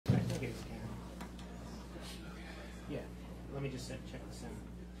let me just check the sound.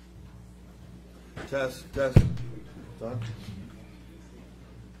 Test. Done?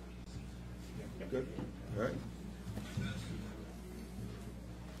 Good? All right.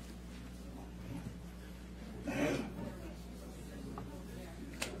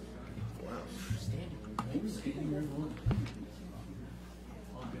 Wow.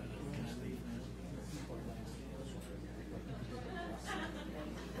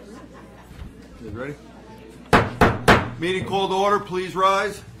 You ready? Meeting called to order. Please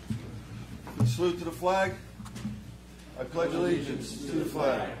rise. Salute to the flag. I pledge allegiance to the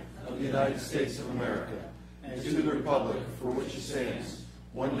flag of the United States of America and to the republic for which it stands,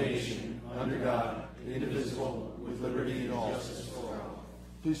 one nation, under God, indivisible, with liberty and justice for all.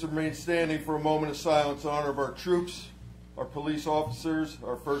 Please remain standing for a moment of silence in honor of our troops, our police officers,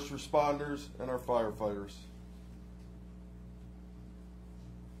 our first responders, and our firefighters.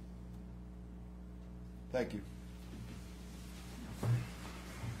 Thank you.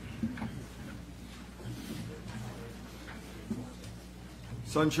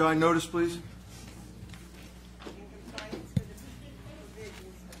 Sunshine notice, please. In compliance with the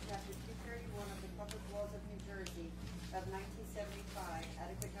provisions of Chapter 231 of the Public Laws of New Jersey of 1975,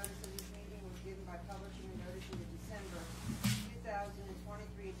 adequate notice of this meeting was given by publishing a notice in the December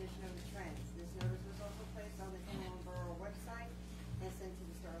 2023 edition of the Trends. This notice was also placed on the Kinnelon Boro website and sent to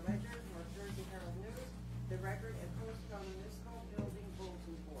the Star Ledger, North Jersey Herald News, the Record, and posted on the Municipal Building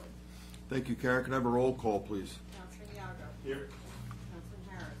Bulletin Board. Thank you, Karen. Can I have a roll call, please? Councilman Yago. Here. Councilman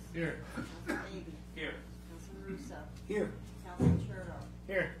Harris. Here. Councilman Davey. Here. Councilman Russo. Here. Councilman Sherrill.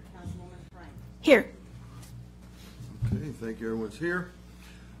 Here. Councilwoman Frank. Here. Okay, thank you. Everyone's here.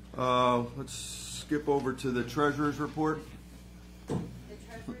 Let's skip over to the treasurer's report. The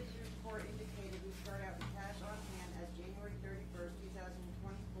Treasurer's report indicated we start out with cash on hand as January 31st,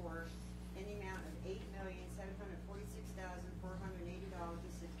 2024, in the amount of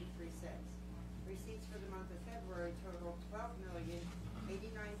 $8,746,480.63. Receipts for the month of February total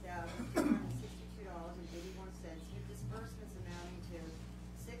 $12,089,262.81, with disbursements amounting to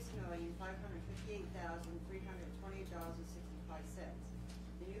 $6,558,328.65.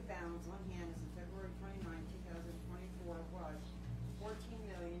 The new balance on hand as of February 29, 2024 was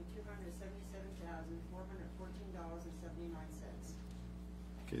 $14,277,414.79.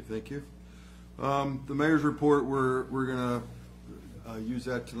 Okay, thank you. The mayor's report, we're going to use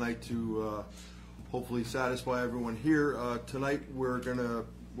that tonight to hopefully satisfy everyone here. Tonight we're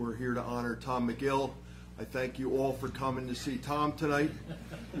here to honor Tom McGill. I thank you all for coming to see Tom tonight.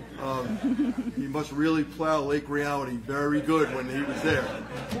 He must really plow Lake Reality very good when he was there.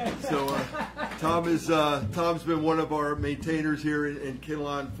 So Tom's been one of our maintainers here in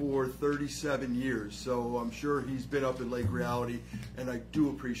Kinnelon for 37 years. So I'm sure he's been up in Lake Reality, and I do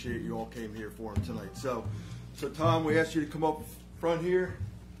appreciate you all came here for him tonight. So Tom, we ask you to come up front here,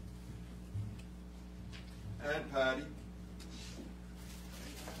 and Patty.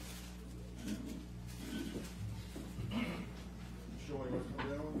 Showing what's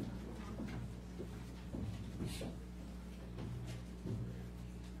coming down.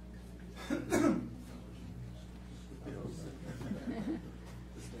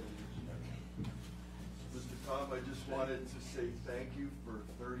 Mr. Tom, I just wanted to say thank you for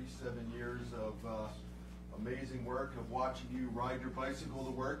 37 years of amazing work, of watching you ride your bicycle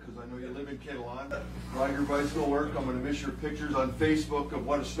to work, because I know you live in Kinnelon. Ride your bicycle to work. I'm going to miss your pictures on Facebook of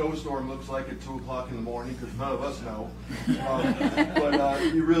what a snowstorm looks like at 2 o'clock in the morning, because none of us know. But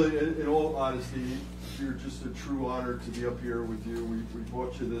you really, in all honesty, you're just a true honor to be up here with you. We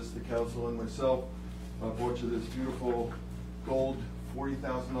brought you this, the council and myself. I brought you this beautiful gold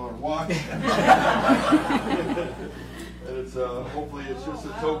 $40,000 watch. And it's hopefully it's just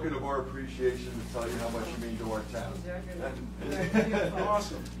a token of our appreciation to tell you how much you mean to our town. And,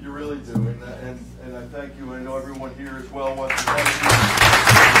 awesome. You really do, and I thank you. I know everyone here as well wants to thank you.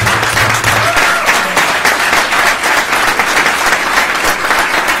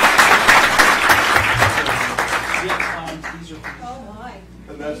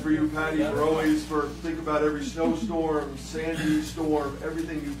 And that's for you, Patty, for always think about every snowstorm, sandy storm,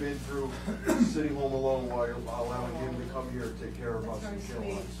 everything you've been through, sitting home alone while you're allowing him to come here and take care of us and kill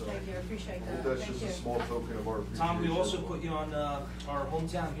us. So Thank you, I appreciate that. that's just a small token of our appreciation. Tom, we also put you on our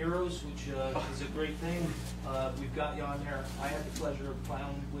Hometown Heroes, which is a great thing. We've got you on there. I had the pleasure of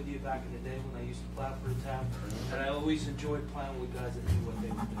plowing with you back in the day when I used to plow for the town, and I always enjoyed plowing with guys that knew what they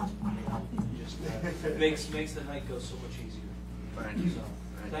were doing. Just makes the night go so much easier. Thank you. So,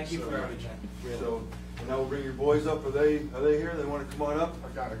 thank you for everything. Really. So, and now we'll bring your boys up. Are they here? They want to come on up? I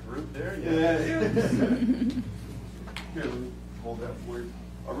got a group there. Yeah. Here, let me hold that for you.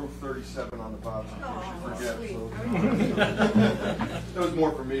 I wrote 37 on the bottom, in case you Oh, forget. sweet. So. It was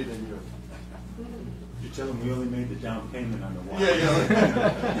more for me than you. You tell them we only made the down payment on the one.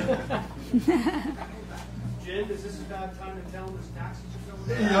 Yeah. Jim, is this about time to tell him his taxes are going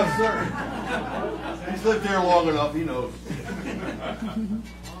down? Yes, sir. He's lived here long enough, he knows.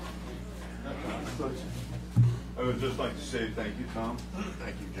 I would just like to say thank you, Tom.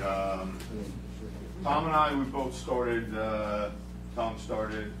 Thank you, John. Tom and I, we both started, Tom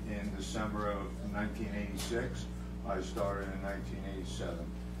started in December of 1986. I started in 1987.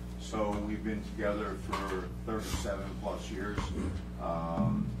 So we've been together for 37 plus years.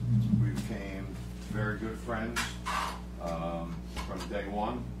 We became very good friends from day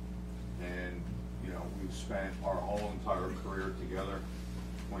one. And, you know, we've spent our whole entire career together.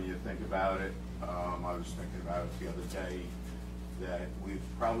 When you think about it, I was thinking about it the other day, that we've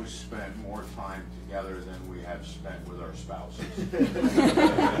probably spent more time together than we have spent with our spouses.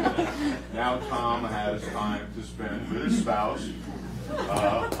 Now Tom has time to spend with his spouse.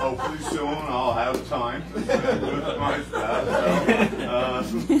 Hopefully soon I'll have time to spend with my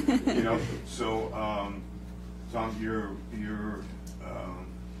spouse. You know, so Tom, you're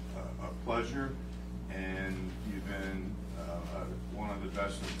a pleasure, and you've been one of the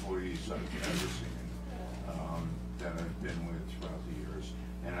best employees I've ever seen. That I've been with throughout the years.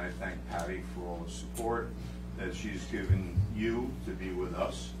 And I thank Patty for all the support that she's given you to be with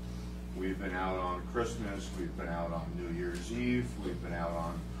us. We've been out on Christmas, we've been out on New Year's Eve, we've been out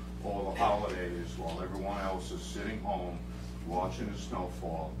on all the holidays while everyone else is sitting home watching the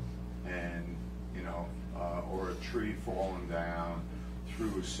snowfall, and, you know, or a tree falling down,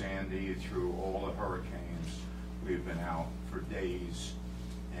 through Sandy, through all the hurricanes. We've been out for days,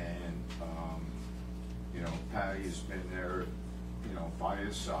 and you know, Patty's been there, you know, by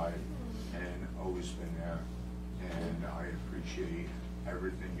his side, and always been there. And I appreciate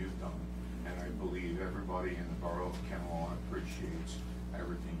everything you've done, and I believe everybody in the borough of Kinnelon appreciates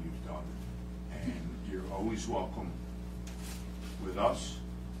everything you've done. And you're always welcome with us.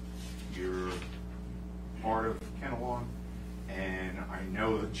 You're part of Kinnelon, and I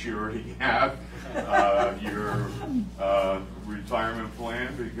know that you already have your retirement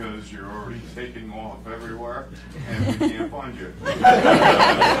plan, because you're already taking off everywhere, and we can't find you. Because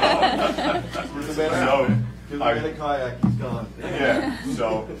I'm in a kayak, he's gone. Yeah,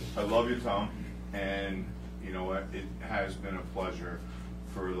 so I love you, Tom, and you know what? It has been a pleasure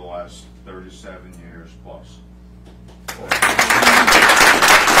for the last 37 years plus.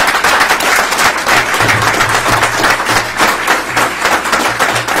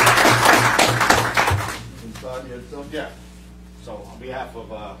 Yeah. So on behalf of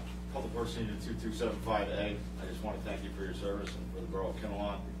Public Works Unit 2275A, I just want to thank you for your service and for the Borough of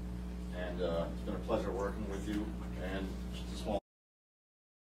Kinnelon. And it's been a pleasure working with you. And just a small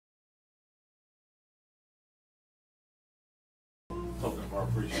token of our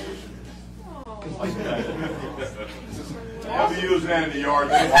appreciation. I'll be using that in the yard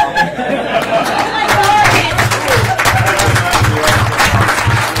tomorrow.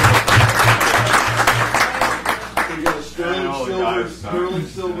 You got a sterling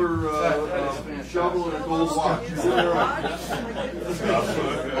silver shovel and a gold watch.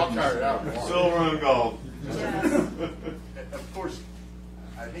 I'll carry it out. Silver and gold. Of course,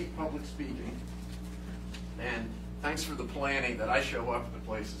 I hate public speaking, and thanks for the planning that I show up and the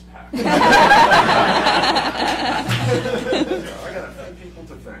place is packed. I got a few people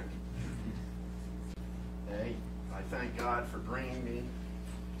to thank. Hey, I thank God for bringing me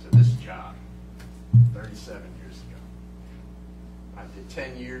to this job 37 years ago. I did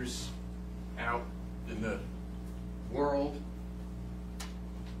 10 years out in the world,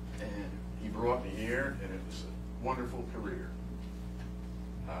 and he brought me here, and it was a wonderful career.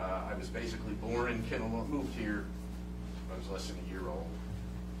 I was basically born in Kinnelon, moved here when I was less than a year old.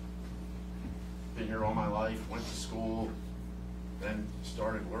 Been here all my life, went to school, then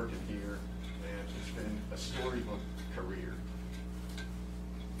started working here, and it's been a storybook career.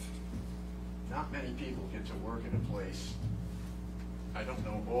 Not many people get to work in a place. I don't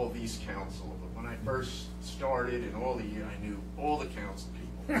know all these council, but when I first started in all the year, I knew all the council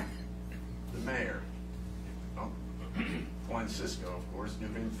people. The mayor, Glenn Cisco, of course, knew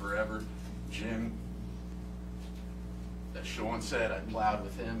him forever. Jim, as Sean said, I plowed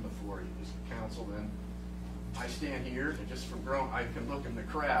with him before he was the councilman. I stand here, and just from growing, I can look in the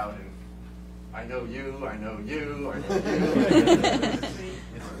crowd, and I know you, I know you, I know you.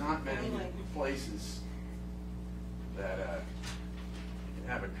 It's not many places that you can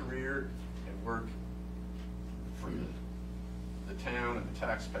have a career and work for the town and the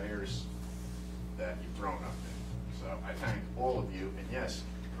taxpayers that you've grown up in. So I thank all of you, and yes,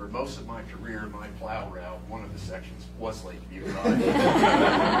 for most of my career, my plow route, one of the sections was Lakeview Drive.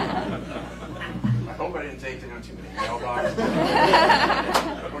 I hope I didn't take down too many mailboxes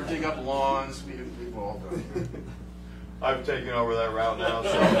or dig up lawns. We've all done it. I've taken over that route now,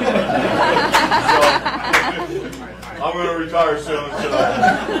 so I'm going to retire soon, so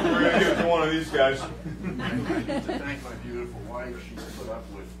we're going to give it to one of these guys. I need to thank my beautiful wife. She's put up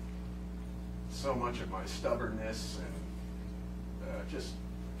with so much of my stubbornness and just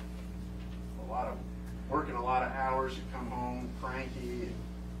working a lot of hours. You come home cranky, and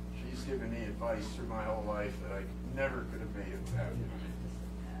she's given me advice through my whole life that I never could have made it without you.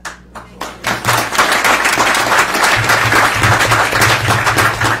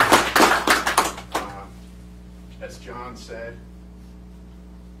 As John said,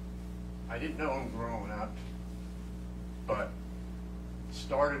 I didn't know him growing up, but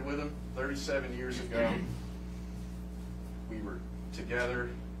started with him 37 years ago. We were together,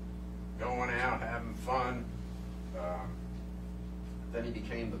 going out, having fun. Then he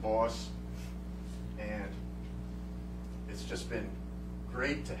became the boss, and it's just been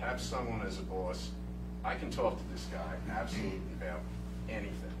great to have someone as a boss. I can talk to this guy absolutely about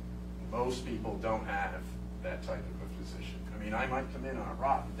anything. Most people don't have that type of a position. I mean, I might come in on a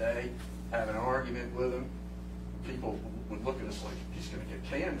rotten day, have an argument with him. People would look at us like, he's going to get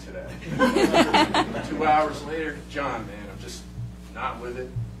canned today. 2 hours later, John, man, I'm just not with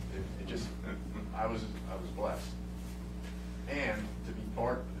it. I was blessed. And to be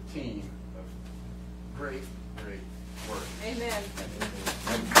part of the team of great, great work. Amen.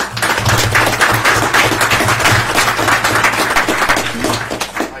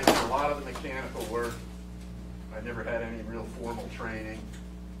 I did a lot of the mechanical work. I never had any real formal training.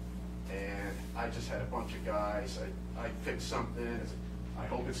 And I just had a bunch of guys. I fixed something. I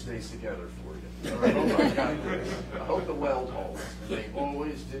hope it stays together for you. Or I hope I got this. I hope the weld holds. And they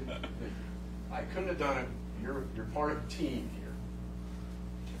always did. I couldn't have done it. You're part of a team here.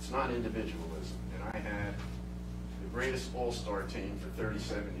 It's not individualism. And I had the greatest all-star team for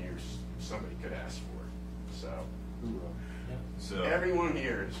 37 years somebody could ask for. So everyone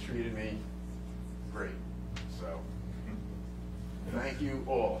here has treated me great. So thank you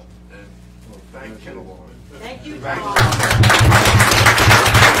all. And thank Kinnelon. Thank you, Thank Tom.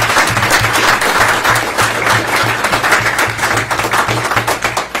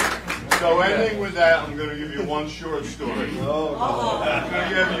 So ending with that, I'm going to give you one short story. I'm going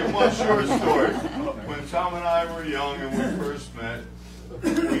to give you one short story. When Tom and I were young and we first met,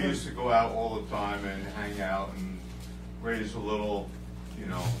 we used to go out all the time and hang out and raise a little,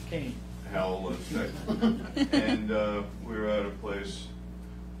 hell, let's say. And we were at a place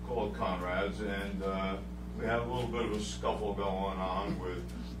called Conrad's, and we had a little bit of a scuffle going on with,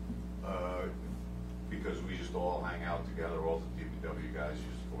 because we used to all hang out together, all the DPW guys used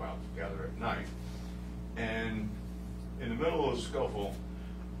to go out together at night. And in the middle of the scuffle,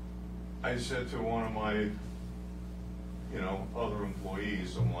 I said to one of my, other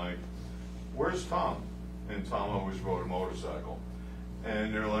employees, I'm like, where's Tom? And Tom always rode a motorcycle.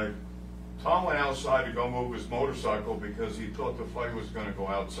 And they're like, Tom went outside to go move his motorcycle because he thought the fight was going to go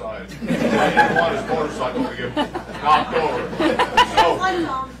outside. He didn't want his motorcycle to get knocked over. So,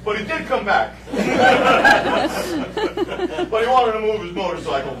 but he did come back. But he wanted to move his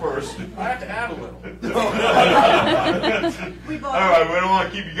motorcycle first. I have to add a little. All right, we don't want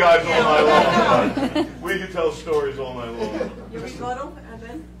to keep you guys all night long. We can tell stories all night long. Your rebuttal,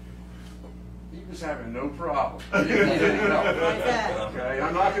 Evan? He was having no problem. He didn't help. Okay,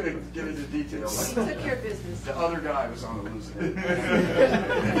 I'm not going to get into details. He took care of business. The other guy was on the losing end.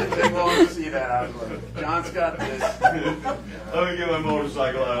 They wanted to see that. I was like, John's got this. Let me get my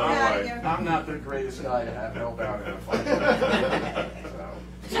motorcycle out of the way. I'm not the greatest guy to have help out in a fight.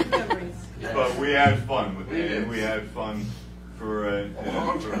 Good memories. But we had fun with We it, did. and we had fun for a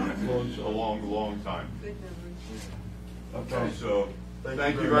long time. Good memories. Okay, so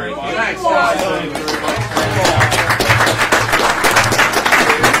thank you very much. Thanks, guys. Thank you very much.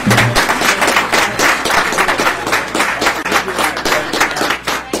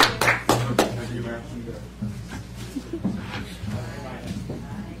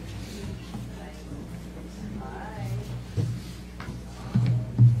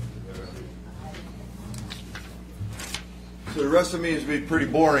 So the rest of me is be pretty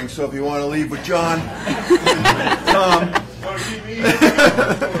boring, so if you want to leave with John, Tom.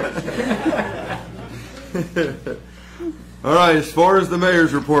 All right, as far as the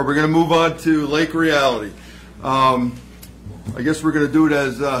mayor's report, we're going to move on to Lake Reality. I guess we're going to do it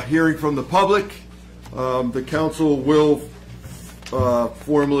as a hearing from the public. The council will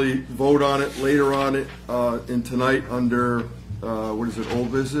formally vote on it later on in tonight under what is it,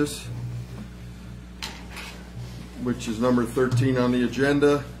 old business, which is number 13 on the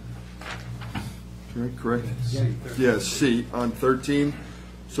agenda. Okay, correct? Yeah, C on 13.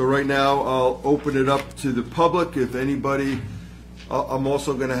 So right now, I'll open it up to the public. If anybody, I'm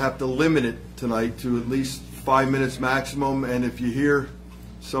also going to have to limit it tonight to at least 5 minutes maximum. And if you hear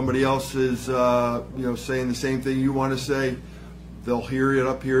somebody else is, saying the same thing you want to say, they'll hear it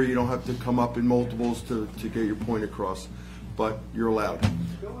up here. You don't have to come up in multiples to get your point across, but you're allowed.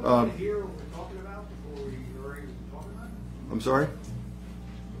 Hear what we're talking about before we already talking about? I'm sorry? Are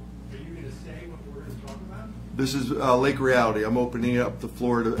you going to say what we're going to talk about? This is Lake Reality. I'm opening up the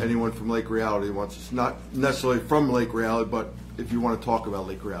floor to anyone from Lake Reality who wants. It's not necessarily from Lake Reality, but if you want to talk about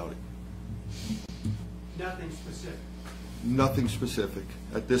Lake Reality. Nothing specific. Nothing specific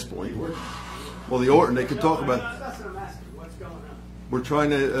at this point. Well, the ordinance, they can talk about. That's what I'm asking. What's going on? We're trying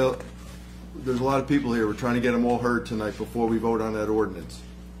to, there's a lot of people here. We're trying to get them all heard tonight before we vote on that ordinance.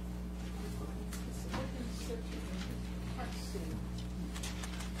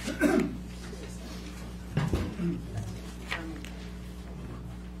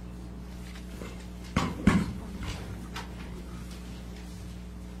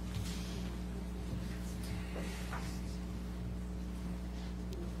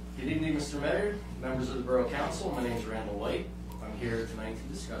 Good evening, Mr. Mayor, members of the Borough Council. My name is Randall White. I'm here tonight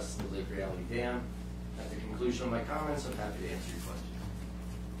to discuss the Lake Reality Dam. At the conclusion of my comments, I'm happy to answer your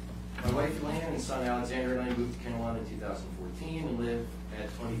questions. My wife Elaine and son Alexander and I moved to Kinnelon in 2014 and live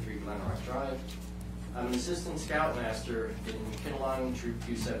at 23 Glenrock Drive. I'm an assistant scoutmaster in Kinnelon Troop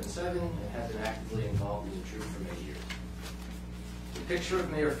 277 and have been actively involved in the troop for many years. The picture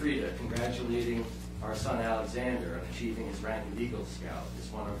of Mayor Frida congratulating our son Alexander on achieving his rank of Eagle Scout is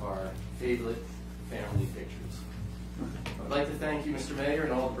one of our favorite family pictures. I'd like to thank you, Mr. Mayor,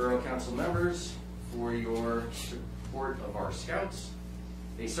 and all the Borough Council members for your support of our Scouts.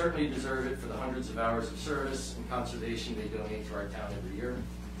 They certainly deserve it for the hundreds of hours of service and conservation they donate to our town every year.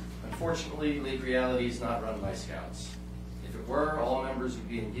 Unfortunately, Lake Reality is not run by Scouts. If it were, all members would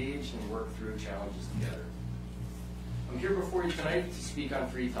be engaged and work through challenges together. I'm here before you tonight to speak on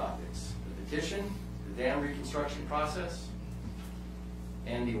 3 topics: the petition, the dam reconstruction process,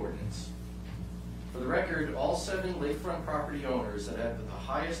 and the ordinance. For the record, all 7 lakefront property owners that have the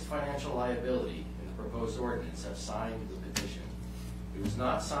highest financial liability in the proposed ordinance have signed the petition. It was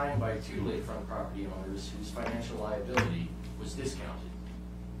not signed by 2 lakefront property owners whose financial liability was discounted.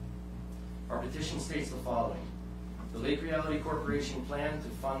 Our petition states the following: the Lake Reality Corporation plan to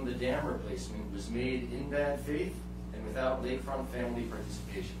fund the dam replacement was made in bad faith and without lakefront family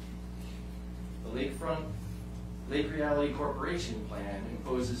participation. The Lake Reality Corporation plan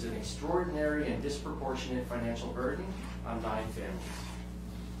imposes an extraordinary and disproportionate financial burden on 9 families.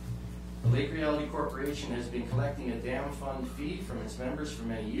 The Lake Reality Corporation has been collecting a dam fund fee from its members for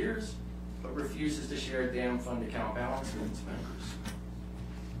many years, but refuses to share a dam fund account balance with its members.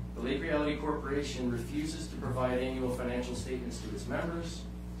 The Lake Reality Corporation refuses to provide annual financial statements to its members.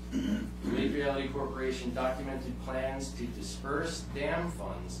 The Lake Reality Corporation documented plans to disperse dam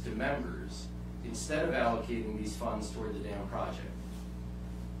funds to members instead of allocating these funds toward the dam project.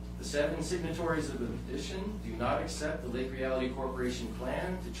 The 7 signatories of the petition do not accept the Lake Reality Corporation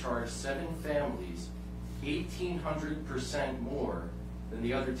plan to charge 7 families 1,800% more than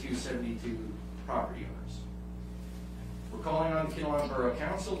the other 272 property owners. We're calling on the Kinnelon Borough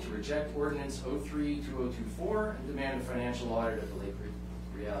Council to reject Ordinance 03-2024 and demand a financial audit of the Lake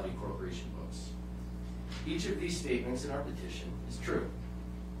Reality Corporation books. Each of these statements in our petition is true.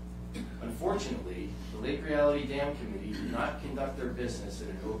 Unfortunately, the Lake Reality Dam Committee did not conduct their business in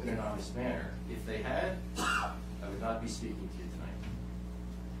an open and honest manner. If they had, I would not be speaking to you tonight.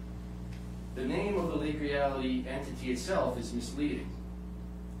 The name of the Lake Reality entity itself is misleading.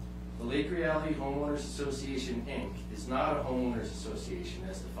 The Lake Reality Homeowners Association, Inc. is not a homeowners association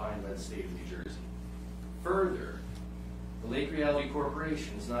as defined by the state of New Jersey. Further, the Lake Reality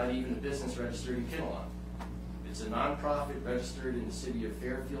Corporation is not even a business registered in Kinnelon. It's a nonprofit registered in the city of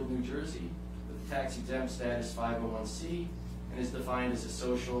Fairfield, New Jersey, with a tax-exempt status 501c and is defined as a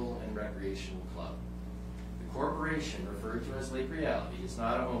social and recreational club. The corporation, referred to as Lake Reality, is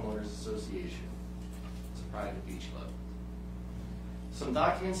not a homeowners association. It's a private beach club. Some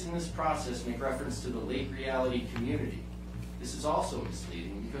documents in this process make reference to the Lake Reality community. This is also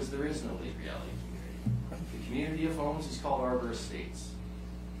misleading because there is no Lake Reality community. The community of homes is called Arbor Estates.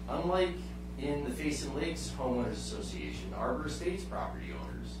 Unlike in the Faison Lakes Homeowners Association, Arbor Estates property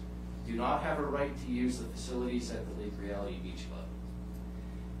owners do not have a right to use the facilities at the Lake Reality Beach Club.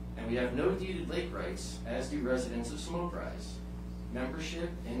 And we have no deeded lake rights, as do residents of Smoke Rise. Membership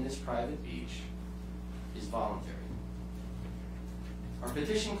in this private beach is voluntary. Our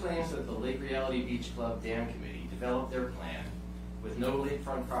petition claims that the Lake Reality Beach Club Dam Committee developed their plan with no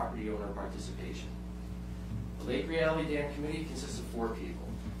lakefront property owner participation. The Lake Reality Dam Committee consists of 4 people: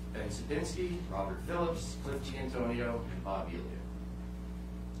 Ben Sapinski, Robert Phillips, Cliff Giantonio, and Bob Elia.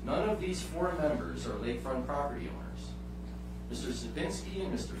 None of these 4 members are lakefront property owners. Mr. Sapinski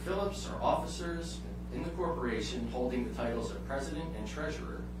and Mr. Phillips are officers in the corporation holding the titles of president and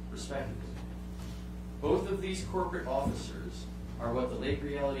treasurer, respectively. Both of these corporate officers are what the Lake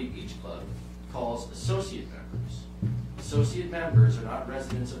Reality Beach Club calls associate members. Associate members are not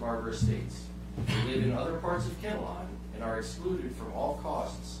residents of Arbor Estates. They live in other parts of Kinnelon and are excluded from all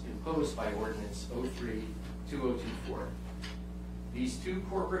costs imposed by Ordinance 03-2024. These 2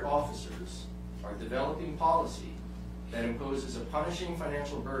 corporate officers are developing policy that imposes a punishing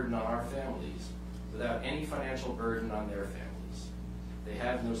financial burden on our families without any financial burden on their families. They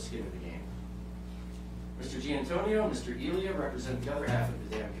have no skin in the game. Mr. Giantonio and Mr. Elia represent the other half of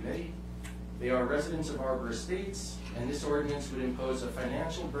the Dam Committee. They are residents of Arbor Estates, and this ordinance would impose a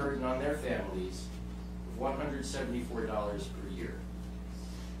financial burden on their families of $174 per year.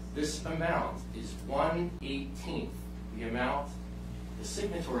 This amount is 1/18 the amount the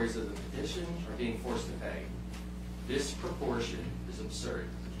signatories of the petition are being forced to pay. This proportion is absurd.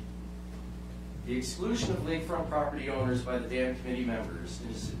 The exclusion of lakefront property owners by the Dam Committee members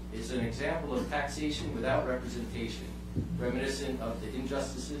is an example of taxation without representation, reminiscent of the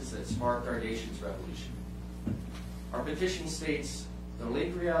injustices that sparked our nation's revolution. Our petition states, the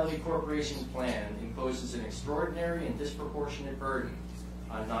Lake Reality Corporation plan imposes an extraordinary and disproportionate burden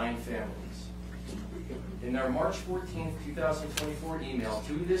on 9 families. In their March 14, 2024 email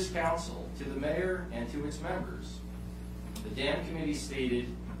to this council, to the mayor, and to its members, the Dam Committee stated,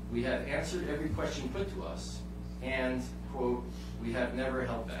 "We have answered every question put to us," and, quote, "we have never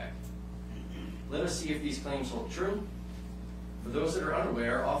held back." Let us see if these claims hold true. For those that are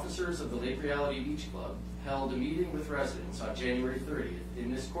unaware, officers of the Lake Reality Beach Club held a meeting with residents on January 30th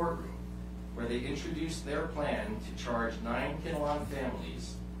in this courtroom, where they introduced their plan to charge 9 Kinnelon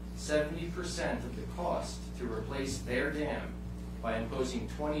families 70% of the cost to replace their dam by imposing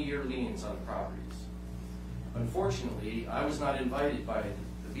 20-year liens on the properties. Unfortunately, I was not invited by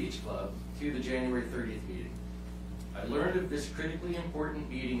the Beach Club to the January 30th meeting. I learned of this critically important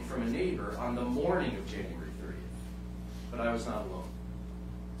meeting from a neighbor on the morning of January 30th, but I was not alone.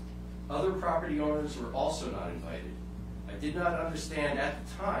 Other property owners were also not invited. I did not understand at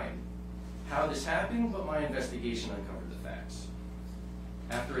the time how this happened, but my investigation uncovered the facts.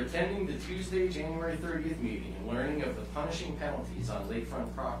 After attending the Tuesday, January 30th meeting and learning of the punishing penalties on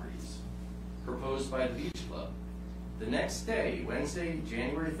lakefront properties proposed by the Beach Club, the next day, Wednesday,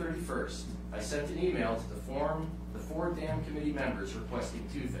 January 31st, I sent an email to the 4 Dam Committee members requesting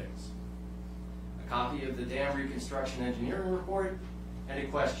 2 things: a copy of the dam reconstruction engineering report and a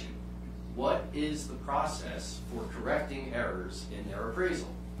question: what is the process for correcting errors in their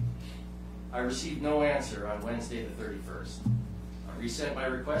appraisal? I received no answer on Wednesday the 31st. I resent my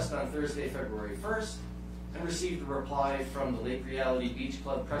request on Thursday, February 1st, and received a reply from the Lake Reality Beach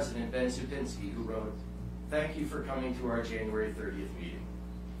Club president, Ben Supinski, who wrote, "Thank you for coming to our January 30th meeting."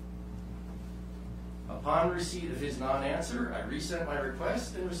 Upon receipt of his non-answer, I resent my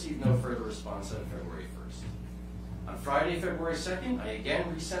request and received no further response on February 1st. On Friday, February 2nd, I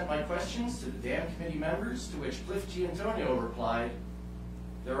again resent my questions to the Dam Committee members, to which Cliff Giantonio replied,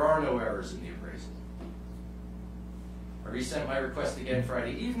 "There are no errors in the appraisal." I resent my request again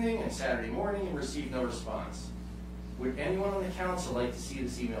Friday evening and Saturday morning and received no response. Would anyone on the council like to see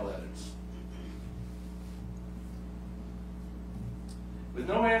this email evidence? With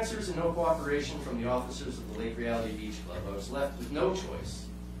no answers and no cooperation from the officers of the Lake Reality Beach Club, I was left with no choice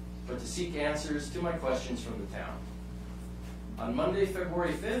but to seek answers to my questions from the town. On Monday,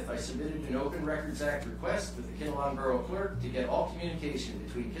 February 5th, I submitted an Open Records Act request with the Kinnelon Borough Clerk to get all communication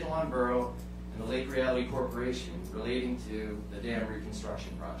between Kinnelon Borough and the Lake Reality Corporation relating to the dam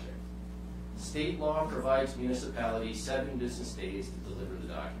reconstruction project. State law provides municipalities 7 business days to deliver the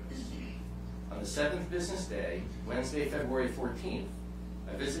documents. On the 7th business day, Wednesday, February 14th,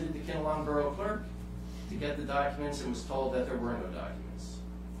 I visited the Kinnelon Borough Clerk to get the documents and was told that there were no documents.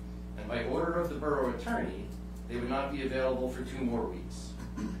 And by order of the Borough Attorney, they would not be available for 2 more weeks.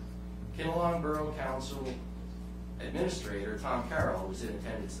 Kinnelon Borough Council Administrator Tom Carroll was in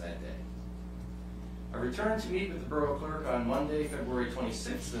attendance that day. I returned to meet with the Borough Clerk on Monday, February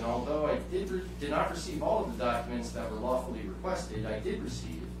 26th, and although I did not receive all of the documents that were lawfully requested, I did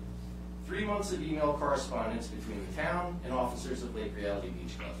receive 3 months of email correspondence between the town and officers of Lake Reality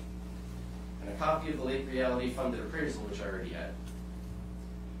Beach Club, and a copy of the Lake Reality funded appraisal, which I already had.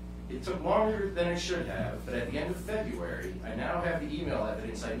 It took longer than it should have, but at the end of February, I now have the email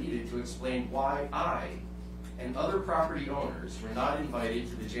evidence I needed to explain why I and other property owners were not invited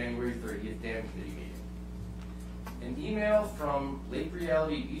to the January 30th Dam Committee meeting. An email from Lake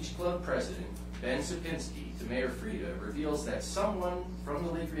Reality Beach Club President Ben Sapinski to Mayor Frieda reveals that someone from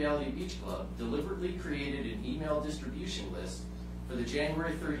the Lake Reality Beach Club deliberately created an email distribution list for the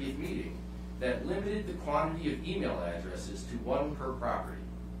January 30th meeting that limited the quantity of email addresses to 1 per property.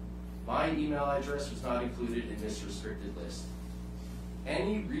 My email address was not included in this restricted list.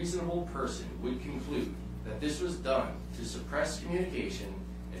 Any reasonable person would conclude that this was done to suppress communication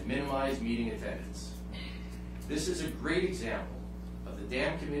and minimize meeting attendance. This is a great example of the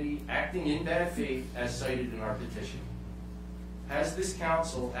Dam Committee acting in bad faith as cited in our petition. Has this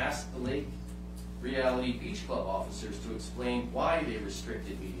council asked the Lake Reality Beach Club officers to explain why they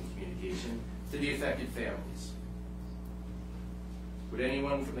restricted meeting communication to the affected families? Would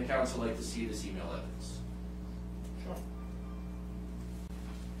anyone from the council like to see this email evidence? Sure.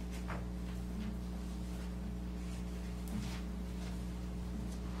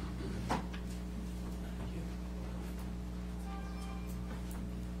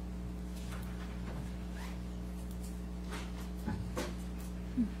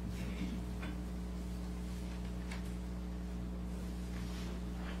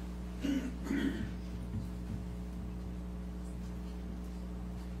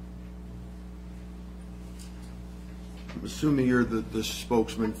 I'm assuming you're the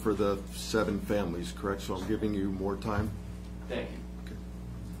spokesman for the 7 families, correct? So I'm giving you more time? Thank you. Okay.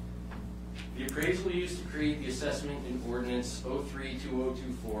 The appraisal used to create the assessment in Ordinance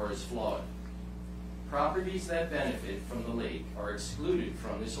 03-2024 is flawed. Properties that benefit from the lake are excluded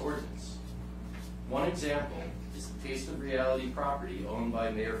from this ordinance. One example is the Taste of Reality property owned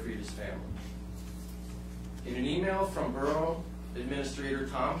by Mayor Frieda's family. In an email from Boro Administrator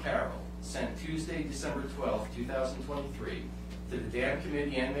Tom Carroll, sent Tuesday, December 12, 2023, to the Dam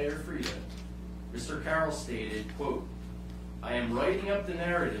Committee and Mayor Frieda, Mr. Carroll stated, quote, I am writing up the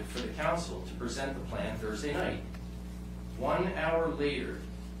narrative for the council to present the plan Thursday night. 1 hour later,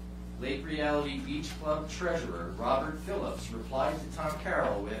 Lake Reality Beach Club Treasurer Robert Phillips replied to Tom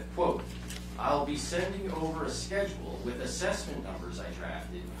Carroll with, quote, I'll be sending over a schedule with assessment numbers I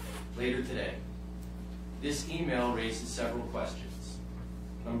drafted later today. This email raises several questions.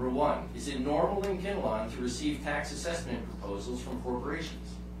 Number 1, is it normal in Kinnelon to receive tax assessment proposals from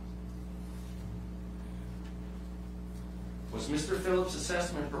corporations? Was Mr. Phillips'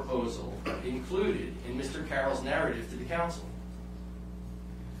 assessment proposal included in Mr. Carroll's narrative to the council?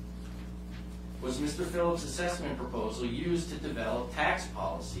 Was Mr. Phillips' assessment proposal used to develop tax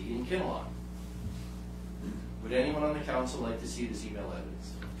policy in Kinnelon? Would anyone on the council like to see this email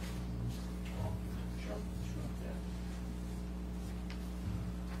evidence? Sure. Yeah.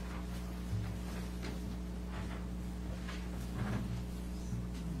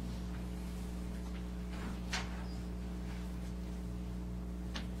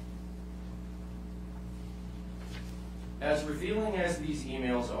 As revealing as these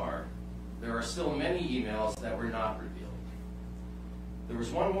emails are, there are still many emails that were not revealed. There was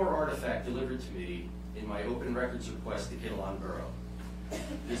one more artifact delivered to me in my open records request to Kinnelon Borough.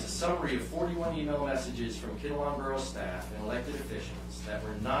 It is a summary of 41 email messages from Kinnelon Borough staff and elected officials that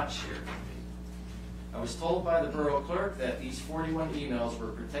were not shared with me. I was told by the borough clerk that these 41 emails were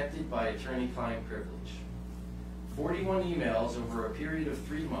protected by attorney-client privilege. 41 emails over a period of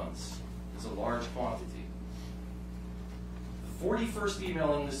 3 months is a large quantity. The 41st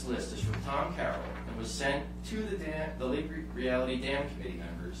email in this list is from Tom Carroll and was sent to the Lake Reality Dam Committee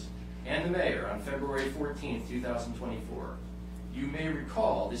members and the mayor on February 14, 2024. You may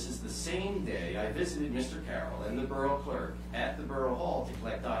recall this is the same day I visited Mr. Carroll and the borough clerk at the Borough Hall to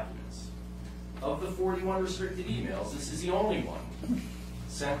collect documents. Of the 41 restricted emails, this is the only one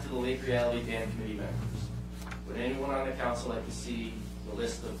sent to the Lake Reality Dam Committee members. Would anyone on the council like to see the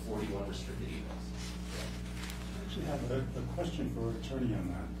list of 41 restricted emails? I actually have a question for attorney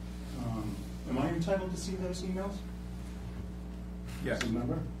on that. Am I entitled to see those emails? Yes. As a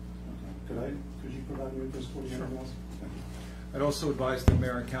member? Okay. Could you provide me with those 41 Sure. emails? Thank you. I'd also advise the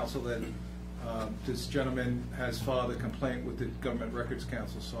mayor and council that this gentleman has filed a complaint with the Government Records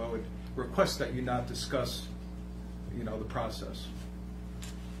Council, so I would request that you not discuss, the process.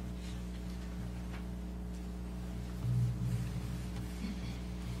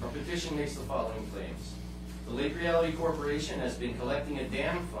 Our petition makes the following claims. The Lake Reality Corporation has been collecting a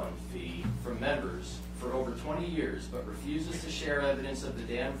dam fund fee from members for over 20 years, but refuses to share evidence of the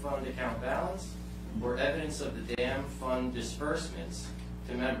dam fund account balance or evidence of the dam fund disbursements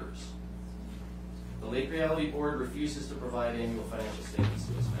to members. The Lake Reality Board refuses to provide annual financial statements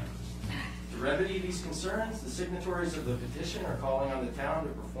to its members. To remedy these concerns, the signatories of the petition are calling on the town to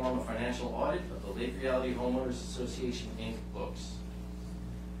perform a financial audit of the Lake Reality Homeowners Association, Inc. books.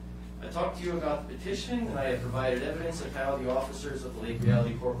 I talked to you about the petition, and I have provided evidence of how the officers of the Lake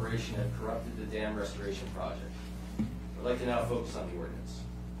Reality Corporation have corrupted the dam restoration project. I'd like to now focus on the ordinance.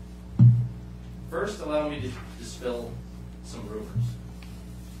 First, allow me to dispel some rumors.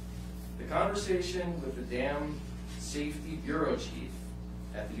 The conversation with the Dam Safety Bureau Chief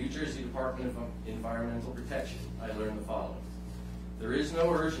at the New Jersey Department of Environmental Protection, I learned the following. There is no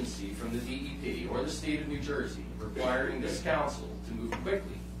urgency from the DEP or the state of New Jersey requiring this council to move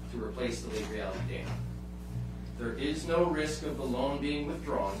quickly to replace the Lake Reality Dam. There is no risk of the loan being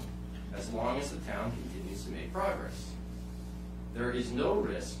withdrawn as long as the town continues to make progress. There is no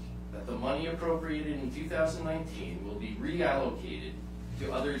risk that the money appropriated in 2019 will be reallocated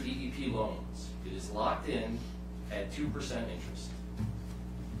to other DEP loans. It is locked in at 2% interest.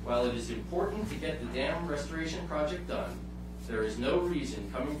 While it is important to get the dam restoration project done, there is no reason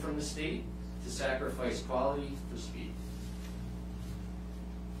coming from the state to sacrifice quality for speed.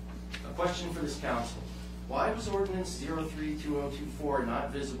 A question for this council. Why was Ordinance 032024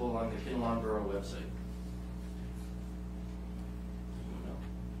 not visible on the Kinnelon Borough website?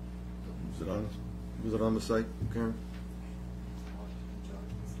 Was it on the site, Karen?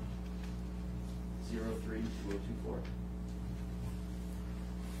 032024.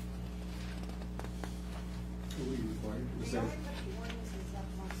 Are we required? We Is that, only put the ordinances up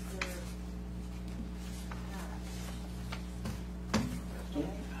once they're passed.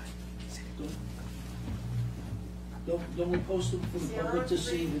 Don't we post them for the public to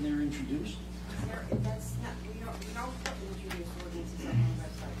see when they're introduced? That's not, we don't put introduced ordinances up on the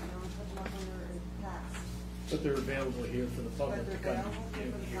website, we don't put them up when they're passed. But they're available here for the public But to they're come available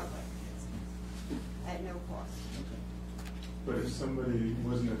here for the public, at no cost. but if somebody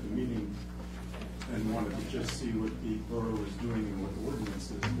wasn't at the meeting and wanted to just see what the borough was doing and what the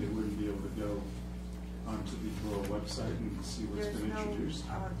ordinance is, they wouldn't be able to go onto the borough website and see what's There's been no, introduced.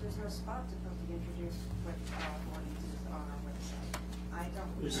 there's no spot to put the introduced ordinances on our website. I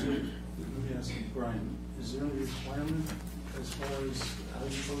don't. Let me ask you, Brian, is there any requirement as far as how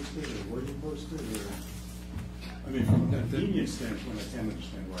you post it or where you post it, or? I mean, from a convenience standpoint, I can't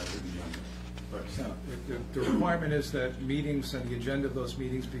understand why it wouldn't be on there. But No, the requirement is that meetings and the agenda of those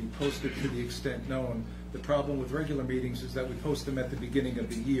meetings be posted to the extent known. The problem with regular meetings is that we post them at the beginning of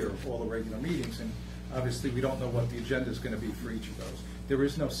the year, all the regular meetings, and obviously we don't know what the agenda is going to be for each of those. There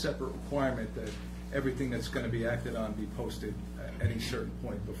is no separate requirement that everything that's going to be acted on be posted at any certain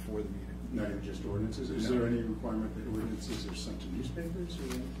point before the meeting. not even just ordinances, is No. there any requirement that ordinances are sent to newspapers or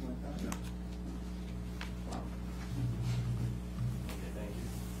anything like that? No. Wow. Okay, thank you.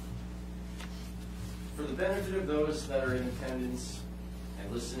 For the benefit of those that are in attendance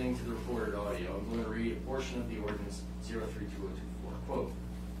and listening to the recorded audio, I'm going to read a portion of the ordinance 032024. Quote,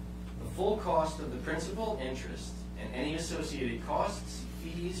 "The full cost of the principal, interest, and any associated costs,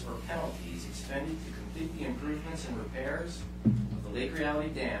 fees, or penalties expended to complete the improvements and repairs of the Lake Reality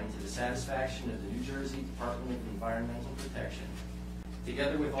Dam to the satisfaction of the New Jersey Department of Environmental Protection,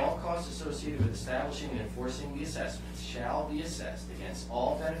 together with all costs associated with establishing and enforcing the assessments, shall be assessed against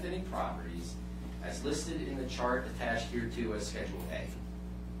all benefiting properties as listed in the chart attached hereto as Schedule A."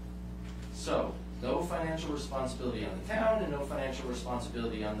 So, no financial responsibility on the town and no financial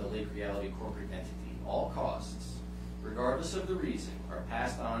responsibility on the Lake Reality corporate entity. All costs, regardless of the reason, are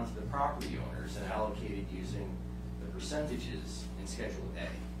passed on to the property owners and allocated using the percentages in Schedule A.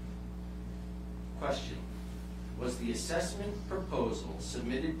 Question: was the assessment proposal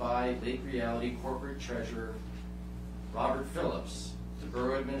submitted by Lake Reality corporate treasurer Robert Phillips to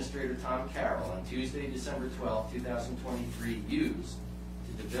Borough Administrator Tom Carroll on Tuesday, December 12, 2023, used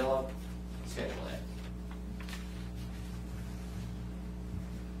to develop Schedule A?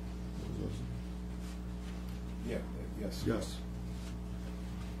 Yeah, yes. Yes.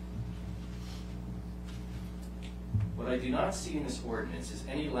 What I do not see in this ordinance is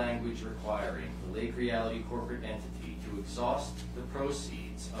any language requiring the Lake Reality corporate entity to exhaust the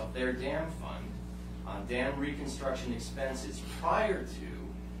proceeds of their dam fund on dam reconstruction expenses prior to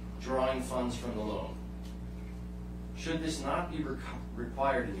drawing funds from the loan. Should this not be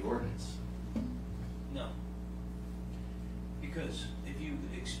required in the ordinance? No. Because if you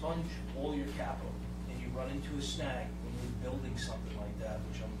expunge all your capital and you run into a snag when you're building something like that,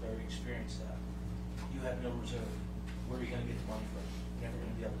 which I'm very experienced at, you have no reserve. Where are you going to get the money from? You're never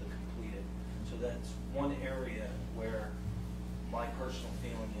going to be able to complete it. So that's one area where my personal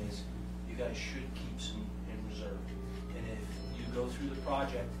feeling is you guys should keep some in reserve. And if you go through the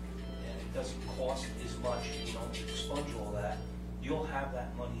project and it doesn't cost as much, you don't expunge all that, you'll have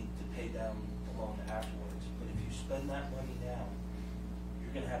that money to pay down the loan afterwards. But if you spend that money now,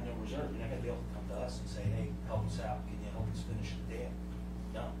 you're gonna have no reserve. You're not gonna be able to come to us and say, hey, help us out, can you help us finish the dam?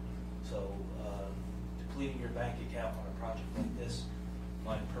 No. So, depleting your bank account on a project like this,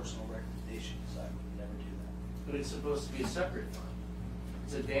 my personal recommendation is I would never do that. But it's supposed to be a separate fund.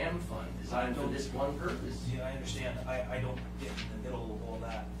 It's a dam fund designed for this one purpose. Yeah, I understand. I don't get in the middle of all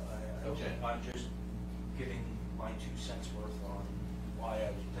that. Okay. I'm just giving my 2 cents worth on why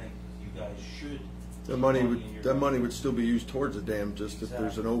I would think you guys should. That money keep would, in your that money budget. would still be used towards the dam, just if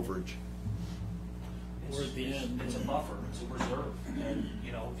there's an overage. It's- Or at the end. It's a buffer, it's a reserve, and,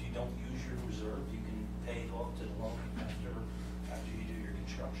 you know, if you don't use your reserve, you can pay it off to the loan after you do your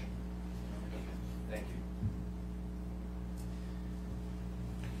construction. Thank you.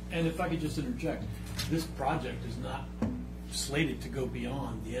 And if I could just interject, this project is not slated to go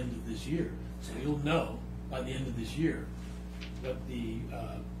beyond the end of this year. So you'll know by the end of this year what the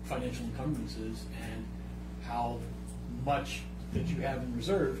financial encumbrance is and how much that you have in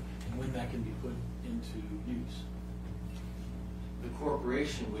reserve and when that can be put into use. The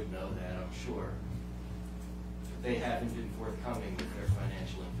corporation would know that, I'm sure. But they haven't been forthcoming with their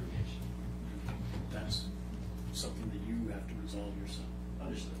financial information. That's something that you have to resolve yourself.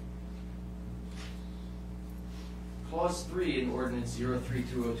 Understood. Clause 3 in Ordinance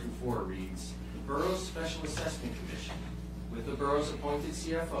 032024 reads, "The Borough's Special Assessment Commission, with the borough's appointed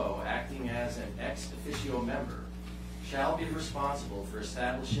CFO acting as an ex officio member, shall be responsible for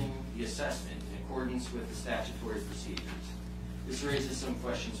establishing the assessment in accordance with the statutory procedures." This raises some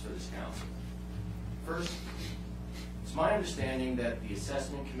questions for this council. First, it's my understanding that the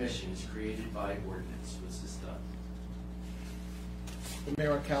Assessment Commission is created by ordinance. Was this done? The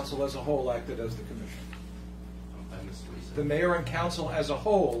mayor and council as a whole acted as the commission. I missed what you said. The mayor and council as a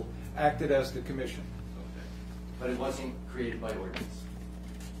whole acted as the commission, Okay. But it wasn't created by ordinance.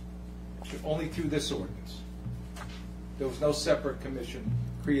 only through this ordinance. There was no separate commission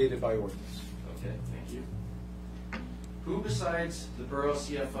created by ordinance. Okay, thank you. Who besides the borough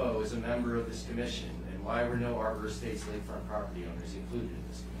CFO is a member of this commission, and why were no Arbor Estates lakefront property owners included in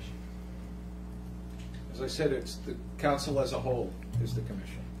this commission? As I said, it's the council as a whole is the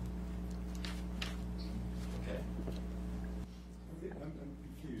commission. Okay. I'm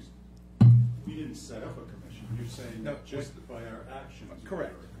confused. We didn't set up a commission. You're saying No, just by our actions.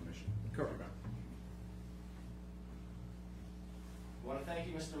 Correct. We are a commission. Correct. Okay. I want to thank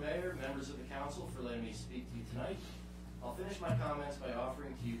you, Mr. Mayor, members of the council, for letting me speak to you tonight. I'll finish my comments by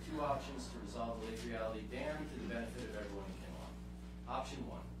offering to you 2 options to resolve the Lake Reality Dam to the benefit of everyone in Kinnelon. Option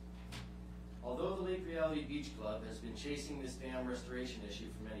 1. Although the Lake Reality Beach Club has been chasing this dam restoration issue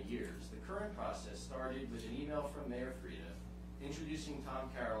for many years, the current process started with an email from Mayor Frieda introducing Tom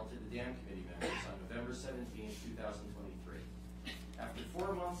Carroll to the dam committee members on November 17, 2023. After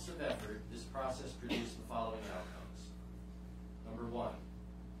 4 months of effort, this process produced the following outcomes. Number 1,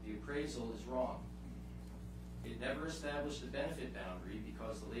 the appraisal is wrong. It never established a benefit boundary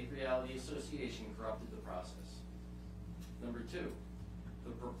because the Lake Reality Association corrupted the process. Number 2, the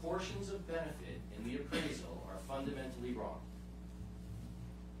proportions of benefit in the appraisal are fundamentally wrong.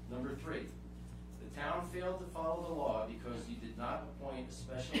 Number 3, the town failed to follow the law because you did not appoint a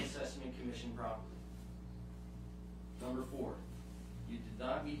special assessment commission properly. Number 4, you did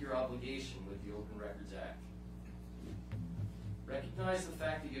not meet your obligation with the Open Records Act. Recognize the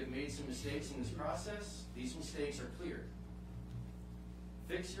fact that you have made some mistakes in this process. These mistakes are clear.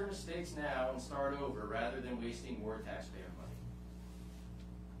 Fix your mistakes now and start over rather than wasting more taxpayer money.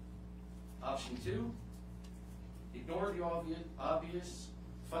 Option 2, ignore the obvious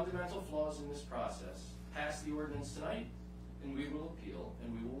fundamental flaws in this process, pass the ordinance tonight, and we will appeal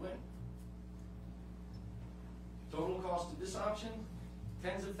and we will win. Total cost of this option,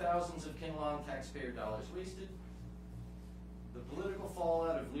 tens of thousands of Kinnelon taxpayer dollars wasted, the political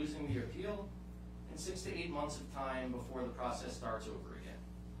fallout of losing the appeal, and 6 to 8 months of time before the process starts over again.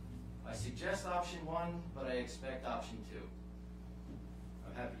 I suggest option 1, but I expect option 2.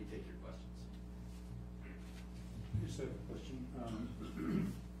 I'm happy to take your questions. You said a question.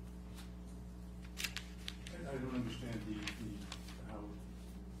 I don't understand how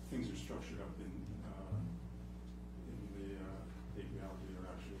things are structured up in the Lake Reality, or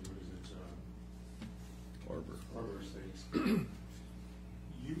actually, what is it? Arbor Estates.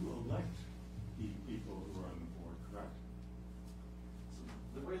 You elect the people who are on the board, correct? So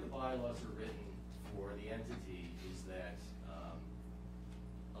the way the bylaws are written for the entity is that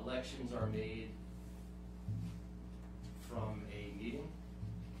elections are made from a meeting.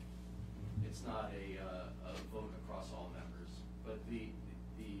 It's not a vote across all members, but the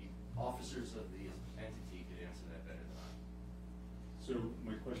officers of the entity could answer that better than I. So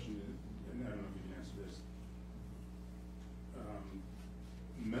my question is, and I don't know if you can answer this,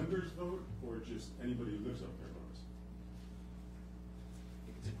 members vote or just anybody who lives up there votes? I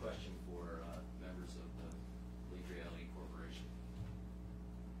think it's a question for members of the Lake Reality Corporation.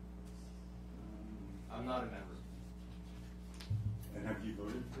 I'm not a member. And have you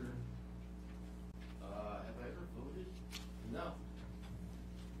voted for? Have I ever voted? No.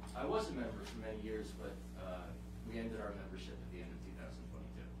 I was a member for many years, but we ended our membership at the end of 2022.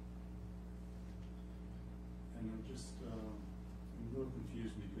 And I'm just, I'm a little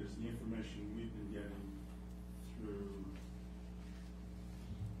confused because the information we've been getting through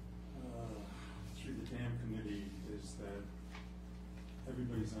the dam committee is that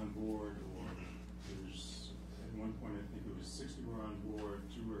everybody's on board, or there's, at one point, I think it was 60 were on board,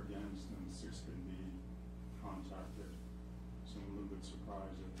 2 were against, and 6 can be contacted. So I'm a little bit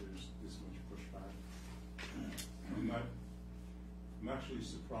surprised that there's this much pushback. I'm actually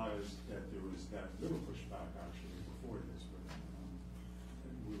surprised that there was that little pushback actually before this, but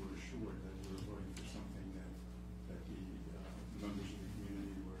we were assured that we were voting for something that the members of the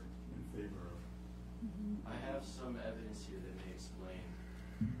community were in favor of. I have some evidence here that may explain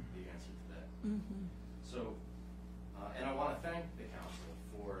the answer to that. So, and I want to thank the council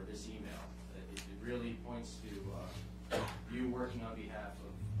for this email. It really points to you working on behalf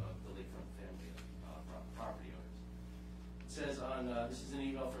of the lakefront family property owners. It says on, this is an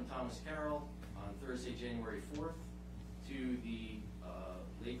email from Thomas Carroll on Thursday, January 4th to the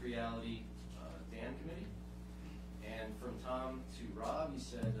Lake Reality Dam Committee. And from Tom to Rob, he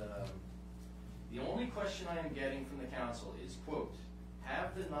said, the only question I am getting from the council is, quote,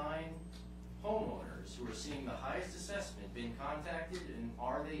 have the 9 homeowners who are seeing the highest assessment been contacted, and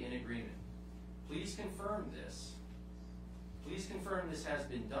are they in agreement? Please confirm this. Please confirm this has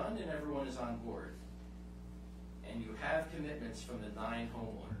been done and everyone is on board. And you have commitments from the 9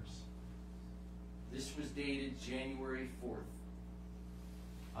 homeowners. This was dated January 4th.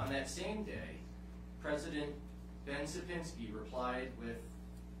 On that same day, President Ben Sapinski replied with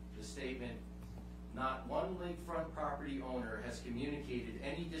the statement, not one lakefront property owner has communicated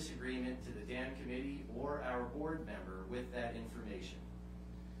any disagreement to the dam committee or our board member with that information.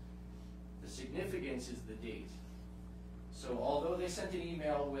 The significance is the date. So although they sent an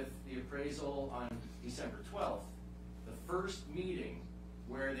email with the appraisal on December 12th, the first meeting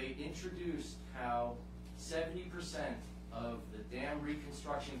where they introduced how 70% of the dam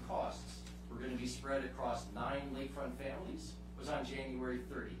reconstruction costs were going to be spread across 9 lakefront families was on January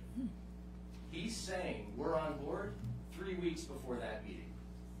 30th. He's saying we're on board 3 weeks before that meeting.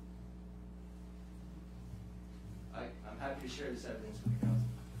 I'm happy to share this evidence with the council.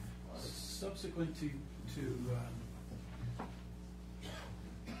 Subsequent to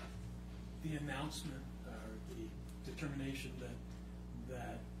the announcement or the determination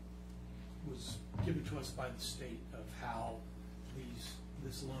that was given to us by the state of how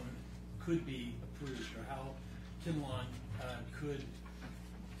this loan could be approved, or how Kinnelon could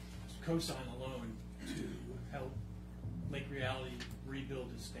co-sign a loan to help Lake Reality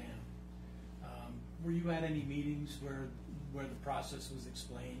rebuild its dam. Were you at any meetings where the process was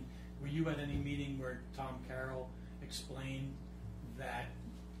explained? Were you at any meeting where Tom Carroll explained that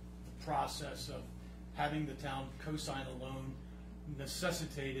the process of having the town co-sign a loan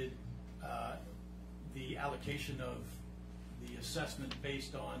necessitated the allocation of the assessment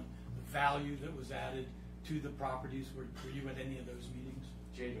based on the value that was added to the properties? Were you at any of those meetings?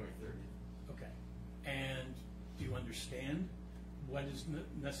 January 30th. Okay. And do you understand what is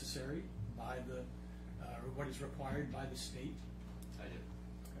necessary by the, or what is required by the state? I do. Okay.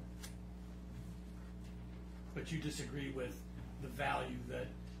 But you disagree with the value that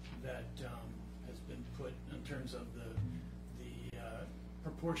has been put in terms of the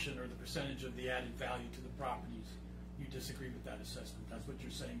proportion or the percentage of the added value to the properties. You disagree with that assessment. That's what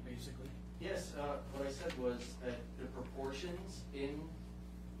you're saying, basically? Yes. What I said was that the proportions in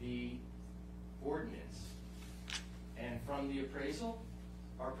the ordinance and from the appraisal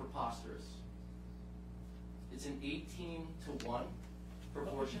are preposterous. It's an 18-to-1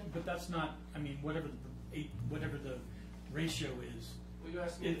 proportion. But that's not, I mean, whatever the ratio is. Well, you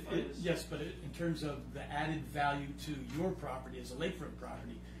asked me to find this. Yes, but in terms of the added value to your property as a lakefront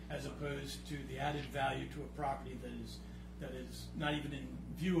property, as opposed to the added value to a property that is not even in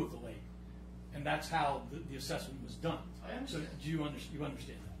view of the lake. And that's how the assessment was done. I understand. So do you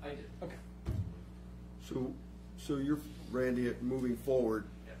understand that? I did. Okay. So you're, Randy, moving forward,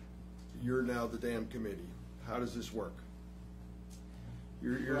 Yeah. you're now the dam committee. How does this work?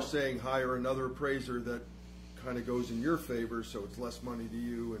 You're Well- saying hire another appraiser that kind of goes in your favor, so it's less money to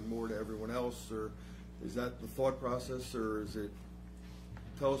you and more to everyone else, or is that the thought process, or is it?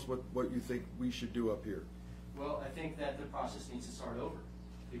 tell us what you think we should do up here. Well, I think that the process needs to start over,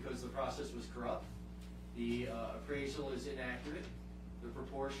 because the process was corrupt. The appraisal is inaccurate, the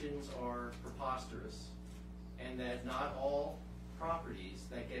proportions are preposterous, and that not all properties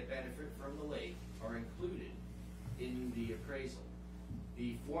that get benefit from the lake are included in the appraisal.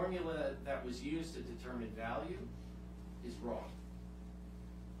 The formula that was used to determine value is wrong.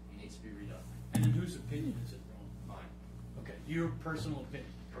 It needs to be redone. And in whose opinion is it wrong? Mine. Okay, your personal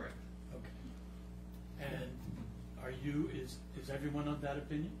opinion. Correct. Okay. And are you, is everyone of that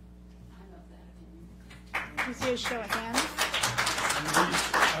opinion? I'm of that opinion. Can you see a show of hands?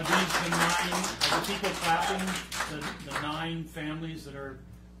 Are these the nine, are the people clapping the 9 families that are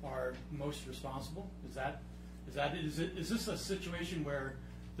most responsible? Is this a situation where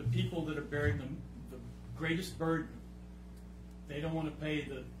the people that are bearing the greatest burden, they don't want to pay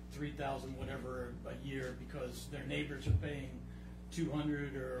the $3,000 whatever a year because their neighbors are paying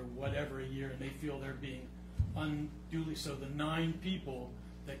 $200 or whatever a year, and they feel they're being unduly, so the 9 people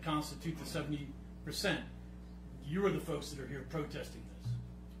that constitute the 70%, you are the folks that are here protesting this.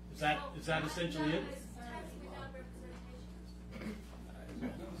 Is that essentially it?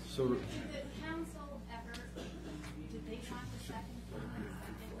 So, Did the council ever, did they want the second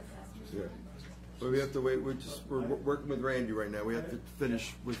yeah. But we have to wait, we're working with Randy right now. We have to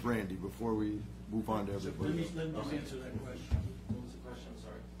finish with Randy before we move on to everybody else. Let me just answer that question. What was the question? I'm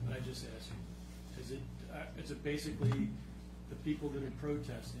sorry. That I just asked you. Is it basically the people that are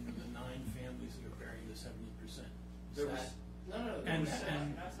protesting, the 9 families that are bearing the 70%? There was, no, there And- were 7.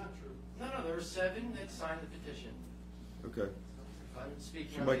 and- That's not true. No, there were 7 that signed the petition. Okay. I'm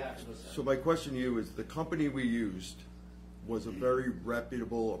speaking So on behalf of those 7. my question to you is, the company we used was a very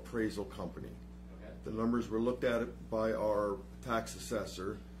reputable appraisal company. Okay. The numbers were looked at by our tax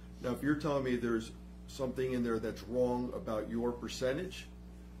assessor. Now, if you're telling me there's something in there that's wrong about your percentage,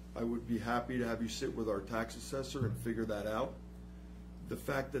 I would be happy to have you sit with our tax assessor and figure that out. The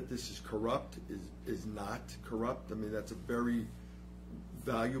fact that this is corrupt is not corrupt. I mean, that's a very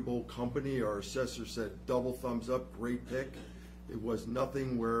valuable company. Our assessor said double thumbs up, great pick. It was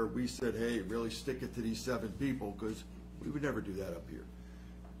nothing where we said, hey, really stick it to these 7 people, because we would never do that up here.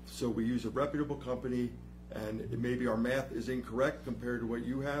 So we use a reputable company, and maybe our math is incorrect compared to what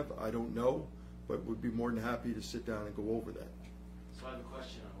you have. I don't know, but would be more than happy to sit down and go over that. So I have a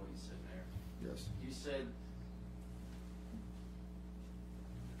question on what you said, Mayor. Yes. You said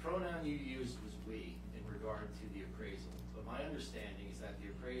the pronoun you used was we in regard to the appraisal, but my understanding is that the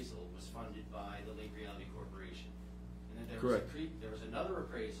appraisal was funded by the Lake Reality Corporation. And that Correct. There was another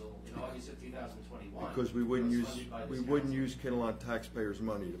appraisal in August of 2021. Because we wouldn't that was use, funded by this we wouldn't council. use Kinnelon taxpayers'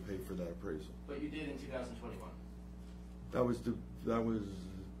 money to pay for that appraisal. But you did in 2021.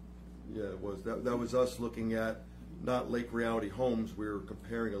 That was us looking at not Lake Reality homes. We were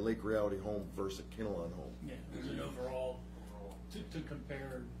comparing a Lake Reality home versus a Kinnelon home Yeah, it was an overall, to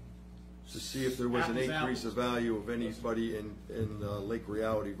compare. to see if there was an Apples to increase of apples. value of anybody in Lake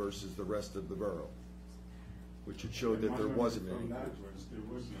Reality versus the rest of the borough, which it showed that there wasn't From any. that was, there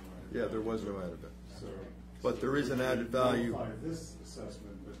was no added Yeah, there was value. no added value. So. But there is an we added should value. modify this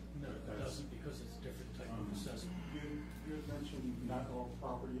assessment, but. No, but it that's- doesn't, because it's a different type of assessment. You had mentioned not all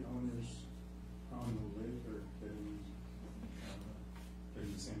property owners on the lake are getting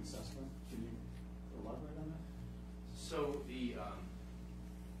the same assessment. Can you elaborate on that? So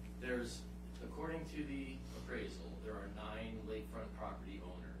there's, according to the appraisal, there are 9 lakefront property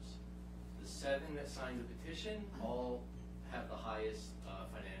owners. The 7 that signed the petition all have the highest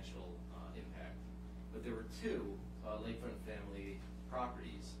financial impact. But there were 2 lakefront family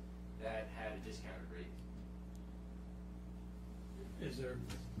properties that had a discounted rate. Was there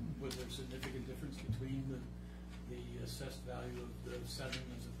a significant difference between the assessed value of the 7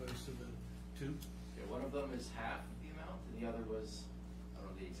 as opposed to the 2? Okay, one of them is half the amount, and the other was, I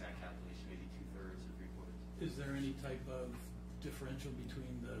don't know the exact calculation, maybe 2/3 or 3/4. Is there any type of differential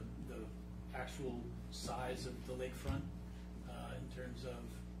between the actual size of the lakefront in terms of,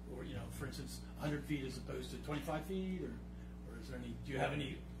 or, for instance, 100 feet as opposed to 25 feet, or is there any, do you have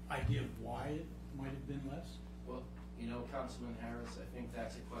any idea of why it might have been less? Well, Councilman Harris, I think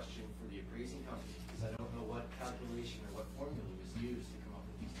that's a question for the appraising company, because I don't know what calculation or what formula was used to come up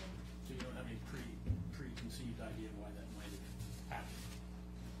with these numbers. So you don't have any preconceived idea why that might have happened?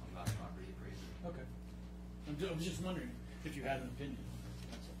 I'm not a property appraiser. Okay. I was just wondering if you had an opinion.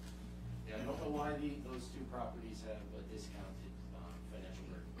 That's all. Yeah, I don't know why those 2 properties have a discounted financial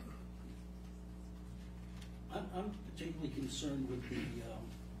burden. I'm particularly concerned with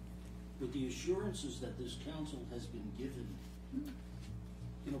the assurances that this council has been given,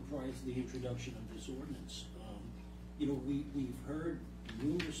 prior to the introduction of this ordinance. you know, we've heard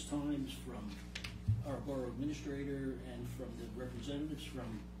numerous times from our borough administrator and from the representatives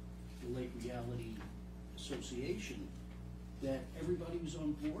from the Lake Reality Association that everybody was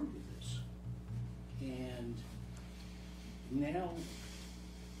on board with this. And now,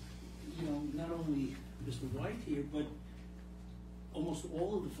 you know, not only Mr. White here, but almost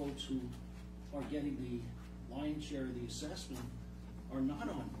all of the folks who are getting the lion's share of the assessment are not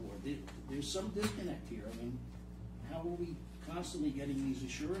on board. There's some disconnect here. I mean, how are we constantly getting these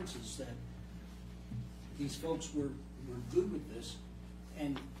assurances that these folks were good with this?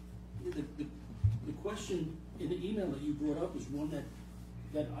 And the question in the email that you brought up was one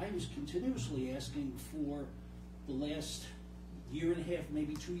that I was continuously asking for the last year and a half,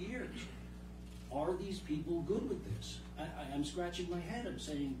 maybe 2 years. Are these people good with this? I'm scratching my head. I'm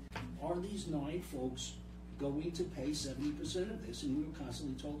saying, are these 9 folks going to pay 70% of this? And we were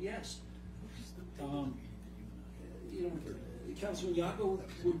constantly told yes. You know, Councilman Yago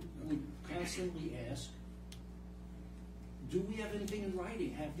would constantly ask, do we have anything in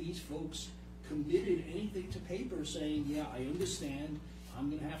writing? Have these folks committed anything to paper saying, yeah, I understand, I'm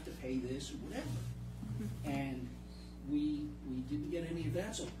going to have to pay this or whatever? And we didn't get any of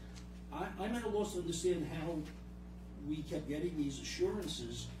that. So I'm at a loss to understand how we kept getting these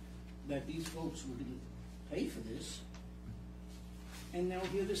assurances that these folks were going to pay for this, and now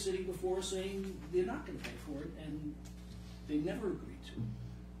here they're sitting before us saying they're not going to pay for it, and they never agreed to.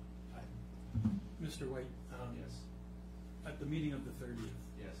 Mr. White, Yes. at the meeting of the 30th,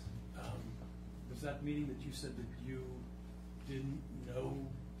 Yes. was that meeting that you said that you didn't know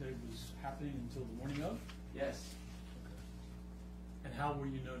that it was happening until the morning of? Yes. And how were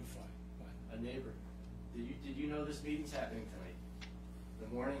you notified? A neighbor. Did you know this meeting's happening tonight? The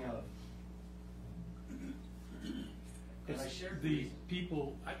morning of. And I shared the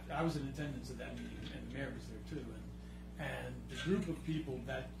people, I was in attendance at that meeting, and the mayor was there too, and the group of people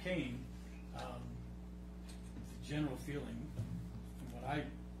that came, the general feeling, from what I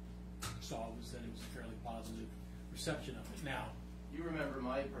saw, was that it was a fairly positive reception of it. Now, You remember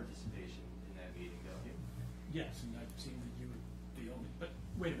my participation in that meeting, don't you? yes, and I've seen that you were the only, but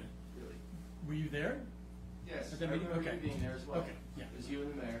wait a minute, Really? were you there? Yes. At that I meeting? remember Okay. you being there as well. Okay, yeah. It was you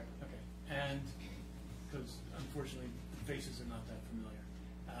and the mayor. Okay, and, because unfortunately, the faces are not that familiar.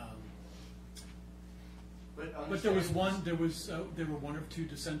 But there was one, there were 1 or 2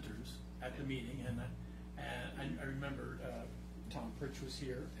 dissenters at the meeting, and I remember Tom Pritch was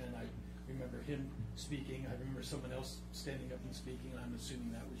here, and I remember him speaking. I remember someone else standing up and speaking, and I'm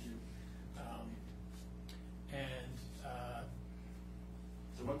assuming that was you.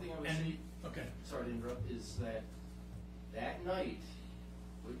 So one thing I would And- say, okay. sorry to interrupt, is that night,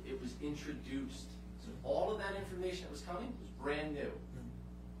 it was introduced. So all of that information that was coming was brand new.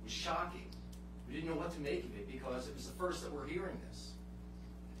 It was shocking. We didn't know what to make of it because it was the first that we're hearing this.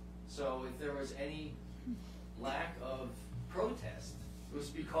 So if there was any lack of protest, it was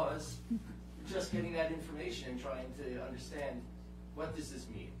because we're just getting that information and trying to understand, what does this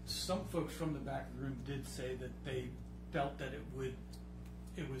mean? Some folks from the back of the room did say that they felt that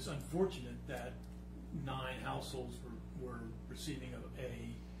it was unfortunate that 9 households were receiving a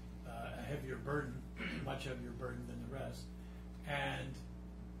heavier burden, much heavier burden than the rest, and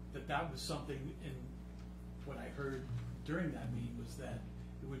that was something in what I heard during that meeting was that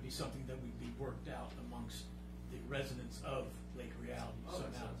it would be something that would be worked out amongst the residents of Lake Reality. Oh, So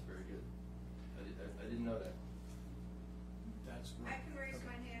that now sounds very good. I didn't know that. that's I can raise okay.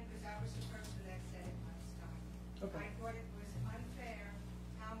 my hand because I was the person that said it last time. Okay. I thought it was unfair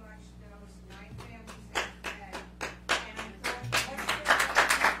how much those 9 families had to pay. And I thought,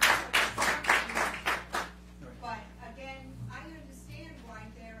 but again, I understand why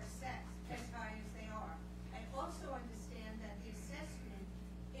they're assessed as high as they are. I also understand that the assessment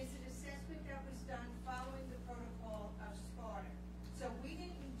is an assessment that was done following the protocol of Sparta. So we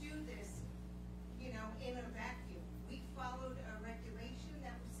didn't do this, you know, in a vacuum. We followed a regulation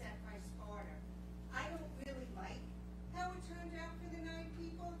that was set by Sparta. I don't really like how it turned out for the 9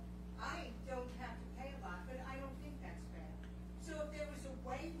 people. I don't have to pay a lot, but I don't think that's fair. So if there was a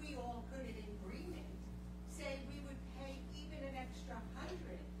way we all could, in agreement, say we would pay even an extra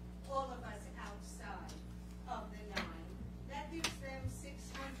 100, all of us outside of the 9, that gives them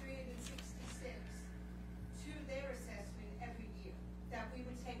 666 to their assessment every year, that we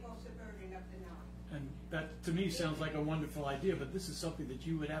would take off the burden of the 9. And that, to me, sounds like a wonderful idea, but this is something that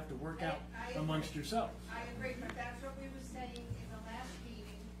you would have to work out I amongst agree. yourselves. I agree, but that's what we were saying in the last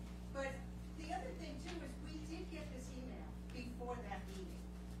meeting. But the other thing too is we did get this email before that meeting.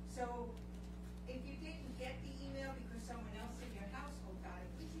 So if you didn't get the email because someone else in your household got it,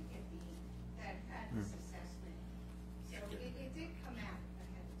 we did get the email that had this assessment.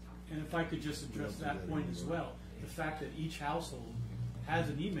 if I could just address that point as well, the fact that each household has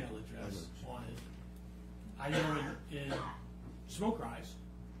an email address on it. I know in Smoke Rise,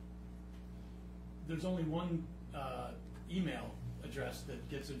 there's only one email address that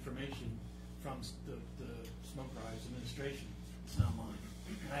gets information from the Smoke Rise administration. It's not mine.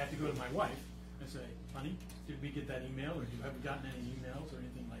 And I have to go to my wife and say, honey, did we get that email, or have we gotten any emails or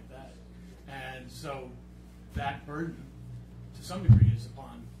anything like that? And so that burden, to some degree, is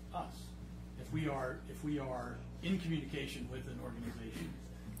upon us. If we are in communication with an organization,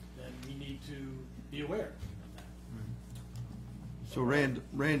 then we need to be aware of that. So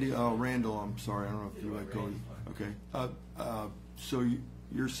Randall, I'm sorry, I don't know if you like going. Okay. So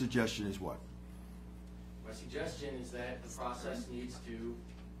your suggestion is what? My suggestion is that the process needs to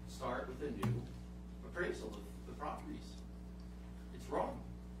start with a new appraisal of the properties. It's wrong.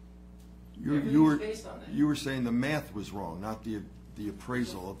 Everything's based on that. You were saying the math was wrong, not the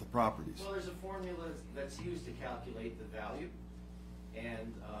appraisal of the properties. Well, there's a formula that's used to calculate the value,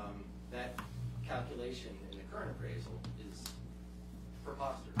 and that calculation in the current appraisal is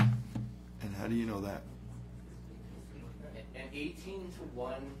preposterous. And how do you know that? An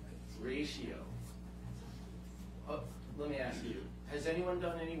 18-to-1 ratio. Let me ask you, has anyone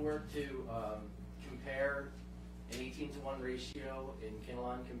done any work to compare an 18-to-1 ratio in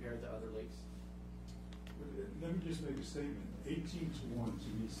Kinnelon compared to other lakes? Let me just make a statement. 18-to-1 to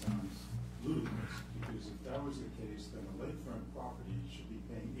me sounds ludicrous, because if that was the case, then a lakefront property should be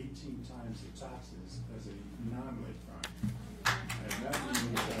paying 18 times the taxes as a non-lakefront. And that means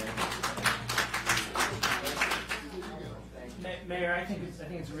Mayor, I think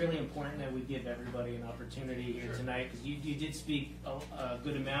it's really important that we give everybody an opportunity here tonight, because you did speak a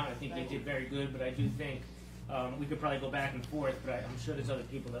good amount. I think you did very good, but I do think we could probably go back and forth, but I'm sure there's other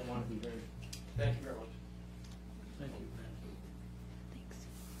people that want to be heard. Thank you very much. Thank you.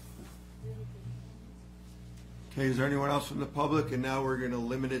 Okay, is there anyone else from the public? And now we're going to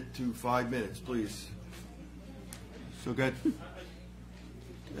limit it to 5 minutes, please. So good.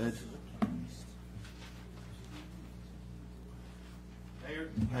 Ed. Mayor,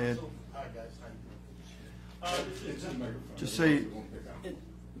 Hi, Ed. Council. Hi, guys. it's a microphone. Just say, It won't pick up.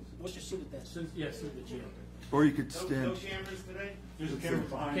 What's your sit at that? Yes, through the chair. or you could No stand. cameras today? There's a camera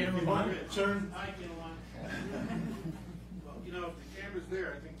behind you. Camera behind you. Turn. Hi, Kinnelon. Well, you know, if the camera's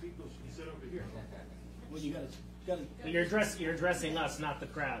there, I think people should sit over here. Well, you gotta. But you're addressing us, not the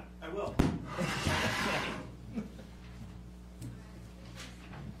crowd. I will. I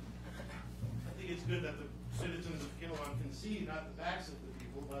think it's good that the citizens of Kinnelon can see not the backs of the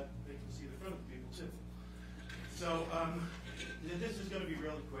people, but they can see the front of the people too. So, this is gonna be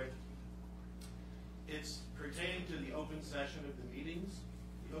really quick. It's pertaining to the open session of the meetings.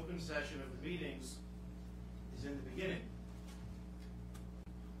 The open session of the meetings is in the beginning.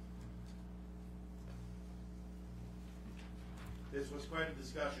 This was quite a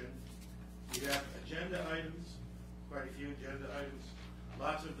discussion. We have agenda items, quite a few agenda items,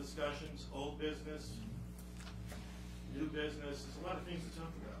 lots of discussions, old business, new business, there's a lot of things to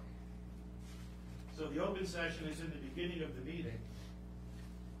talk about. So the open session is in the beginning of the meeting.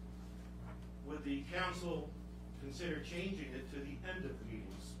 Would the council consider changing it to the end of the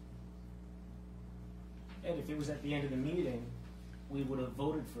meetings? And if it was at the end of the meeting, we would have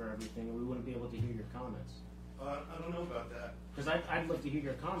voted for everything, and we wouldn't be able to hear your comments. I don't know about that. Because I'd love to hear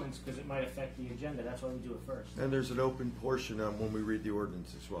your comments, because it might affect the agenda. That's why we do it first. And there's an open portion on when we read the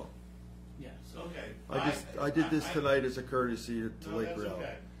ordinance as well. Yes. Okay. I did this tonight as a courtesy to No, Lake that's Real.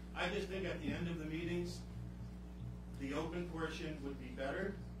 okay. I just think at the end of the meetings, the open portion would be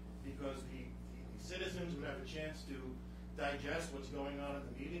better, because the citizens would have a chance to digest what's going on in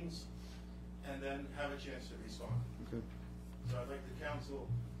the meetings, and then have a chance to respond. Okay. So I'd like the council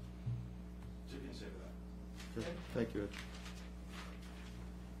to consider that. Okay. Thank you, Ed.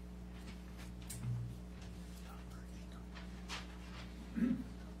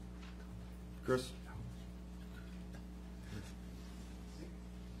 Chris?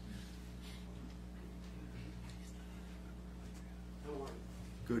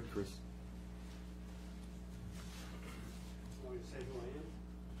 Good, Chris. Want me to say who I am?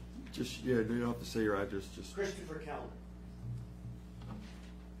 Just, yeah, you don't have to say your address, just. Christopher Keller.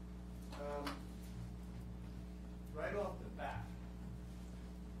 Right off the bat,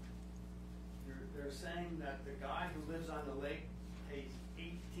 they're saying that the guy who lives on the lake pays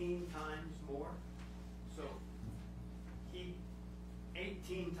 18 times more. So,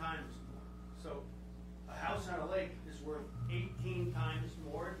 18 times more. So, a house on a lake is worth 18 times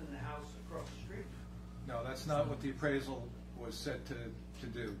more than the house across the street. No, that's not what the appraisal was set to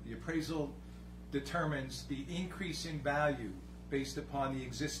do. The appraisal determines the increase in value based upon the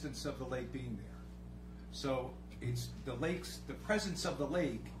existence of the lake being there. So it's the presence of the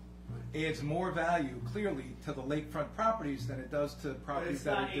lake adds more value clearly to the lakefront properties than it does to But properties it's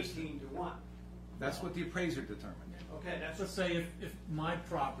that not are distant. 18 to 1. That's what the appraiser determined. Okay, that's. Let's say if my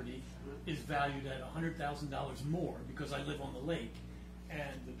property is valued at $100,000 more because I live on the lake, and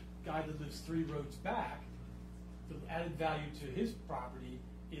the guy that lives 3 roads back, the added value to his property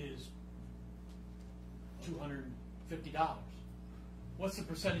is $250. What's the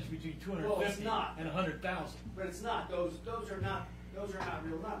percentage between Well, it's 250 not. and 100,000? But it's not, those are not real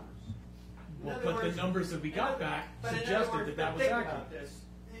numbers. In Well, other but words- the numbers that we got back but in other suggested words, that that but was think accurate. about this.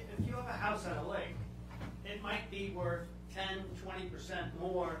 If you have a house on a lake, it might be worth 10, 20%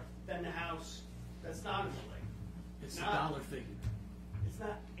 more than the house that's not on the lake. It's a Not- dollar figure. It's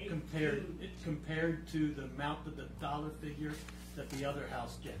not 18. Compared to the amount of the dollar figure that the other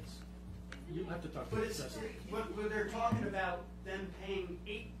house gets. You have to talk to But the it's, assessor. but they're talking about them paying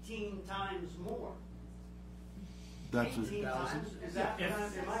 18 times more. That's 18 times? Is that,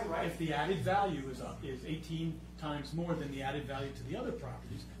 am I right? If the added value is 18 times more than the added value to the other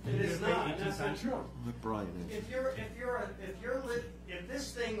properties, then It you're is going to not, pay 18 that's times not more. Let Brian answer. If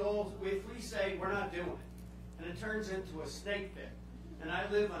this thing if we say we're not doing it, and it turns into a snake pit, and I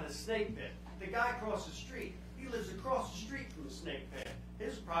live on a snake pit, the guy across the street, he lives across the street from the snake pit,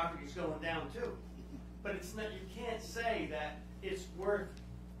 his property's going down too. But it's not, you can't say that it's worth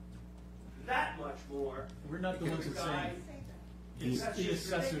that much more. We're not the ones that say it's That's the just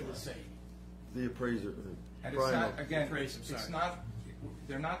assessor ridiculous. that's saying. The appraiser, And it's Brian. not, again, Appraisal, it's sorry. not,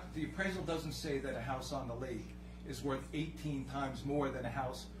 they're not, the appraisal doesn't say that a house on the lake is worth 18 times more than a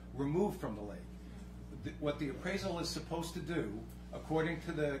house removed from the lake. What the appraisal is supposed to do, according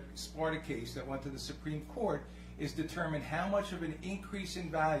to the Sparta case that went to the Supreme Court, is determine how much of an increase in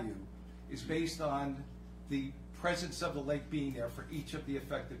value is based on the presence of the lake being there for each of the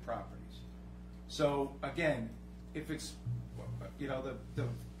affected properties. So again, if it's, the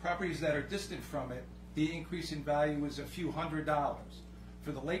properties that are distant from it, the increase in value is a few $100s.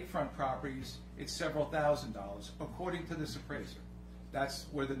 For the lakefront properties, it's several $1,000s, according to this appraiser. That's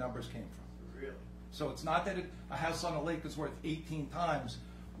where the numbers came from. Really? So it's not that a house on a lake is worth 18 times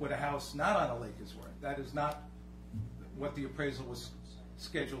what a house not on a lake is worth. That is not what the appraisal was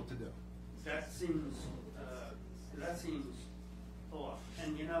scheduled to do. That seems off.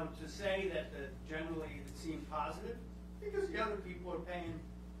 And to say that generally it seemed positive, because the other people are paying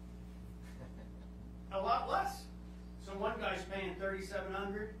a lot less. So one guy's paying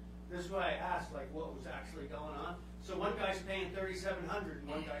 $3,700. This is why I asked, like, what was actually going on. So one guy's paying $3,700 and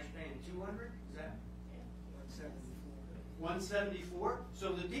one guy's paying $200. Is that? 174.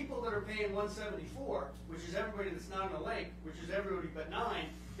 So the people that are paying 174, which is everybody that's not on the lake, which is everybody but 9,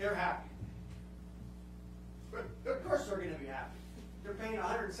 they're happy. But of course they're going to be happy. They're paying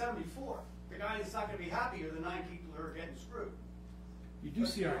 174. The guy that's not going to be happy are the 9 people who are getting screwed. You do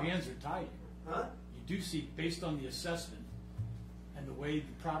see our hands are tied. Huh? You do see, based on the assessment and the way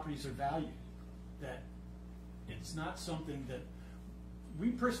the properties are valued, that it's not something that, we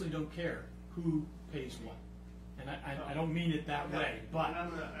personally don't care who pays what. And I don't mean it that way, but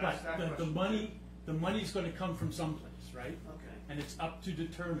the money's going to come from someplace, right? Okay. And it's up to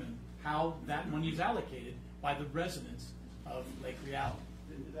determine how that money is allocated by the residents of Lake Reality.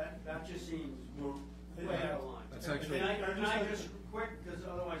 That just seems way out of line. That's actually- And I just quick, because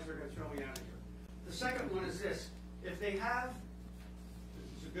otherwise they're going to throw me out of here. The second one is this: if they have,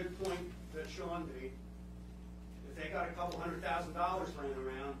 it's a good point that Sean made. If they got a couple $100,000 laying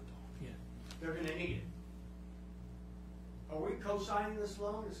around, Yeah. they're going to need it. Are we co-signing this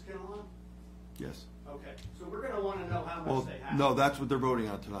loan as Kinnelon? Yes. Okay, so we're going to want to know how Well, much they have. no, that's what they're voting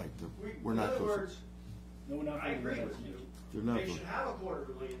on tonight. We're In not. other close. words, No, we're not I voting agree on with that you. tonight. They're not They voting. should have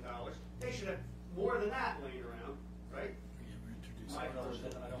 $250,000. They should have more than that laying around, right? Yeah, we're introducing. My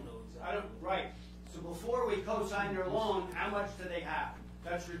I don't know exactly. right. So before we co-sign their loan, how much do they have?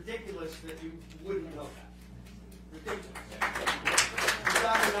 That's ridiculous that you wouldn't know that. Ridiculous. You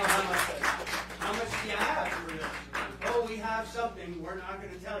gotta know how much they have. How much do you have for this? Oh, we have something, we're not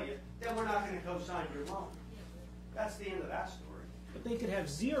gonna tell you. Then we're not gonna co-sign your loan. That's the end of that story. But they could have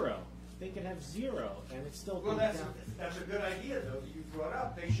 0. They could have 0, and it's still. Well, comes that's down- a good idea, though, that you brought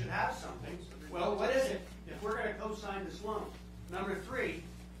up. They should have something. Well, what is it? If we're gonna co-sign this loan. Number 3,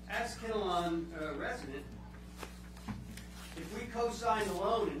 as Kinnelon resident, if we co-sign the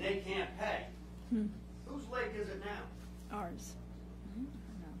loan and they can't pay, whose lake is it now? Ours.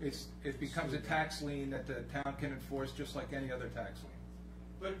 It becomes a tax lien that the town can enforce just like any other tax lien.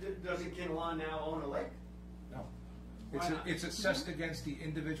 But doesn't Kinnelon now own a lake? No. Why not? It's assessed against the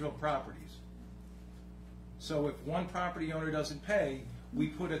individual properties. So if one property owner doesn't pay, we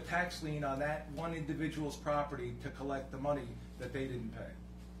put a tax lien on that one individual's property to collect the money that they didn't pay.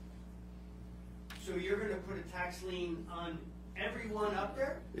 So you're gonna put a tax lien on everyone up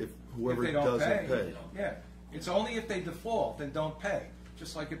there? If If whoever they don't doesn't pay. Yeah, it's only if they default and don't pay.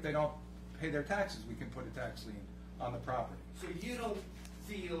 Just like if they don't pay their taxes, we can put a tax lien on the property. So you don't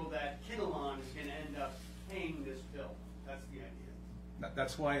feel that Kinnelon is gonna end up paying this bill? That's the idea.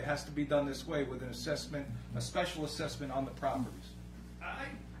 That's why it has to be done this way, with an assessment, a special assessment on the properties. I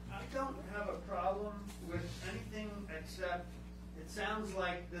don't have a problem with anything except it sounds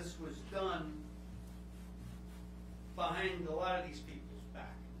like this was done behind a lot of these people's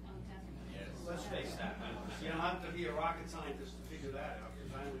back. Let's face that. You don't have to be a rocket scientist to figure that out,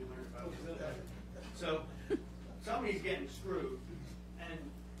 because I only learned about it today. So somebody's getting screwed, and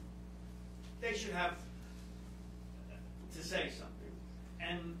they should have to say something.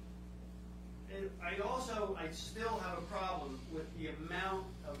 And I still have a problem with the amount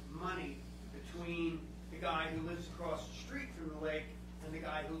of money between the guy who lives across the street from the lake and the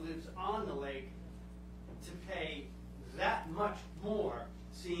guy who lives on the lake. To pay that much more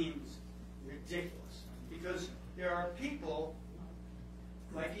seems ridiculous, because there are people,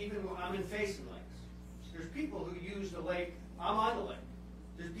 like even when I'm in Faison Lakes, there's people who use the lake. I'm on the lake.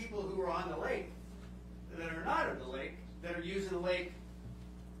 There's people who are on the lake that are not on the lake that are using the lake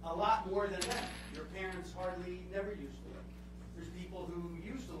a lot more than that. Your parents hardly never use the lake. There's people who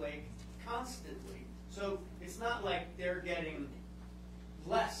use the lake constantly. So it's not like they're getting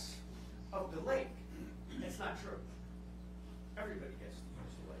less of the lake. It's not true. Everybody gets to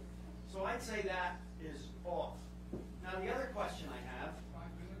use the lake. So I'd say that is off. Now the other question I have,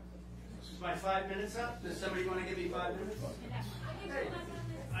 is my 5 minutes up? Does somebody want to give me 5 minutes? Hey,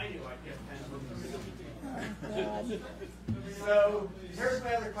 I knew I'd get 10. So here's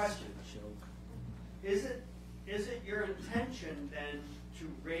my other question. Is it your intention then to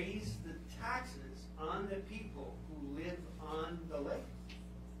raise the taxes on the people who live on the lake?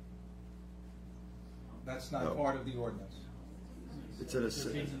 That's not No. part of the ordinance. It's an what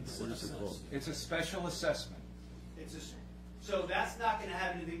is it called? It's a special assessment. So that's not going to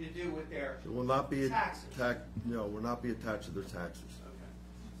have anything to do with their It will not be taxes? no, will not be attached to their taxes. Okay.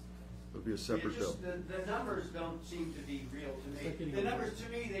 It'll be a separate bill. The numbers don't seem to be real to me. The numbers, to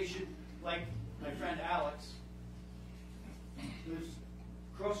me, they should, like my friend Alex, who's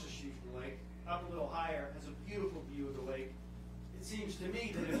across the street from the lake, up a little higher, has a beautiful view of the lake. It seems to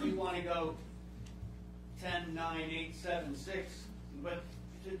me that if we want to go 10, 9, 8, 7, 6, but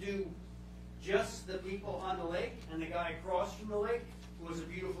to do just the people on the lake and the guy across from the lake who has a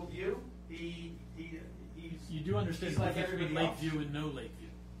beautiful view, he's You do understand he's the like difference between everybody Lakeview and no Lakeview.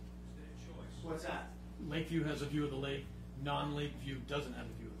 What's that? Lakeview has a view of the lake, non-Lakeview doesn't have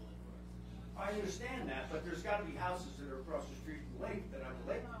a view of the lake. I understand that, but there's got to be houses that are across the street from the lake that have a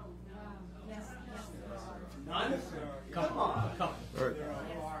lake. None? Come on. Couple. All right.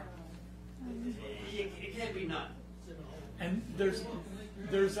 It can't be none. And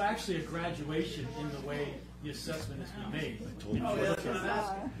there's actually a graduation in the way the assessment is being made. Oh, that's what I'm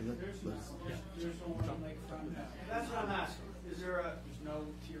asking. There's someone on Lakefront now. That's what I'm asking. Is there a, There's no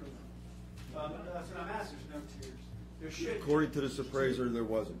tier limit. that's what I'm asking. There's no tiers. There should be. According to this appraiser, there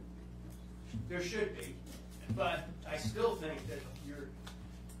wasn't. There should be. But I still think that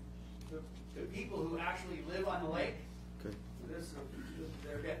the people who actually live on the lake, Okay.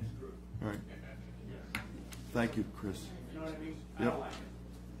 they're getting screwed. All right. Thank you, Chris. You know what I mean? I Yep. don't like it.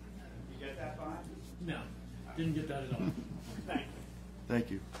 You get that vibe? No, didn't get that at all. Thank you.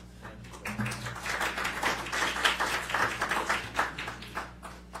 Thank you.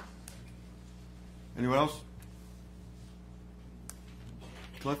 Anyone else?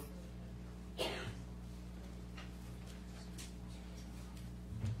 Cliff?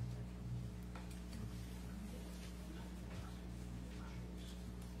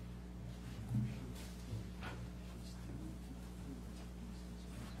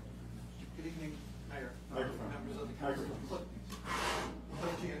 Good evening, Mayor, members of the council.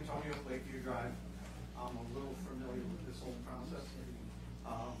 Cliff G. Antonio, Lakeview Drive. I'm a little familiar with this whole process.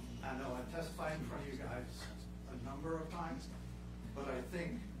 I know I've testified in front of you guys a number of times, but I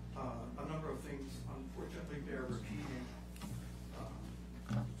think a number of things unfortunately bear repeating.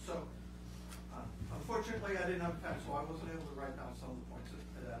 Unfortunately, I didn't have a pen, so I wasn't able to write down some of the points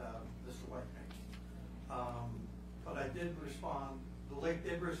that Mr. White made. But I did respond. The lake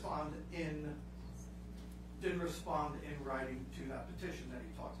did respond in writing to that petition that he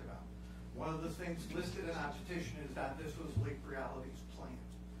talked about. One of the things listed in that petition is that this was Lake Reality's plan.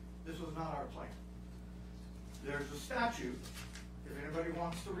 This was not our plan. There's a statute, if anybody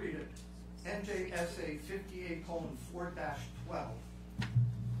wants to read it, NJSA 58:4-12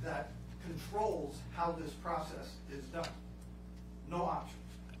 that controls how this process is done. No options.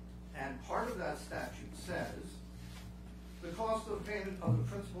 And part of that statute says, the cost of payment of the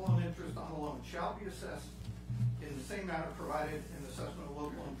principal and interest on the loan shall be assessed in the same manner provided in the assessment of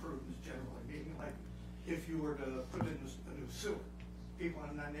local improvements generally, meaning like if you were to put in a new sewer, people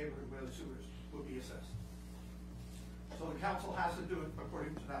in that neighborhood where the sewers would be assessed. So the council has to do it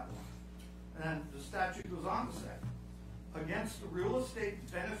according to that law. And then the statute goes on to say, against the real estate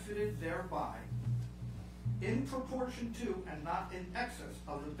benefited thereby in proportion to and not in excess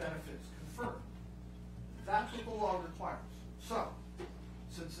of the benefits conferred. That's what the law requires. So,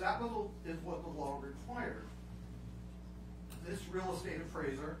 since that is what the law required, this real estate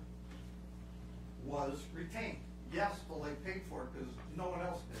appraiser was retained. Yes, the lake paid for it because no one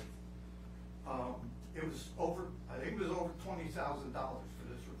else did. It was over, I think it was over $20,000 for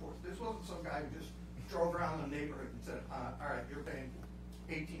this report. This wasn't some guy who just drove around the neighborhood and said, all right, you're paying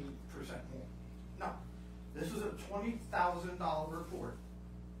 18% more. No, this is a $20,000 report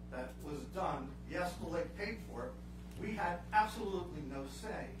that was done. Yes, the lake paid for it. We had absolutely no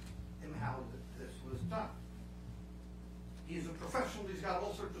say in how this was done. He's a professional. He's got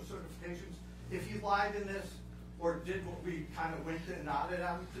all sorts of certifications. If he lied in this or did what we kind of winked and nodded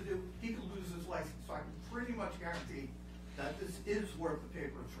at him to do, he could lose his license. So I can pretty much guarantee that this is worth the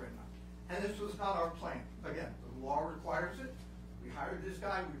paper it's written on. And this was not our plan. Again, the law requires it. We hired this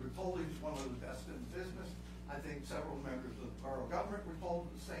guy. We were told he was one of the best in the business. I think several members of the borough government were told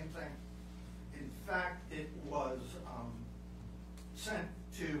the same thing. In fact, it was sent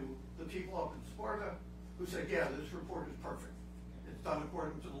to the people up in Sparta who said, yeah, this report is perfect. It's done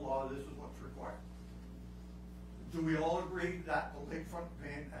according to the law. This is what's required. Do we all agree that the lakefront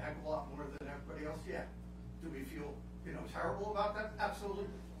paying a heck of a lot more than everybody else? Yeah. Do we feel, terrible about that? Absolutely.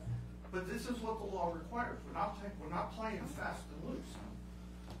 But this is what the law requires. We're not playing fast and loose.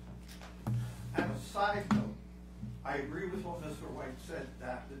 And a side note, I agree with what Mr. White said,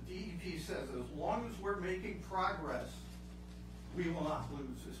 that the DEP says as long as we're making progress, we will not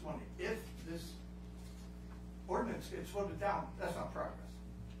lose this money. If this ordinance gets voted down, that's not progress.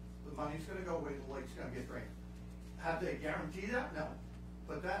 The money's going to go away, the lake's going to get drained. Have they guaranteed that? No.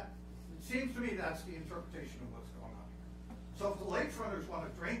 But it seems to me that's the interpretation of what's going on here. So if the lakefronters want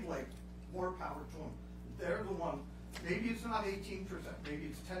to drain the lake, more power to them. They're the one. Maybe it's not 18%. Maybe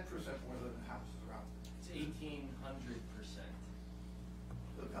it's 10% more than the houses around. It's 1,800%.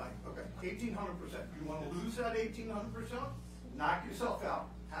 Okay, 1,800%. You want to lose that 1,800%? Knock yourself out.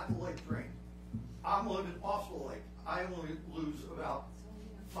 Have the lake drained. I'm living off the lake. I only lose about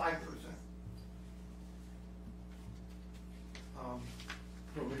 5%. Well,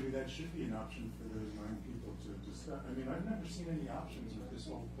 maybe that should be an option for those 9 people to discuss. I mean, I've never seen any options with this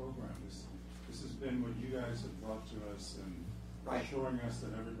whole program. This has been what you guys have brought to us and assuring us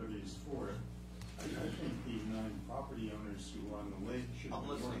that everybody's for it. I think the 9 property owners who are on the lake should be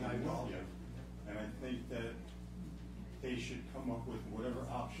working with you. And I think that they should come up with whatever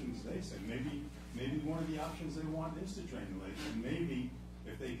options they say. Maybe one of the options they want is to drain the lake. And maybe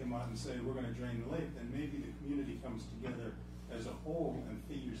if they come out and say, we're going to drain the lake, then maybe the community comes together as a whole and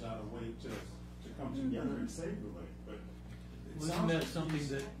figures out a way to come together and save the lake. But isn't that something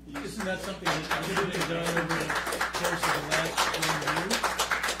that should have been done over the course of the last 20 years?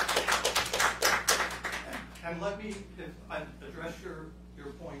 And let me address your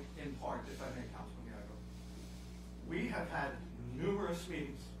point in part, if I may, Councilman Gallagher. We have had numerous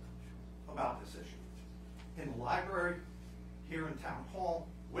meetings about this issue. In the library, here in Town Hall,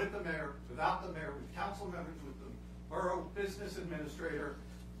 with the mayor, without the mayor, with council members, with the borough business administrator,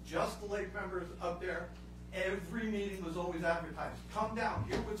 just the lake members up there. Every meeting was always advertised. Come down,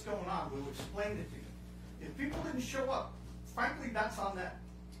 hear what's going on, we'll explain it to you. If people didn't show up, frankly, that's on them.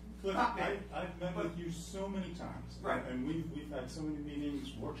 Cliff, I've met with you so many times. Right. And we've had so many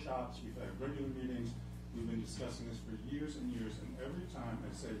meetings, workshops, we've had regular meetings. We've been discussing this for years and years, and every time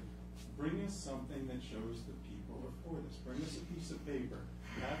I say, bring us something that shows that people are for this. Bring us a piece of paper.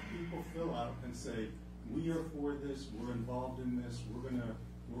 Have people fill out and say, we are for this, we're involved in this, we're gonna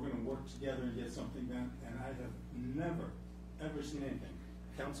work together and get something done. And I have never, ever seen anything.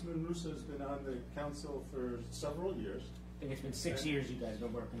 Councilman Russo has been on the council for several years. I think it's been 6 years you guys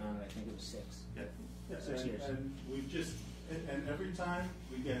been working on it. I think it was 6. Yeah. 6 years. And we've just, and every time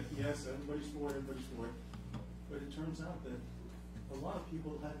we get, yes, everybody's for it, but it turns out that a lot of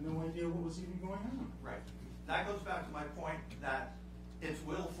people had no idea what was even going on. Right. That goes back to my point that it's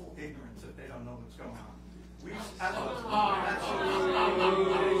willful ignorance if they don't know what's going on.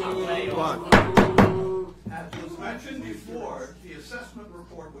 As was mentioned before, the assessment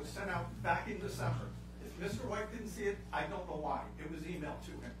report was sent out back in December. If Mr. White didn't see it, I don't know why. It was emailed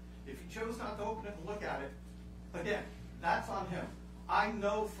to him. If he chose not to open it and look at it, again, that's on him. I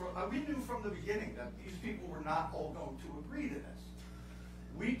know we knew from the beginning that these people were not all going to agree to this.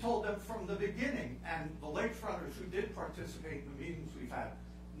 We told them from the beginning, and the lakefronters who did participate in the meetings we've had,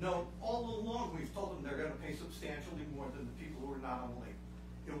 know all along we've told them they're going to pay substantially more than the people who are not on the lake.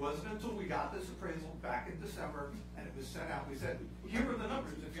 It wasn't until we got this appraisal back in December and it was sent out, we said, here are the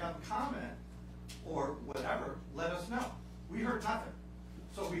numbers. If you have a comment or whatever, let us know. We heard nothing.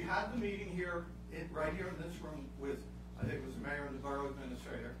 So we had the meeting here, right here in this room with, I think it was the mayor and the borough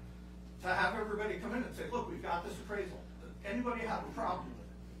administrator, to have everybody come in and say, look, we've got this appraisal. Does anybody have a problem with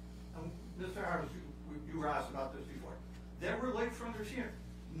it? And Mr. Harris, you were asked about this before. There were lakefronters here.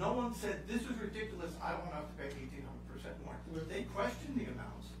 No one said, this is ridiculous, I don't have to pay 1,800% more. They questioned the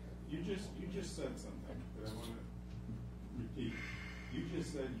amounts. You just said something that I want to repeat. You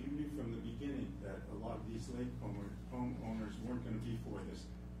just said you knew from the beginning that a lot of these lake homeowners weren't going to be for this.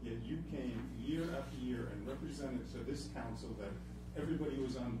 Yet you came year after year and represented to this council that everybody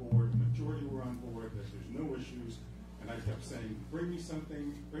was on board, majority were on board, that there's no issues. And I kept saying, bring me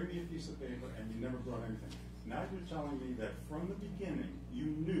something, bring me a piece of paper, and you never brought anything. Now you're telling me that from the beginning, you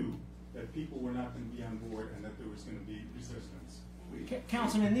knew that people were not going to be on board and that there was going to be resistance.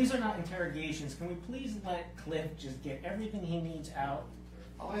 Councilman, these are not interrogations. Can we please let Cliff just get everything he needs out?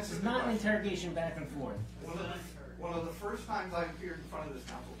 This is not an interrogation back and forth. One of the first times I appeared in front of this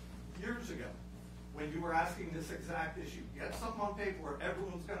council, years ago, when you were asking this exact issue, get something on paper where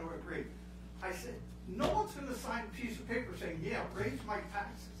everyone's going to agree. I said, no one's going to sign a piece of paper saying, yeah, raise my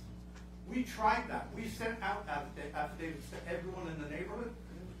taxes. We tried that. We sent out affidavits to everyone in the neighborhood.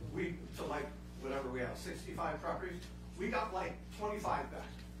 To like, whatever we have, 65 properties. We got like 25 back.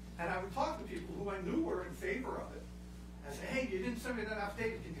 And I would talk to people who I knew were in favor of it. I said, hey, you didn't send me that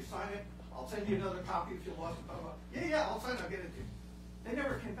affidavit. Can you sign it? I'll send you another copy if you lost it. Blah, blah. Yeah, I'll sign it. I'll get it to you. They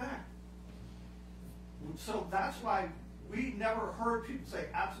never came back. So that's why we never heard people say,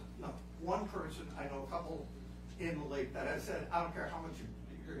 absolutely, no. One person, I know a couple in the lake that has said, I don't care how much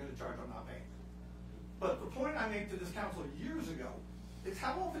you're going to charge, I'm not paying. But the point I made to this council years ago is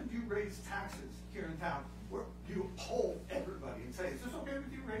how often do you raise taxes here in town where you poll everybody and say, is this okay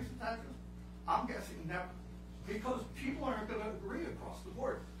with you raising taxes? I'm guessing never. Because people aren't going to agree across the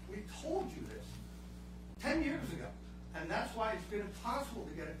board. We told you this 10 years ago. And that's why it's been impossible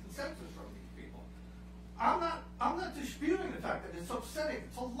to get a consensus from these people. I'm not disputing the fact that it's upsetting.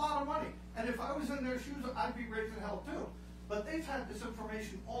 It's a lot of money. And if I was in their shoes, I'd be raising hell too. But they've had this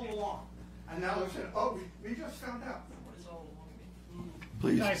information all along. And now they're saying, oh, we just found out. What is all along?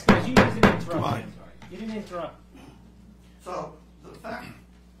 Please. Guys, you guys didn't interrupt him. You didn't interrupt. So the fact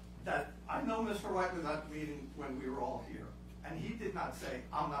that I know Mr. White was at the meeting when we were all here, and he did not say,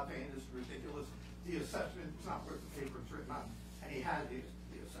 I'm not paying this, ridiculous. The assessment is not worth the paper it's written on, and he had the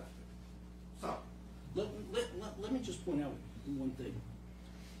assessment. So. Let me just point out one thing.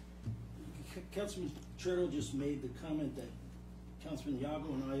 Councilman Turtle just made the comment that Councilman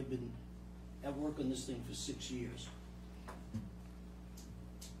Yago and I have been at work on this thing for 6 years.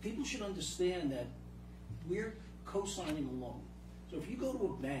 People should understand that we're co-signing a loan. So if you go to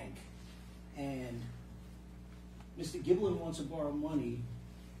a bank and Mr. Giblin wants to borrow money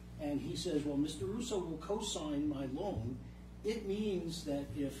and he says, well, Mr. Russo will co-sign my loan, it means that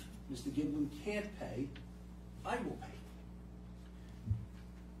if Mr. Giblin can't pay, I will pay.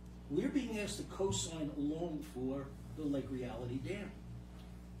 We're being asked to co-sign a loan for the Lake Reality Dam.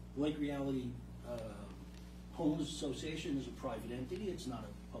 Lake Reality Homeowners Association is a private entity. It's not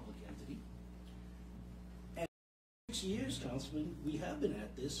a public entity. And 6 years, Councilman, we have been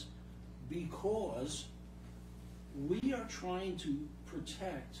at this because we are trying to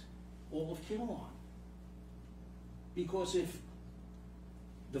protect all of Kinnelon. Because if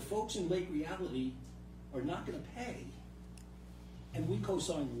the folks in Lake Reality are not going to pay, and we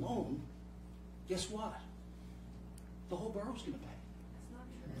co-sign the loan, guess what? The whole borough's going to pay.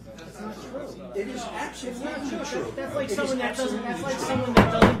 That's not true. It is absolutely not true. That's like someone that doesn't. That's like someone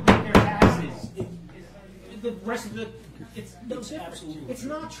that doesn't pay their taxes. The rest of the, it's no different. It's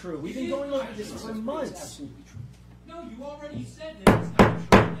not true. We've been going over this for months. It's absolutely true. No, you already said that it's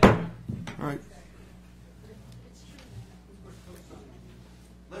not true. All right.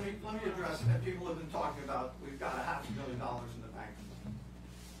 Let me address that. People have been talking about we've got $500 million in the bank.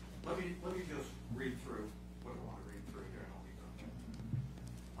 Let me just read through what I want to read through here, and I'll be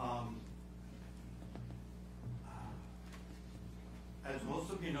done. As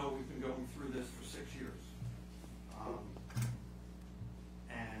most of you know, we've been going through this for 6 years,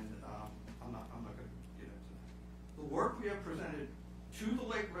 and I'm not going to get into that. to the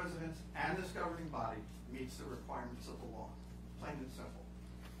lake residents and this governing body meets the requirements of the law, plain and simple.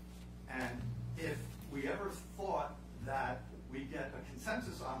 And if we ever thought that we get a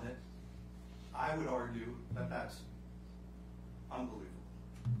consensus on it, I would argue that that's unbelievable.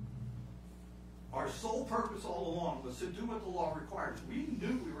 Our sole purpose all along was to do what the law requires. We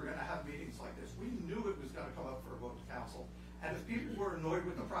knew we were going to have meetings like this. We knew it was going to come up for a vote to council. And if people were annoyed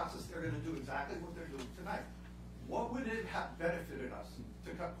with the process, they're going to do exactly what they're doing tonight. What would it have benefited us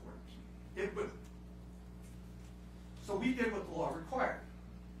to cut corners? It would. So we did what the law required.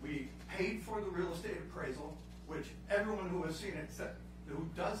 We paid for the real estate appraisal, which everyone who has seen it said, who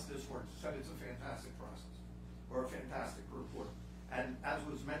does this work, said it's a fantastic process or a fantastic report. And as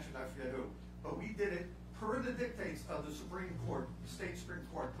was mentioned, I forget who, but we did it per the dictates of the Supreme Court, the state Supreme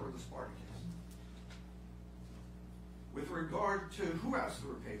Court, per the Sparta case. With regard to who has to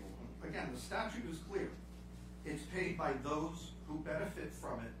repay the loan, again, the statute is clear. It's paid by those who benefit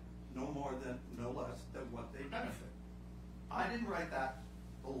from it, no more than, no less than what they benefit. I didn't write that.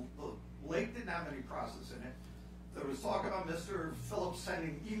 The lake didn't have any process in it. There was talk about Mr. Phillips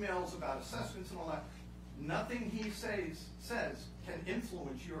sending emails about assessments and all that. Nothing he says can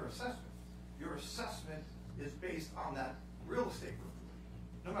influence your assessment. Your assessment is based on that real estate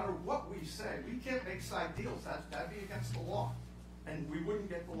report. No matter what we say, we can't make side deals. That'd be against the law, and we wouldn't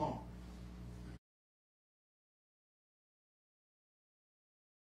get the loan.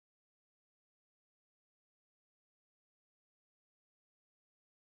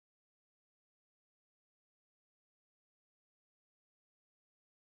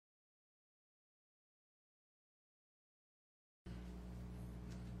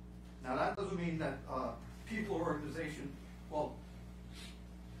 Now that doesn't mean that people or organization, well,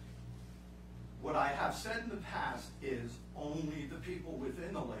 what I have said in the past is only the people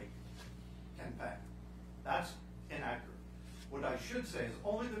within the lake can pay. That's inaccurate. What I should say is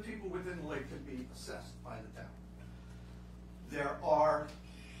only the people within the lake can be assessed by the town. There are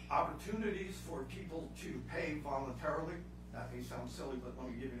opportunities for people to pay voluntarily. That may sound silly, but let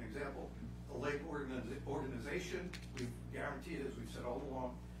me give you an example. The lake organization, we've guaranteed, as we've said all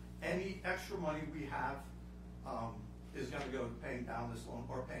along, any extra money we have is going to go to paying down this loan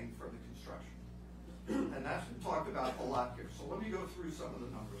or paying for the construction. And that's been talked about a lot here. So let me go through some of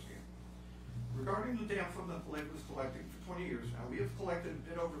the numbers here. Regarding the dam fund that the lake was collecting for 20 years now, we have collected a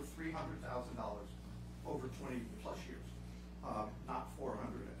bit over $300,000 over 20 plus years, not 400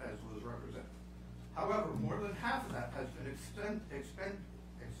 as was represented. However, more than half of that has been expended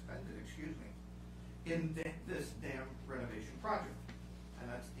in this dam renovation project, and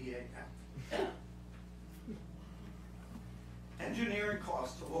that's DAF. Engineering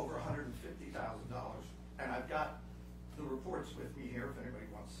costs of over $150,000, and I've got the reports with me here if anybody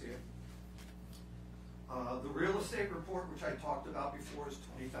wants to see it. The real estate report, which I talked about before, is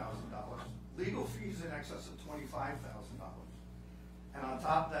 $20,000. Legal fees in excess of $25,000. And on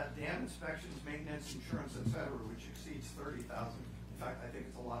top of that, dam inspections, maintenance, insurance, et cetera, which exceeds $30,000. In fact, I think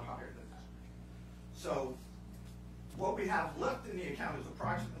it's a lot higher than that. So what we have left in the account is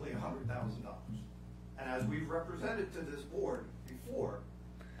approximately $100,000. And as we've represented to this board before,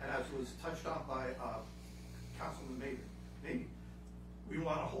 and as was touched on by Councilman Maybe, we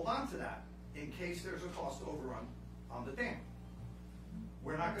want to hold on to that in case there's a cost overrun on the dam.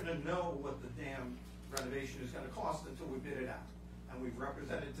 We're not going to know what the dam renovation is going to cost until we bid it out. And we've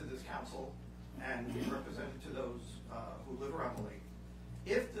represented to this council, and we've represented to those who live around the lake.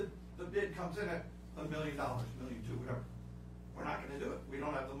 If the bid comes in at $1 million, $1.2 million, whatever, we're not going to do it. We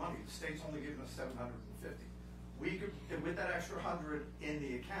don't have the money. The state's only giving us $750. We could, with that extra 100 in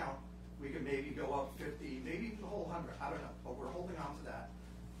the account, we could maybe go up 50, maybe even the whole 100. I don't know, but we're holding on to that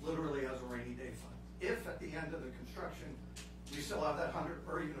literally as a rainy day fund. If at the end of the construction we still have that 100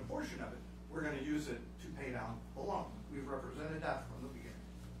 or even a portion of it, we're going to use it to pay down the loan. We've represented that from the beginning.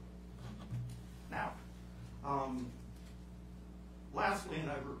 Now, lastly, and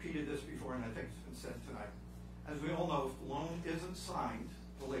I've repeated this before, and I think it's been said tonight, as we all know, if the loan isn't signed,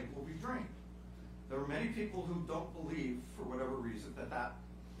 the lake will be drained. There are many people who don't believe, for whatever reason, that that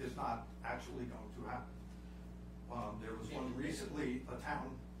is not actually going to happen. There was one recently, a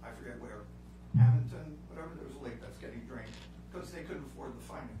town, I forget where, Hamilton, whatever, there was a lake that's getting drained because they couldn't afford the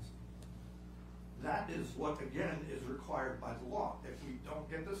finance. That is what, again, is required by the law. If we don't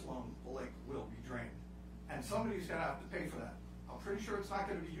get this loan, the lake will be drained. And somebody's going to have to pay for that. I'm pretty sure it's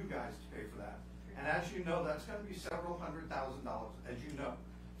not going to be you guys to pay for that. And as you know, that's going to be several $100,000, as you know,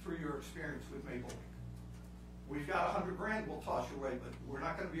 through your experience with Maple Lake. We've got $100,000 we'll toss your way, but we're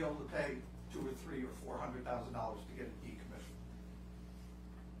not going to be able to pay $200,000 or $300,000 or $400,000 to get it decommissioned.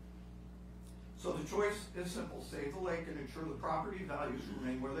 So the choice is simple, save the lake and ensure the property values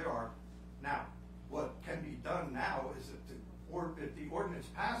remain where they are. Now, what can be done now is if the ordinance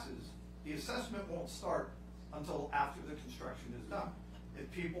passes, the assessment won't start until after the construction is done.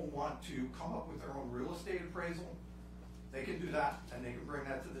 If people want to come up with their own real estate appraisal, they can do that, and they can bring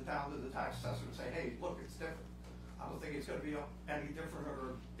that to the town, to the tax assessor, and say, hey, look, it's different. I don't think it's gonna be any different,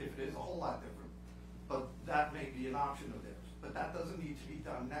 or if it is, a whole lot different. But that may be an option of theirs, but that doesn't need to be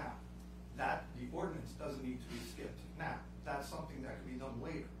done now. The ordinance doesn't need to be skipped now. That's something that can be done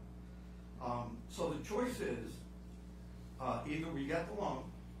later. So the choice is, either we get the loan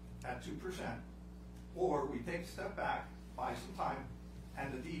at 2%, or we take a step back, buy some time,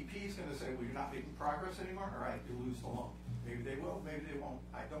 and the DEP is gonna say, well, you're not making progress anymore, all right, you lose the loan. Maybe they will, maybe they won't,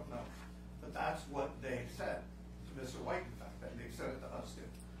 I don't know. But that's what they said to Mr. White, in fact, and they've said it to us too.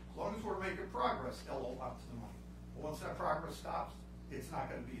 As long as we're making progress, they'll hold on to the money. But once that progress stops, it's not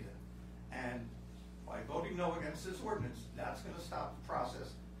gonna be there. And by voting no against this ordinance, that's gonna stop the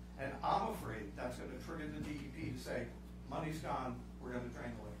process. And I'm afraid that's gonna trigger the DEP to say, money's gone, we're gonna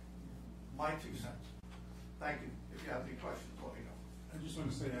drain the lake. My 2 cents. Thank you. If you have any questions, let me know. I just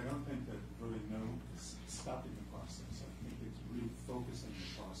want to say, I don't think that voting no is stopping the process. I think it's refocusing the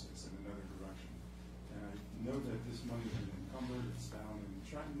process in another direction. And I know that this money has been encumbered, it's down in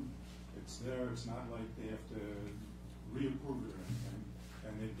Trenton, it's there, it's not like they have to reapprove it or anything.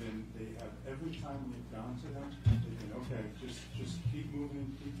 And they have, every time we've gone to them, they've been, okay, just keep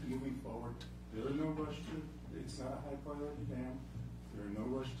moving forward. There is no rush to, it's not a high priority dam. There are no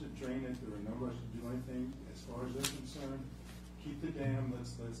rush to drain it, there are no rush to do anything. As far as they're concerned, keep the dam,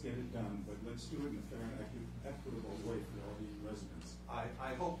 let's get it done, but let's do it in a fair and equitable way for all the residents.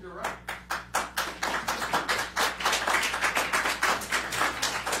 I hope you're right.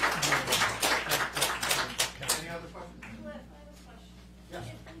 Any other questions? Cliff, I have a question. Yes.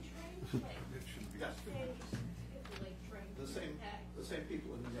 If we drain the lake, Yes. if the lake drains, The same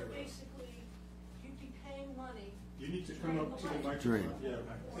people in the so neighborhood. basically, you'd be paying money, You need to come up to the microphone. Drain. Yeah.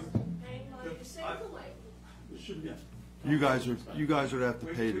 paying money to save the lake. It should be. You guys would have to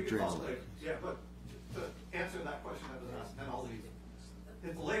pay to We can drain call the it lake. Yeah, but to answer that question that was asked, then I'll leave.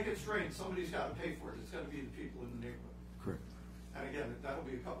 If the lake gets drained, somebody's gotta pay for it. It's gonna be the people in the neighborhood. Correct. And again, that'll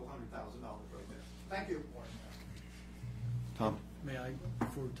be a couple $100,000 right there. Thank you. Tom? May I,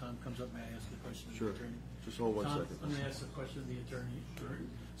 before Tom comes up, may I ask a question of Sure. the attorney? Just hold one Tom, second. I'm going to ask a question of the attorney.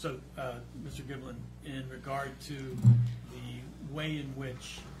 So, Mr. Giblin, in regard to the way in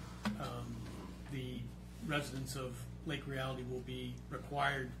which the residents of Lake Reality will be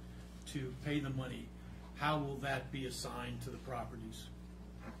required to pay the money, how will that be assigned to the properties?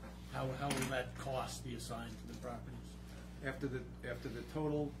 How will that cost be assigned to the properties? After the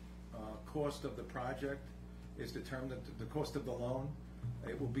total cost of the project is determined, the cost of the loan,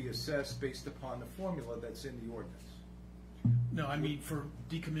 it will be assessed based upon the formula that's in the ordinance. No, I mean for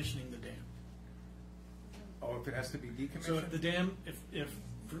decommissioning the dam. Oh, if it has to be decommissioned? So if the dam, if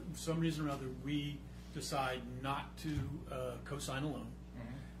for some reason or other we decide not to co-sign a loan,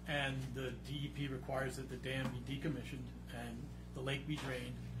 and the DEP requires that the dam be decommissioned and the lake be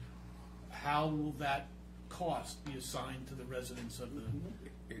drained, how will that cost be assigned to the residents of the?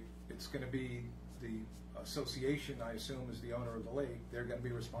 It's going to be the association, I assume, is the owner of the lake. They're going to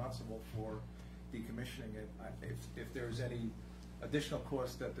be responsible for decommissioning it. If there's any additional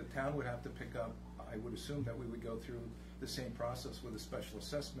cost that the town would have to pick up, I would assume that we would go through the same process with a special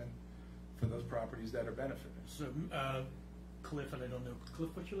assessment for those properties that are benefited. So, Cliff, and I don't know, Cliff,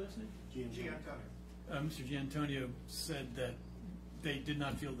 what's your last name? Gianantonio. Mr. Gianantonio said that they did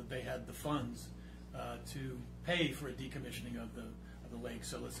not feel that they had the funds to pay for a decommissioning of the lake.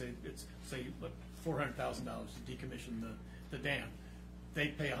 So let's say it's $400,000 to decommission the dam. They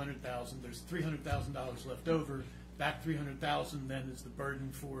pay $100,000. There's $300,000 left over. That $300,000 then is the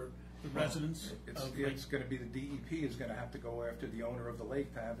burden for the residents. It's going to be the DEP is going to have to go after the owner of the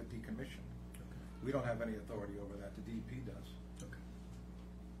lake to have it decommissioned. Okay. We don't have any authority over that. The DEP does. Okay.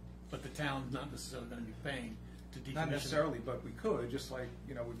 But the town's not necessarily going to be paying to decommission. Not necessarily, but we could. Just like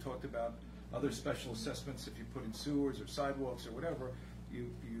we talked about other special assessments. If you put in sewers or sidewalks or whatever,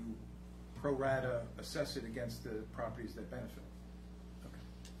 you pro rata assess it against the properties that benefit.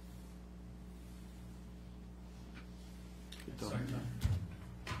 Sorry, Tom.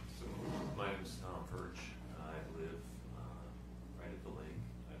 My name is Tom Perch. I live right at the lake.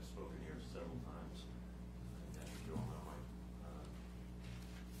 I've spoken here several times. As you all know,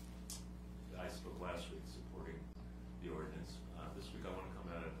 I spoke last week supporting the ordinance. This week I want to come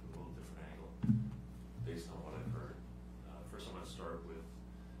at it from a little different angle based on what I've heard. First I want to start with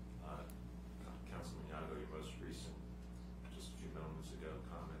Councilman Yago, your most recent, just a few moments ago,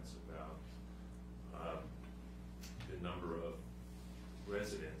 comments about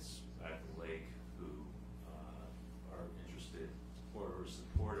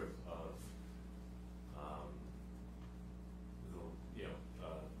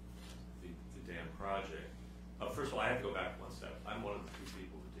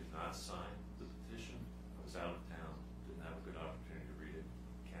not sign the petition. I was out of town, didn't have a good opportunity to read it.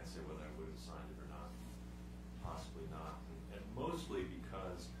 Can't say whether I would have signed it or not. Possibly not. And mostly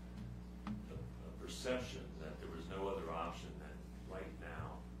because a perception that there was no other option than right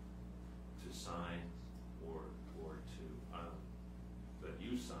now to sign or to that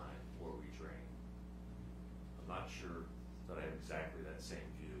you sign or we drain. I'm not sure that I have exactly that same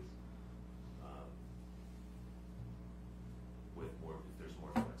view. With more, if there's more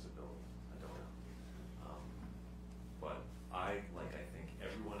flexibility, I don't know. But I think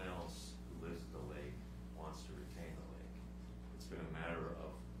everyone else who lives at the lake wants to retain the lake. It's been a matter of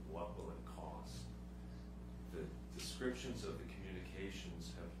what will it cost. The descriptions of the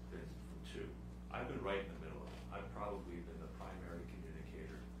communications have been from two. I've been right in the middle of it. I've probably been the primary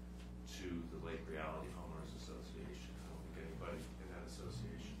communicator to the Lake Reality Homeowners Association. I don't think anybody in that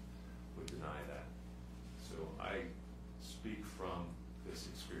association would deny that. So I speak from this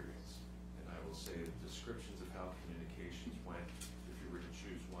experience, and I will say the descriptions of how communications went, if you were to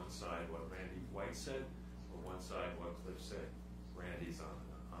choose one side what Randy White said, or one side what Cliff said, Randy's on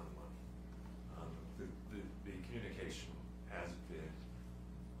the money. The communication has been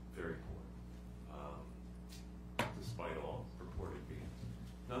very poor, despite all purported being.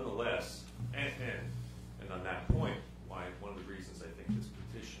 Nonetheless, and on that point, why one of the reasons I think this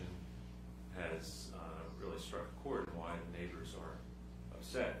petition has really struck a chord and why the neighbors are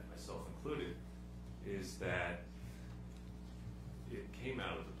upset, myself included, is that it came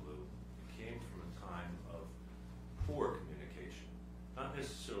out of the blue. It came from a time of poor communication. Not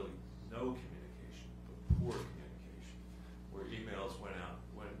necessarily no communication, but poor communication, where emails went out,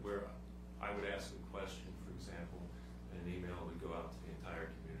 where I would ask a question, for example, and an email would go out to the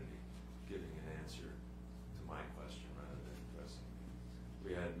entire community, giving an answer to my question rather than addressing me.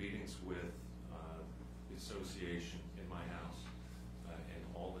 We had meetings with the association in my house and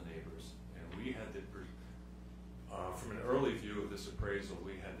all the neighbors, and we had from an early view of this appraisal,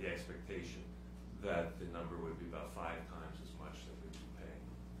 we had the expectation that the number would be about 5 times as much that we'd be paying.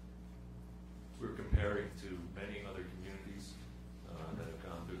 We were comparing to many other communities that have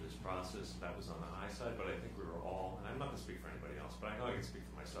gone through this process. That was on the high side, but I think we were all, and I'm not going to speak for anybody else, but I know I can speak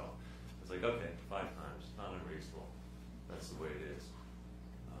for myself. It's like, okay, 5 times, not unreasonable. That's the way it is.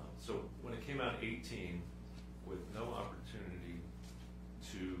 So when it came out 18, with no opportunity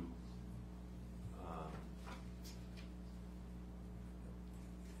to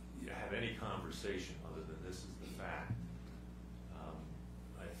have any conversation other than this is the fact,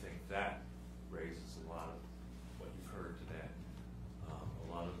 I think that raises a lot of what you've heard today, a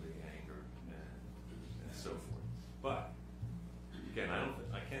lot of the anger and so forth. But again,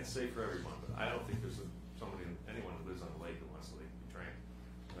 I can't say for everyone, but I don't think there's anyone who lives on the lake who wants the lake to be drained.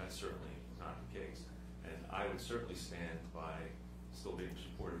 That's certainly not the case. And I would certainly stand by still being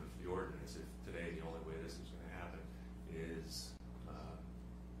supportive of the ordinance if today the only way this is going to happen is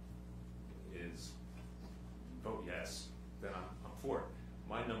vote yes, then I'm for it.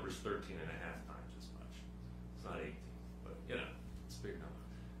 My number's 13.5 times as much. It's not 18, but it's a big number.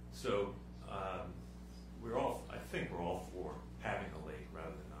 So I think we're all for having a lake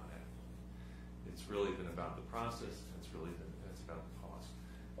rather than not having a lake. It's really been about the process, and it's about the cost.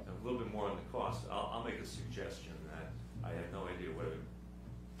 And a little bit more on the cost. I'll make a suggestion that I have no idea whether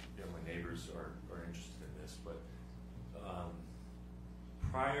my neighbors are interested in this, but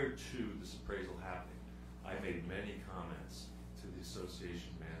prior to this appraisal happening, I made many comments to the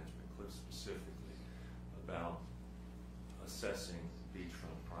association management, Cliff specifically, about assessing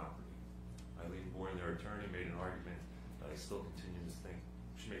beachfront property. Eileen Bourne, their attorney, made an argument that I still continue to think,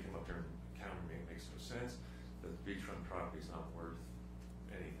 she may come up here and counter me, it makes no sense, that the beachfront property is not worth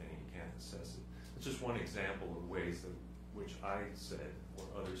anything, you can't assess it. It's just one example of ways that which I said or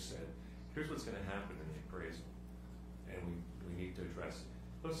others said, here's what's going to happen in the appraisal, and we need to address it.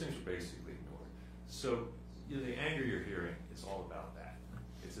 Those things are basically ignored. So the anger you're hearing is all about that.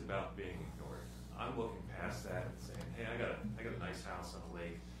 It's about being ignored. I'm looking past that and saying, hey, I got a nice house on a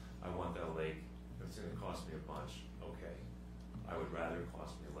lake. I want that lake. If it's going to cost me a bunch, okay. I would rather it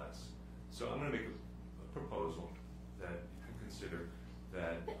cost me less. So I'm going to make a proposal that you can consider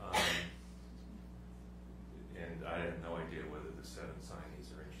that, and I have no idea whether the 7 signees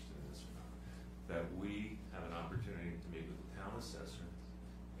are interested in this or not, that we have an opportunity to meet with the town assessor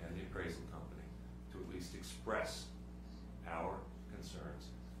and the appraisal company to at least express our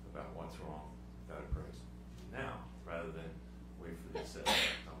concerns about what's wrong with that appraisal now, rather than wait for the assessor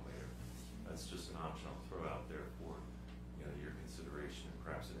to come later. That's just an option I'll throw out there for your consideration, and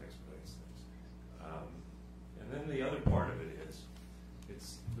perhaps it expedites things. And then the other part of it is,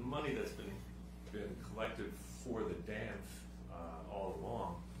 it's the money that's been collected for the dam all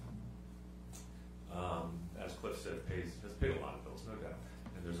along Cliff said, has paid a lot of bills, no doubt,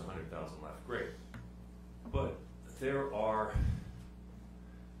 and there's 100,000 left, great. But there's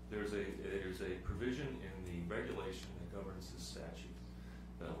a provision in the regulation that governs this statute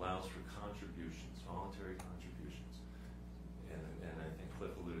that allows for contributions, voluntary contributions. And I think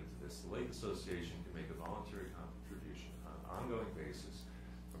Cliff alluded to this. The Lake Association can make a voluntary contribution on an ongoing basis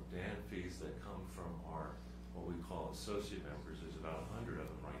from dam fees that come from our, what we call associate members. There's about 100 of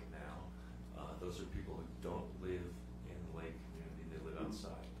them right now. Those are people who don't live in the lake community, they live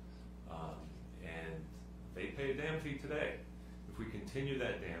outside. And they pay a dam fee today. If we continue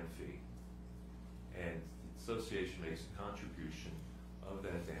that dam fee and the association makes a contribution of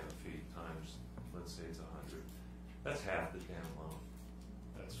that dam fee times, let's say it's 100, that's half the dam loan.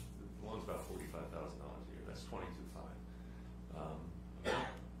 The loan's about $45,000 a year. That's $22,500.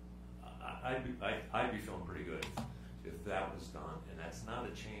 I'd be feeling pretty good if that was done, and that's not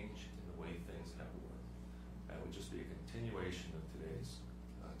a change in the way things have worked. That would just be a continuation of today's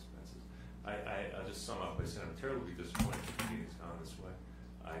expenses. I'll just sum up by saying I'm terribly disappointed that the meeting's gone this way.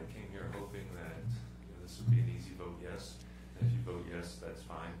 I came here hoping that this would be an easy vote yes, and if you vote yes, that's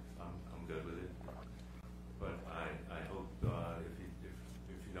fine. I'm good with it. But I hope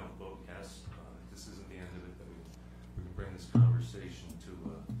if you don't vote yes, this isn't the end of it. That we can bring this conversation to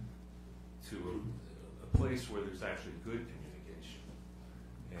a place where there's actually good communication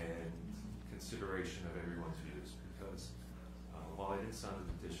and consideration of everyone's views. Because while I didn't sign the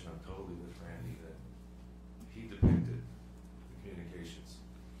petition, I'm totally with Randy that he depicted the communications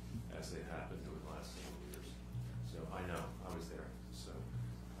as they happened over the last several years. So I know, I was there. So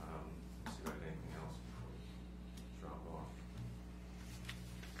see if I have anything else before we drop off.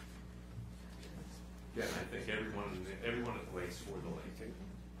 Again, I think everyone at the lake's for the lake.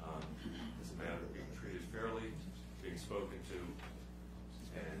 It's a matter of being treated fairly, being spoken to,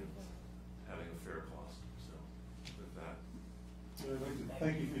 and having a fair cost. So with that. So I'd like to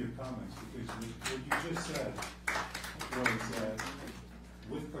thank you for your comments, because what you just said was that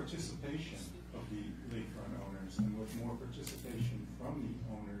with participation of the lakefront owners and with more participation from the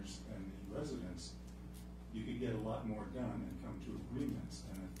owners and the residents, you could get a lot more done and come to agreements.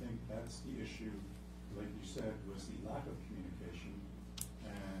 And I think that's the issue, like you said, was the lack of communication.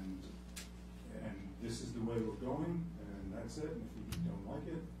 And this is the way we're going, and that's it. And if you don't like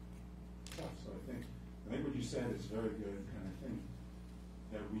it, tough. So I think what you said is very good, and I think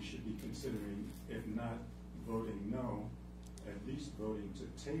that we should be considering, if not voting no, at least voting to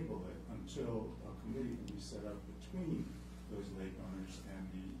table it until a committee can be set up between those lake owners and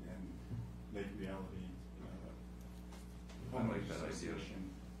the Lake Reality Homeowners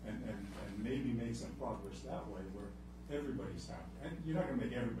Association, and maybe make some progress that way where everybody's happy. And you're not going to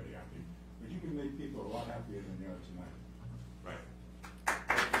make everybody happy, but you can make people a lot happier than they are tonight. Right.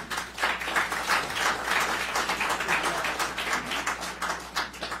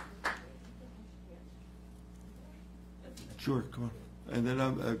 Sure, come on. And then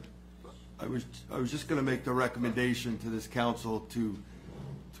I was just going to make the recommendation to this council to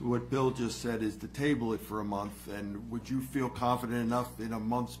what Bill just said, is to table it for a month. And would you feel confident enough in a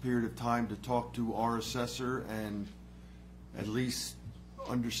month's period of time to talk to our assessor and at least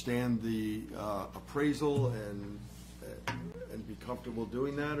understand the appraisal and be comfortable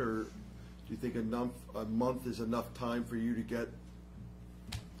doing that? Or do you think a month is enough time for you to get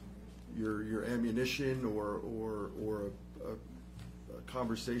your ammunition or a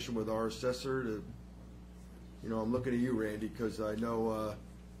conversation with our assessor to, I'm looking at you, Randy, because I know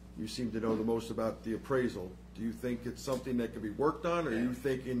you seem to know the most about the appraisal. Do you think it's something that can be worked on, or are you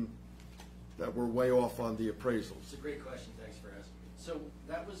thinking that we're way off on the appraisal? It's a great question, thanks for asking. So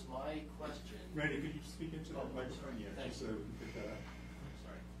that was my question. Randy, could you speak into the microphone? Yeah, thanks. So we can pick that up.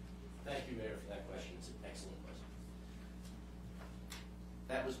 Sorry. Thank you, Mayor, for that question. It's an excellent question.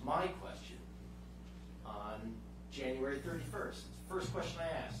 That was my question on January 31st. It's the first question I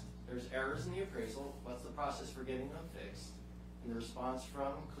asked. There's errors in the appraisal. What's the process for getting them fixed? And the response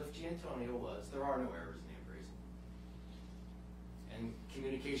from Cliff Giantonio was, there are no errors in the appraisal. And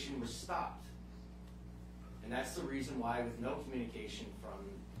communication was stopped. And that's the reason why, with no communication from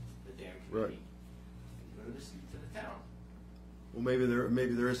the dam committee, go to the town. Well, maybe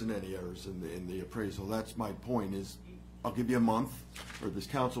there isn't any errors in the appraisal. That's my point. Is I'll give you a month, or this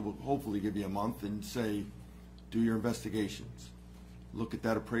council will hopefully give you a month, and say, do your investigations, look at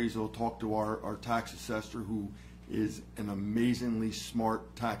that appraisal, talk to our tax assessor, who is an amazingly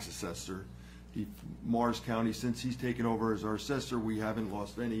smart tax assessor. Morris County, since he's taken over as our assessor, we haven't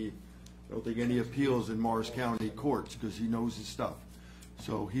lost I don't think any appeals in Morris County courts, because he knows his stuff.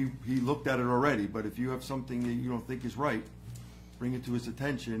 So he looked at it already, but if you have something that you don't think is right, bring it to his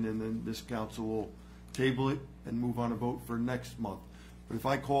attention, and then this council will table it and move on a vote for next month. But if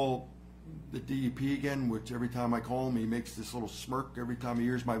I call the DEP again, which every time I call him, he makes this little smirk every time he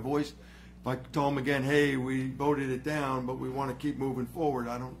hears my voice. If I tell him again, hey, we voted it down, but we want to keep moving forward,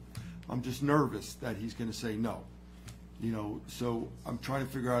 I'm just nervous that he's going to say no. You know, so I'm trying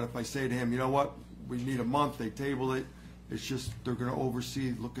to figure out if I say to him, you know what, we need a month, they table it, it's just they're going to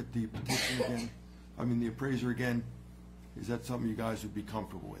oversee, look at the petition again, the appraiser again. Is that something you guys would be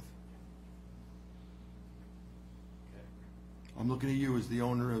comfortable with? I'm looking at you as the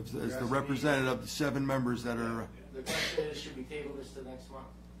owner of, as the representative of the 7 members that are. The question is, should we table this to next month?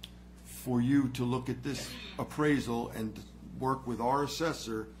 For you to look at this appraisal and work with our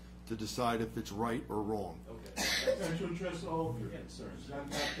assessor to decide if it's right or wrong. Okay. And to address all of your concerns,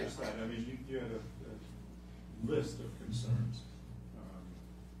 not just that. I mean, you had a list of concerns.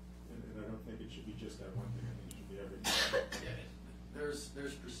 And I don't think it should be just that one thing. I think it should be everything.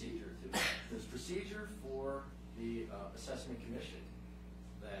 There's procedure too. There's procedure for the assessment commission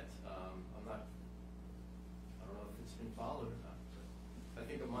that I don't know if it's been followed or not. But I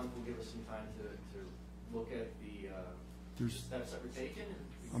think a month will give us some time to look at the steps that were taken.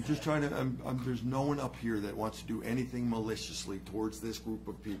 I'm just trying to. There's no one up here that wants to do anything maliciously towards this group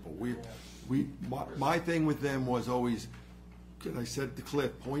of people. My thing with them was always, and I said to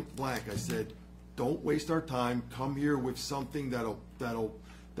Cliff point blank, I said, don't waste our time. Come here with something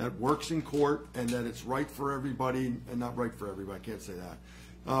that works in court and that it's right for everybody, and not right for everybody. I can't say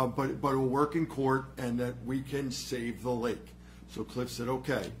that, but it will work in court and that we can save the lake. So Cliff said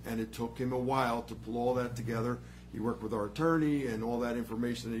okay, and it took him a while to pull all that together. He worked with our attorney and all that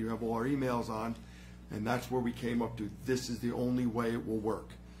information that you have all our emails on, and that's where we came up to, this is the only way it will work.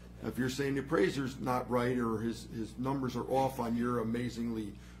 If you're saying the appraiser's not right or his numbers are off on your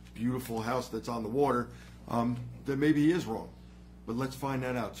amazingly beautiful house that's on the water, then maybe he is wrong. But let's find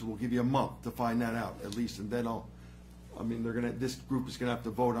that out. So we'll give you a month to find that out at least, and then this group is gonna have to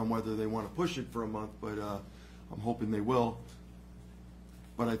vote on whether they want to push it for a month, but I'm hoping they will.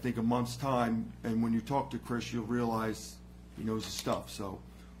 But I think a month's time, and when you talk to Chris, you'll realize he knows his stuff. So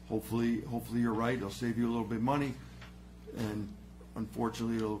hopefully you're right. It'll save you a little bit of money, and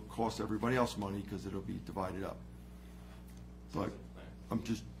unfortunately, it'll cost everybody else money because it'll be divided up. But I'm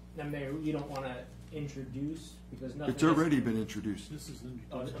just. Now, Mayor, you don't want to introduce because nothing. It's already been introduced. This is.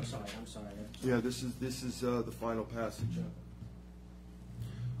 Oh, I'm sorry. Yeah, this is the final passage.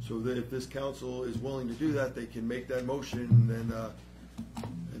 So that if this council is willing to do that, they can make that motion, and then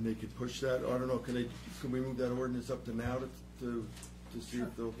and they could push that. I don't know. Can we move that ordinance up to now to see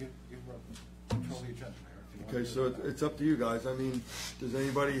if they'll. You control the agenda, Mayor. Okay, so it's up to you guys. I mean, does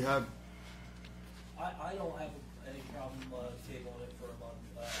anybody have? I don't have any problem tabling it for a month.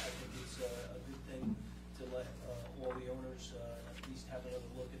 I think it's a good thing to let all the owners at least have another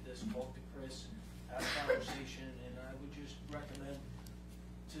look at this, talk to Chris, have a conversation, and I would just recommend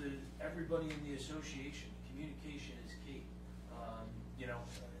to everybody in the association, communication is key.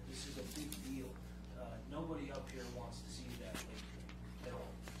 This is a big deal. Nobody up here wants to see that lake at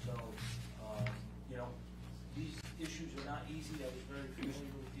all. So, these issues are not easy. I was very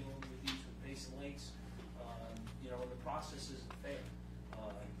familiar with dealing with these with Basin Lakes. And the process isn't fair.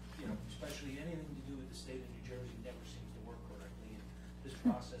 Especially anything to do with the state of New Jersey never seems to work correctly. And this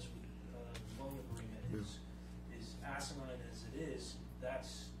process with the loan agreement is asinine as it is.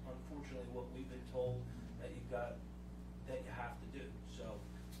 That's unfortunately what we've been told that you have to do. So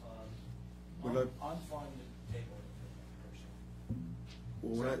I'm fine with tabling it personally.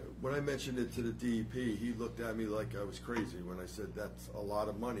 Well, when I mentioned it to the DEP, he looked at me like I was crazy when I said that's a lot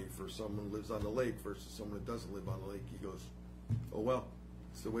of money for someone who lives on the lake versus someone that doesn't live on the lake. He goes, oh well,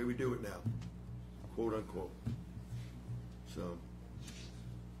 it's the way we do it now, quote unquote. So,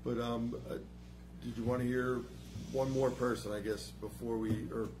 but did you want to hear one more person, I guess, before we,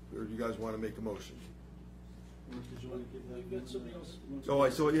 or you guys want to make a motion? Did you want to give that? Somebody else? Oh, I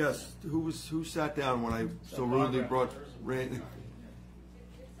saw, yes. Who sat down when I so rudely brought Randy?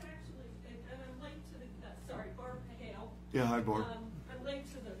 It's actually, and I'm late to the, sorry, Barb Hale. Yeah, hi, Barb. I'm late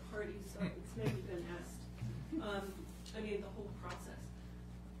to the party, so it's maybe been asked. The whole process.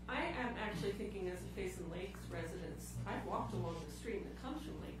 I am actually thinking as a Basin Lakes residents, I've walked along the stream that comes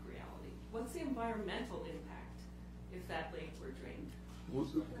from Lake Reality. What's the environmental impact if that lake were drained?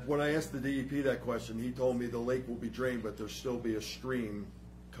 When I asked the DEP that question, he told me the lake will be drained, but there'll still be a stream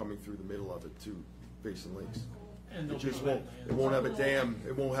coming through the middle of it to Basin Lakes. And it just won't. It won't have a dam.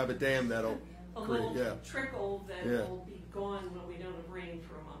 It won't have a dam that'll a create. little Yeah. trickle that will be gone when we don't have rain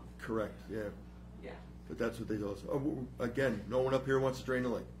for a month. Correct. Yeah. Yeah. But that's what they told us. Oh, again, no one up here wants to drain the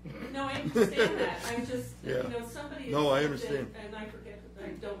lake. No, I understand that. I'm just, yeah. somebody. No, I understand. And I forget. I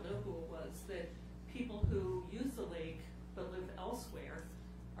don't know who it was that people who use the lake but live elsewhere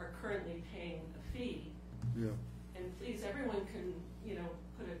are currently paying a fee. Yeah. And please, everyone can,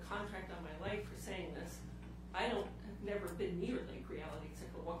 put a contract on my life for saying this. I've never been near Lake Reality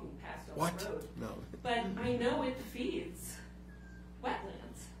except for walking past on What? the road. No. But I know it feeds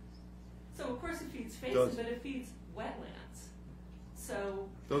wetlands. So of course it feeds Does. Faison, but it feeds wetlands. So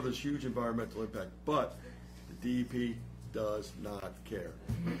So there's huge environmental impact, but the DEP does not care.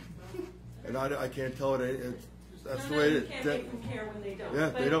 And I can't tell it, that's the way it is. You can't make them care when they don't. Yeah,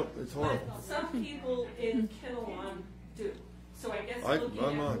 But- they don't, it's horrible. But some people in Kinnelon do. So I guess I'm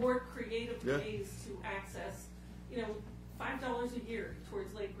looking on. at more creative Yeah. ways to access, $5 a year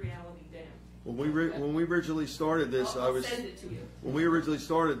towards Lake Reality Dam. When we originally started this, I'll send it to you. When we originally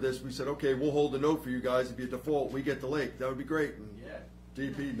started this, we said, okay, we'll hold a note for you guys. If you default, we get the lake. That would be great. And Yeah.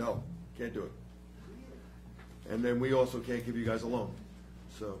 DEP, no, can't do it. And then we also can't give you guys a loan.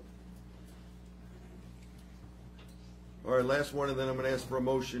 So, all right, last one, and then I'm going to ask for a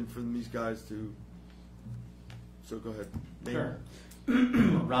motion from these guys to. So go ahead. Name. Sure.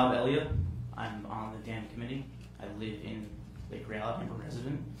 Rob Elliott. I'm on the dam committee. I live in Lake Reality. I'm a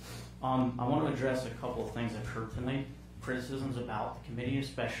resident. I want to address a couple of things I've heard tonight. Criticisms about the committee,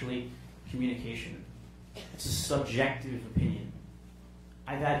 especially communication. It's a subjective opinion.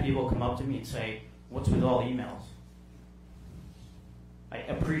 I've had people come up to me and say, "What's with all the emails?" I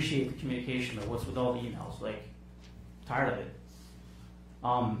appreciate the communication, but what's with all the emails? Like, tired of it.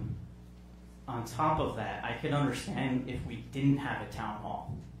 On top of that, I could understand if we didn't have a town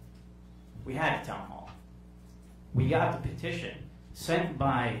hall. We had a town hall. We got the petition sent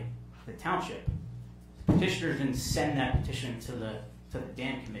by the township. The petitioner didn't send that petition to the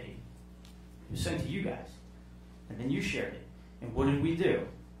dam committee. It was sent to you guys. And then you shared it. And what did we do?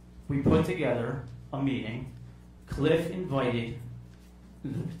 We put together a meeting. Cliff invited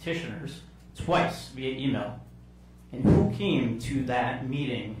the petitioners twice via email. And who came to that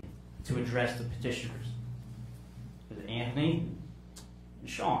meeting to address the petitioners? Was it Anthony and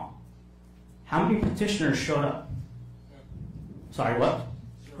Sean? How many petitioners showed up? Sorry, what?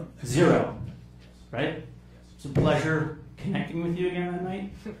 Zero. Right? It's a pleasure connecting with you again that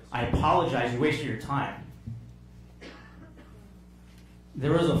night. I apologize, you wasted your time.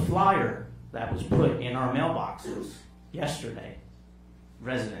 There was a flyer that was put in our mailboxes yesterday,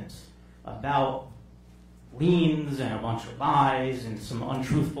 residents, about liens and a bunch of lies and some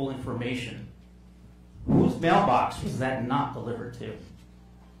untruthful information. Whose mailbox was that not delivered to?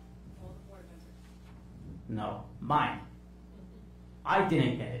 No, mine. I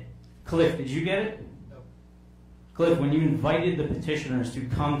didn't get it. Cliff, did you get it? No. Cliff, when you invited the petitioners to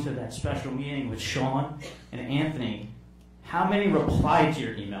come to that special meeting with Sean and Anthony, how many replied to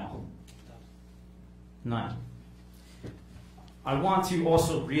your email? None. I want to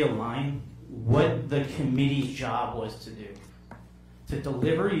also realign what the committee's job was to do. To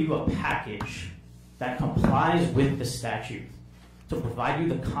deliver you a package that complies with the statute. To provide you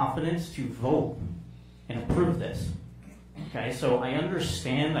the confidence to vote and approve this. Okay, so I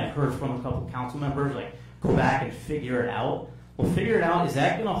understand, I've heard from a couple council members, like, go back and figure it out. Well, figure it out, is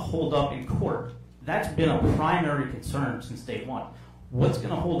that going to hold up in court? That's been a primary concern since day one. What's going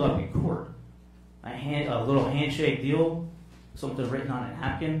to hold up in court? A little handshake deal? Something written on a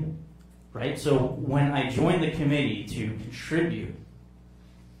napkin? Right? So when I joined the committee to contribute,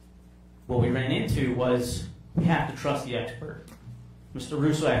 what we ran into was we have to trust the expert. Mr.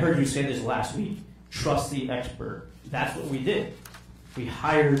 Russo, I heard you say this last week. Trust the expert. That's what we did. We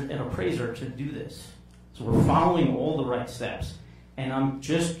hired an appraiser to do this. So we're following all the right steps. And I'm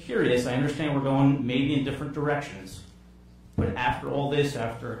just curious, I understand we're going maybe in different directions. But after all this,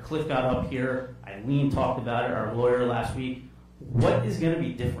 after Cliff got up here, Eileen talked about it, our lawyer last week, what is going to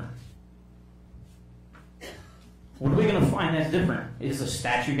be different? What are we going to find that's different? Is the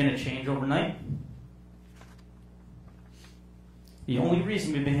statute going to change overnight? The only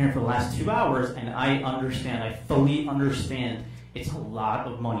reason we've been here for the last 2 hours, and I fully understand, it's a lot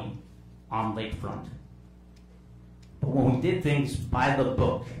of money on lakefront. But when we did things by the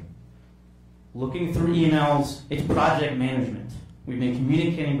book, looking through emails, it's project management. We've been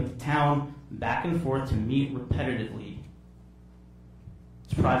communicating with the town back and forth to meet repetitively.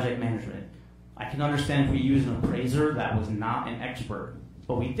 It's project management. I can understand if we use an appraiser that was not an expert,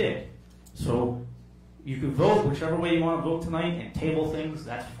 but we did. So you could vote whichever way you want to vote tonight and table things,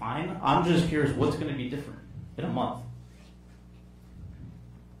 that's fine. I'm just curious what's going to be different in a month.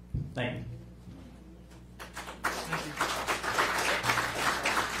 Thank you.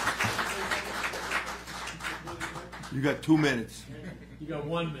 You got 2 minutes. You got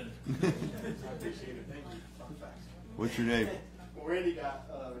 1 minute. I appreciate it. Thank you. What's your name? Well, Randy got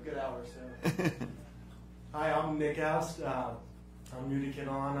a good hour, so. Hi, I'm Nick Oust. I'm new to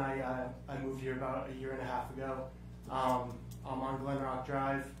Kinnelon. I moved here about a year and a half ago. I'm on Glen Rock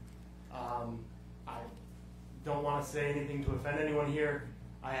Drive. I don't want to say anything to offend anyone here.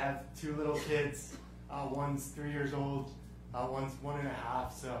 I have 2 little kids. One's 3 years old. One's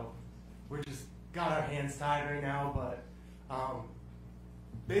 1.5. So we're just got our hands tied right now. But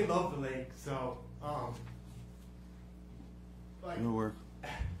they love the lake. So like, It'll work.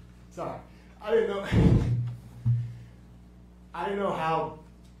 sorry, I didn't know how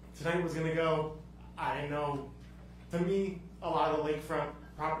tonight was gonna go. I didn't know. To me, a lot of the lakefront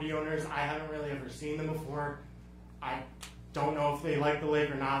property owners, I haven't really ever seen them before. I don't know if they like the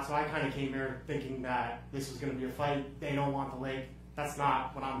lake or not, so I kind of came here thinking that this was gonna be a fight. They don't want the lake. That's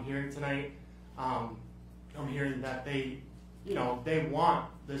not what I'm hearing tonight. I'm hearing that they want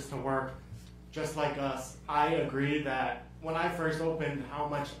this to work just like us. I agree that when I first opened how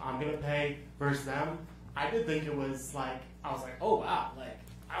much I'm gonna pay versus them, I did think it was like, I was like, oh wow, like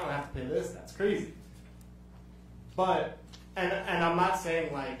I don't have to pay this, that's crazy. But, and I'm not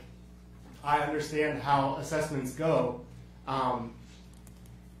saying like, I understand how assessments go, but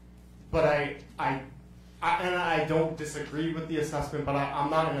I don't disagree with the assessment, but I'm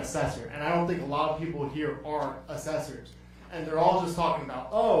not an assessor, and I don't think a lot of people here are assessors, and they're all just talking about,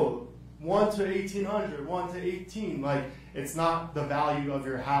 oh, 1 to 1,800, 1 to 18, like it's not the value of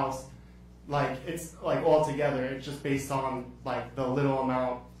your house, like it's like all together. It's just based on like the little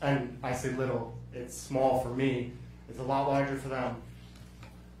amount, and I say little, it's small for me. It's a lot larger for them.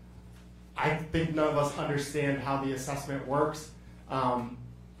 I think none of us understand how the assessment works. I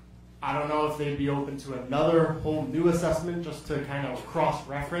don't know if they'd be open to another whole new assessment just to kind of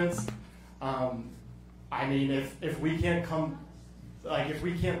cross-reference. I mean, if we can't come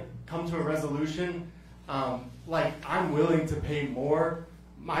to a resolution, like I'm willing to pay more.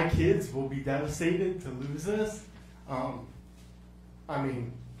 My kids will be devastated to lose this. I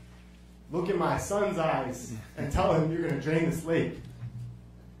mean, look at my son's eyes and tell him you're going to drain this lake.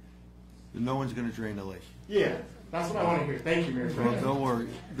 No one's going to drain the lake. Yeah, that's what I want to hear. Thank you, Mayor. Well, don't worry.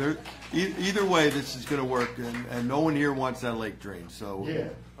 Either way, this is going to work, and no one here wants that lake drained. So yeah,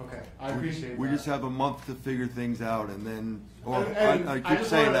 okay, I appreciate we that. just have a month to figure things out, and then. Or And I keep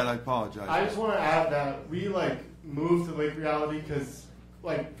saying that. I apologize. I just want to add that we like moved to Lake Reality because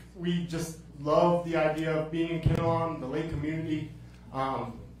like we just love the idea of being in Kinnelon, the lake community. A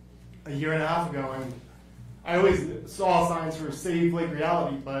year and a half ago, and I always saw signs for Save Lake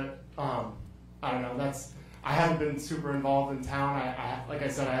Reality, but I don't know. I haven't been super involved in town. I like I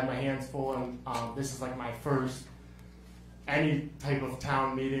said, I have my hands full, and this is like my first any type of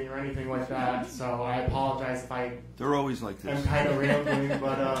town meeting or anything like that. So I apologize if They're always like this. I'm kind of rambling,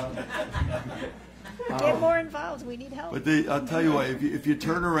 but get more involved. We need help. But I'll tell you what, if you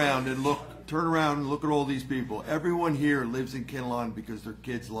turn around and look at all these people. Everyone here lives in Kinnelon because their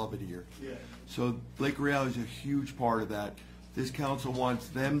kids love it here. Yeah. So Lake Reality is a huge part of that. This council wants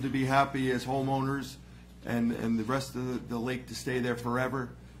them to be happy as homeowners, and the rest of the lake to stay there forever.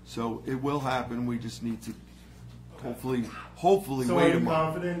 So it will happen. We just need to hopefully so wait are a you month.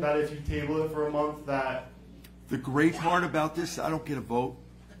 confident that if you table it for a month that The great part about this, I don't get a vote.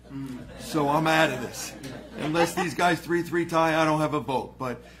 So I'm out of this. Unless these guys 3-3 tie, I don't have a vote.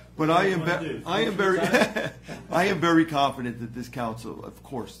 But I am very confident that this council, of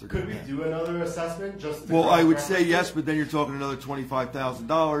course, they're going could to. we do another assessment just to Well, I would say cross-reference yes, it? but then you're talking another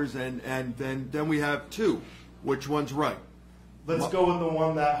 $25,000, and then we have 2. Which one's right? Let's go with the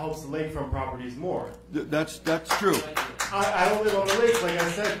one that helps the lakefront properties more. That's true. I don't live on the lake, like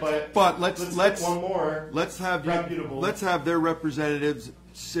I said, But let's get one more. Let's have reputable. Let's have their representatives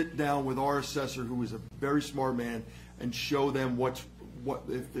sit down with our assessor, who is a very smart man, and show them what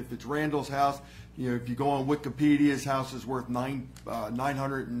if it's Randall's house. You know, if you go on Wikipedia, his house is worth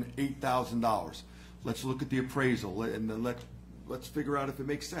 $908,000. Let's look at the appraisal and then let's figure out if it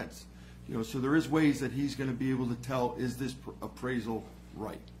makes sense. You know, so there is ways that he's going to be able to tell, is this appraisal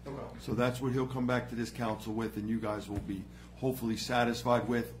right? Okay. So that's what he'll come back to this council with, and you guys will be hopefully satisfied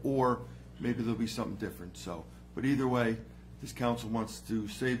with, or maybe there'll be something different. So, but either way, this council wants to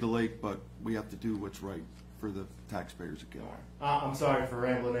save the lake, but we have to do what's right for the taxpayers of Kinnelon. I'm sorry for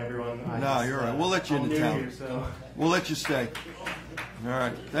rambling, everyone. No, you're all right. We'll let you I'm into new town. here, so. We'll let you stay. All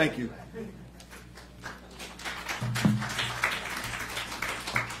right. Thank you.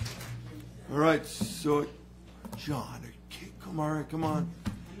 All right. So, John, come on.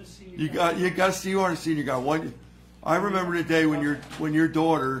 You got to see you on a senior guy. I remember the day when your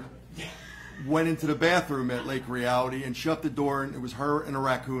daughter went into the bathroom at Lake Reality and shut the door, and it was her and a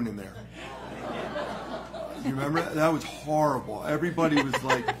raccoon in there. You remember that? That was horrible. Everybody was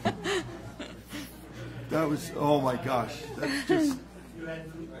like, That was, oh my gosh, that's just, You had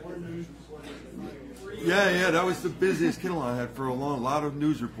more news reporters than yeah, that was the busiest Kinnelon I had for a lot of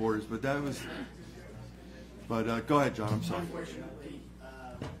news reporters, but that was, but go ahead, John, I'm sorry. Unfortunately,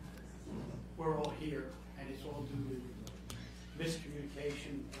 we're all here, and it's all due to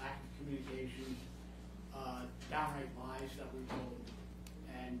miscommunication, lack of communication, downright lies that were told,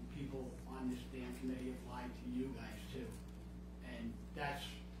 and people on this damn committee have lied to you guys too. And that's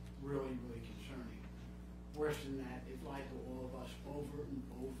really, really concerning. Worse than that, they've lied to all of us over and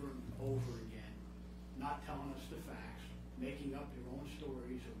over and over again, not telling us the facts, making up their own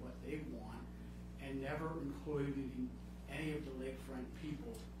stories of what they want, and never including any of the lakefront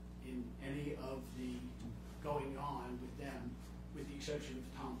people in any of the going on with them, with the exception of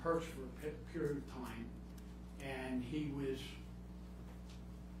Tom Perch for a period of time, and he was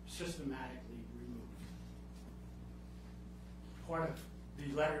systematically removed. Part of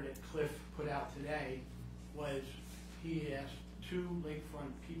the letter that Cliff put out today was he asked 2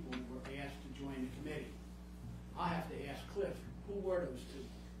 lakefront people were asked to join the committee. I have to ask Cliff, who were those 2?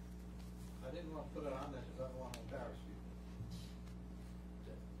 I didn't want to put it on there because I don't want to embarrass people.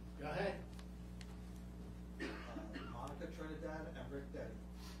 Go ahead. Monica Trinidad and Rick Deddy.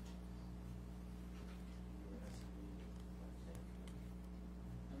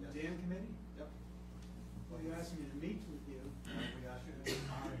 On the dam committee? Yep. Well, you asked me to meet with you. We asked you to be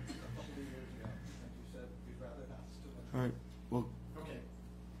on it a couple of years ago, and you said we'd rather not. All right, well, Okay.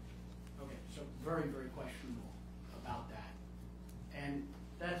 Okay, so very, very questionable about that. And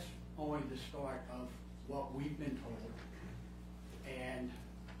that's only the start of what we've been told and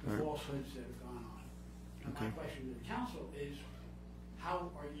the All right. falsehoods that have gone on. And my Okay. question to the council is,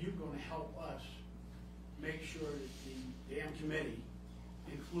 how are you going to help us make sure that the dam committee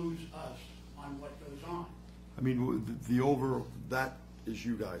includes us on what goes on? I mean, that is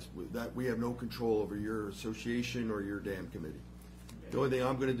you guys, that we have no control over your association or your dam committee. The only thing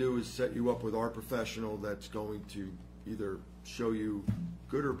I'm gonna do is set you up with our professional that's going to either show you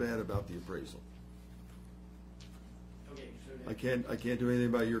good or bad about the appraisal. Okay, so I can't do anything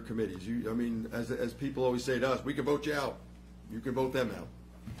about your committees. I mean, as people always say to us, we can vote you out. You can vote them out.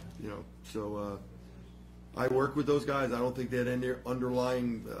 You know, so, I work with those guys. I don't think they had any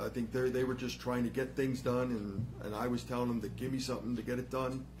underlying, I think they were just trying to get things done, and I was telling them to give me something to get it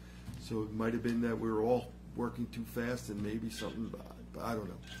done. So it might have been that we were all working too fast and maybe something, but I don't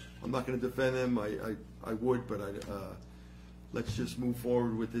know. I'm not gonna defend them. I would, but let's just move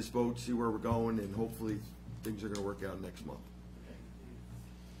forward with this vote, see where we're going, and hopefully things are gonna work out next month.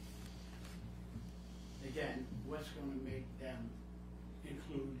 Again, what's going to make them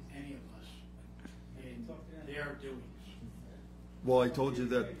include any of us in their doings? Well, I told you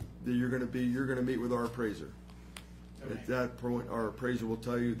that you're gonna meet with our appraiser. Okay. At that point, our appraiser will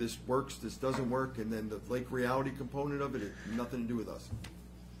tell you this works, this doesn't work, and then the lake reality component of it, nothing to do with us.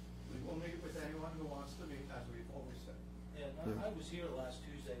 We will meet with anyone who wants to meet, as we've always said. And I was here last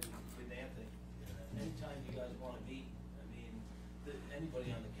Tuesday with Anthony. Anytime you guys want to meet, I mean,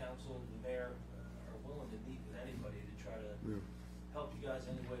 anybody on the council, the mayor, are willing to meet with anybody to try to help you guys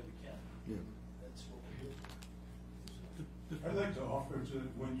any way we can. Yeah. That's what we do. I'd like to offer to,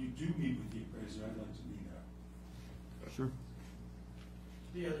 when you do meet with the appraiser, I'd like to meet her. Sure.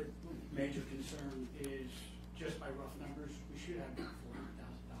 The other major concern is, just by rough numbers, we should have about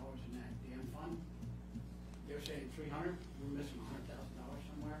 $400,000 in that damn fund. They're saying 300, we're missing $100,000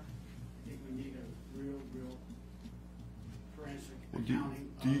 somewhere. I think we need a real forensic accounting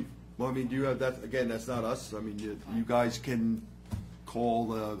Do you have that, again, that's not us, I mean, you guys can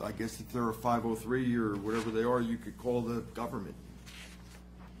call, I guess if they're a 503 or whatever they are, you could call the government.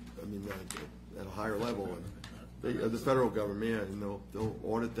 I mean, at a higher level, and the federal government, yeah, and they'll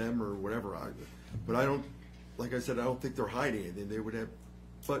audit them or whatever. But I don't, like I said, I don't think they're hiding anything. They would have,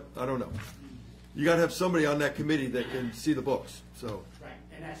 but I don't know. You got to have somebody on that committee that can see the books. So right,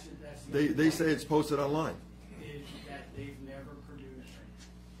 and that's they say it's posted online. Is that they've never produced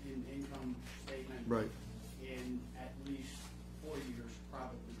an income statement Right. in at least 4 years,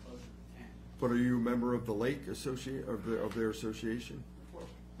 probably closer to 10. But are you a member of the lake associate of their association? Of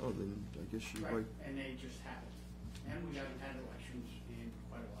course. Oh, then I guess you Right, might. and they just haven't. And we haven't had elections in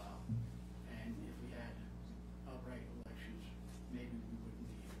quite a while. And if we had outright elections, maybe we wouldn't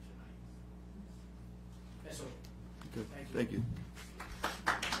be here tonight. That's all. Okay. Thank you. Thank you.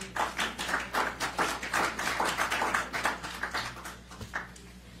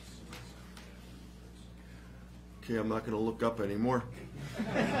 Okay, I'm not going to look up anymore.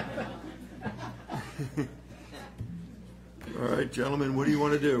 All right, gentlemen, what do you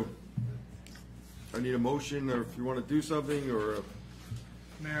want to do? I need a motion, or if you want to do something, or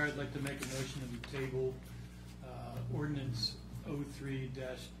Mayor, I'd like to make a motion that we table ordinance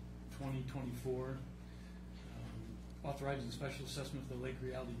 03-2024, authorizing the special assessment of the Lake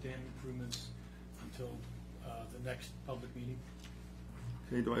Reality Dam improvements until the next public meeting.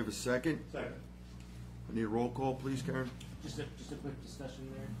 Okay, do I have a second? Second. I need a roll call, please, Karen. Just a quick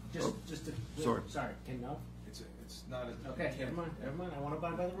discussion there. Just a sorry. Sorry, can no? It's not a. Okay, never mind. I want to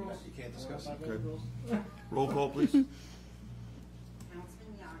abide by the rules. You can't discuss it. Okay. Roll call, please.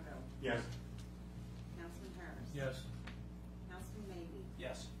 Councilman Yago. Yes. Councilman Harris. Yes. Councilman Maybe.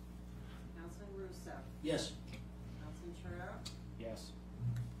 Yes. Councilman Russo. Yes. Councilman Churro. Yes.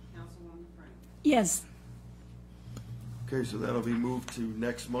 Councilwoman Frank. Yes. Okay, so that'll be moved to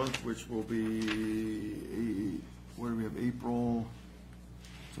next month, which will be, what do we have, April?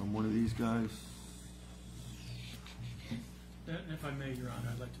 So I'm one of these guys. And if I may, Your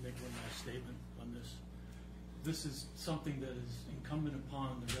Honor, I'd like to make one last statement on this. This is something that is incumbent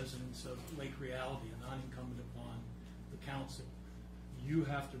upon the residents of Lake Reality and not incumbent upon the council. You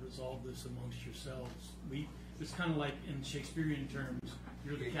have to resolve this amongst yourselves. It's kind of like in Shakespearean terms,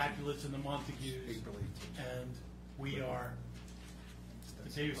 you're the Capulets and the Montagues, and we are the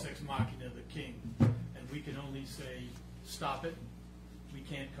Deus Ex Machina, the king, and we can only say, stop it. We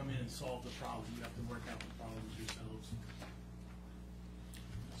can't come in and solve the problem. You have to work out the problems yourselves.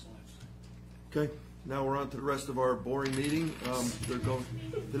 That's all I have to say. Okay, now we're on to the rest of our boring meeting.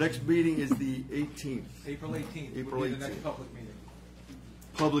 The next meeting is the 18th. April 18th. April will be 18th. the next public meeting.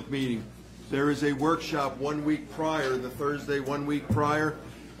 Public meeting. There is a workshop 1 week prior, the Thursday 1 week prior,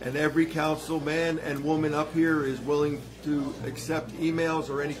 and every councilman and woman up here is willing to accept emails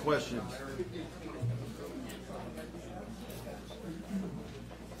or any questions.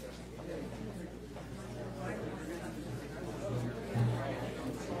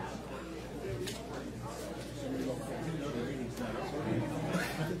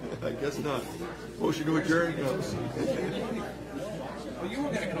 I guess not. Motion to adjourn? No. Well, you were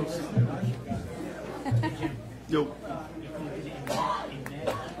going to go Yo.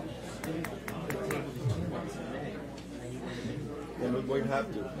 And we might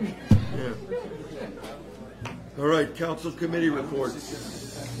have to. Yeah. All right, council committee reports.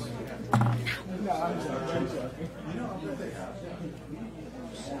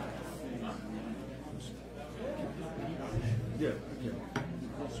 Yeah.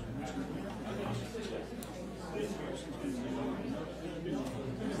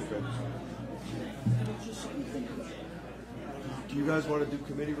 Do you guys want to do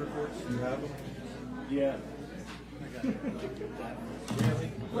committee reports? Do you have them? Yeah.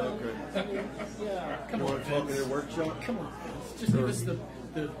 Really? Okay. Yeah. You want to talk in a workshop? Come on. Just give us the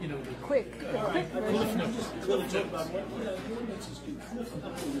Quick. Cliff notes.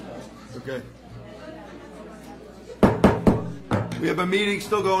 Okay. We have a meeting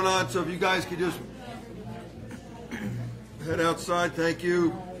still going on, so if you guys could just head outside, thank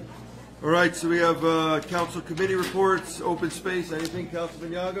you. All right, so we have council committee reports, open space, anything,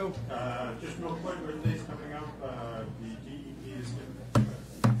 Councilman Yago? Just real quick, birthday's coming up, the DEP is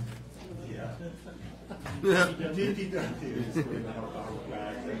the DPW is going to help out with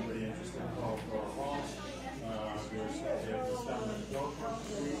that. Anybody interested in call Boro Hall? There's a stop at the door across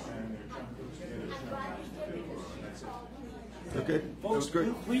the street, and they're trying to put together that's it. Okay, that was Folks,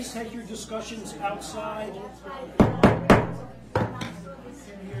 great. please take your discussions outside.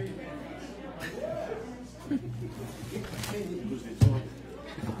 Did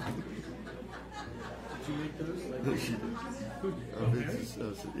you make those?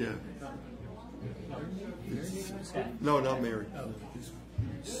 Yeah. No, not Mary.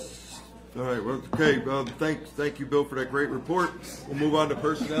 All right. Well, okay. Thank you, Bill, for that great report. We'll move on to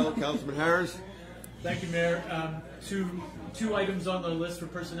personnel. Councilman Harris. Thank you, Mayor. Two items on the list for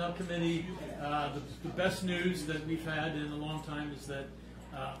Personnel Committee. The best news that we've had in a long time is that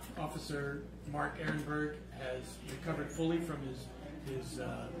Officer Mark Ehrenberg has recovered fully from his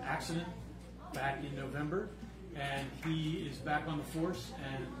accident back in November, and he is back on the force,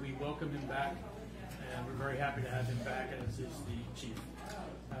 and we welcome him back, and we're very happy to have him back, as is the chief.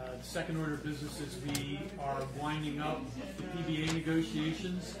 The second order of business is we are winding up the PBA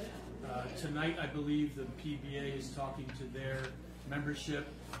negotiations. Tonight, I believe the PBA is talking to their membership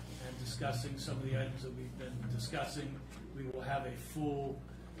and discussing some of the items that we've been discussing. We will have a full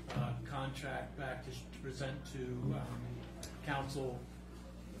contract back to present to council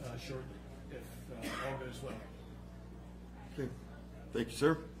shortly, if all goes well. Okay. Thank you,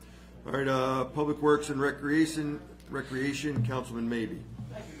 sir. All right. Public Works and Recreation, Councilman Maybe.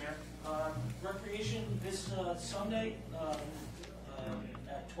 Thank you, Mayor. Recreation this Sunday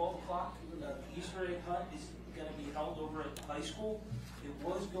at 12 o'clock. The Easter egg hunt is going to be held over at the high school. It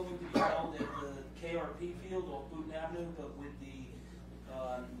was going to be held at the KRP field off Boonton Avenue, but with the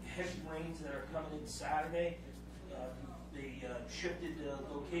heavy rains that are coming in Saturday, they shifted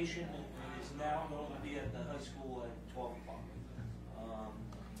the location, and it is now going to be at the high school at 12 o'clock.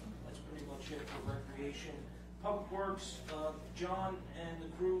 That's pretty much it for recreation. Public Works, John and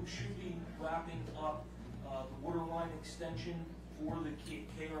the crew should be wrapping up the water line extension for the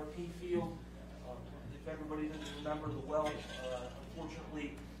KRP field. If everybody doesn't remember, the well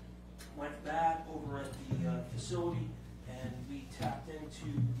unfortunately went bad over at the facility, and we tapped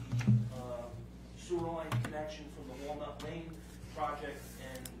into the sewer line connection from the Walnut Lane project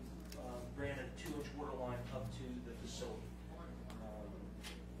and ran a 2-inch water line up to the facility.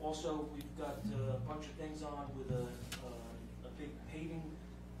 Also, we've got a bunch of things on with a big paving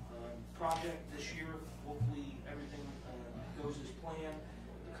project this year. Hopefully everything goes as planned.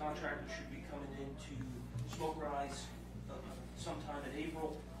 The contractor should be coming in to smoke rise sometime in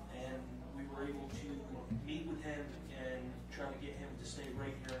April, and we were able to meet with him and try to get him to stay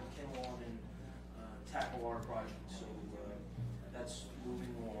right here in Kinnelon and tackle our project. So that's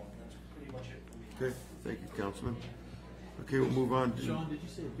moving along. That's pretty much it for me. Okay, thank you, Councilman. Okay, we'll move on to... Sean, did you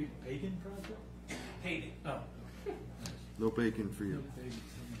say a big pagan project? Paving. Oh. No bacon for you.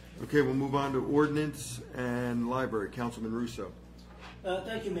 Okay, we'll move on to ordinance and library. Councilman Russo.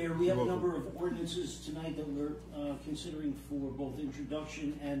 Thank you, Mayor. We have a number of ordinances tonight that we're considering for both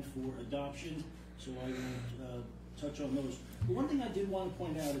introduction and for adoption, so I won't touch on those. But one thing I did want to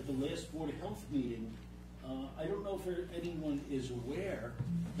point out at the last Board of Health meeting, I don't know if anyone is aware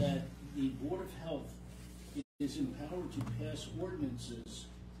that the Board of Health is empowered to pass ordinances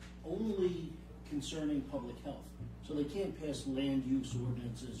only concerning public health. So they can't pass land use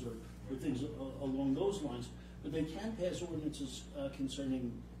ordinances or things along those lines, but they can pass ordinances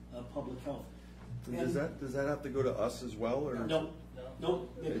concerning public health. Does that have to go to us as well, or no?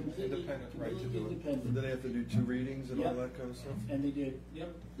 They're independent, right? To do independent. Do they have to do 2 readings and all that kind of stuff? And they did.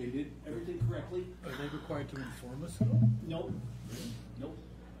 Yep, they did everything correctly. Are they required to inform us at all? Nope. Nope.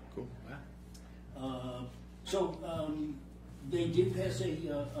 Cool. So they did pass a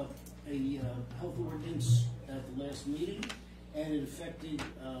health ordinance at the last meeting, and it affected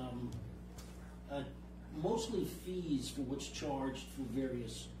mostly fees for what's charged for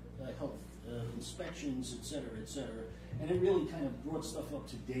various health inspections, et cetera, and it really kind of brought stuff up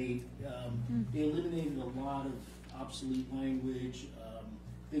to date. They eliminated a lot of obsolete language,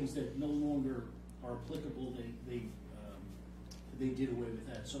 things that no longer are applicable. They did away with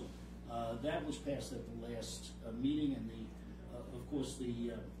that. So that was passed at the last meeting, and of course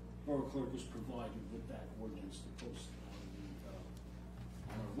the borough clerk was provided with that ordinance to post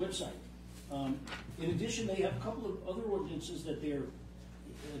on our website. In addition, they have a couple of other ordinances that they've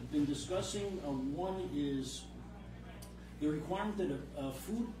been discussing. One is the requirement that a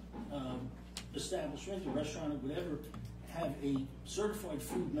food establishment, a restaurant, or whatever, have a certified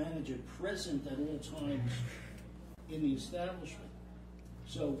food manager present at all times in the establishment.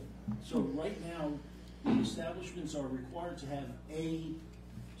 So right now, the establishments are required to have a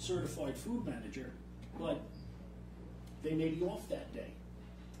certified food manager, but they may be off that day.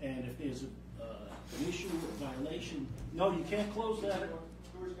 And if there's an issue or violation, no, you can't close that.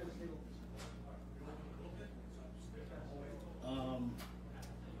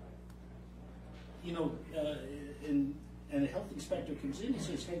 And a health inspector comes in and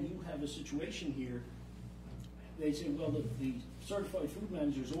says, hey, you have a situation here. They say, well, the certified food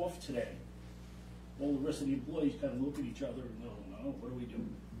manager's off today. All the rest of the employees kind of look at each other and go, no, what do we do?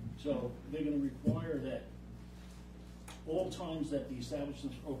 So they're going to require that all times that the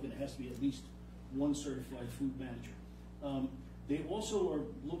establishment's open, it has to be at least one certified food manager. They also are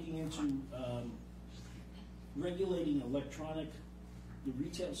looking into regulating the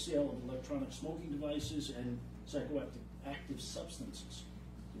retail sale of electronic smoking devices and psychoactive substances.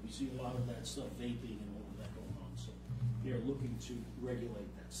 So we see a lot of that stuff, vaping and all of that going on. So they're looking to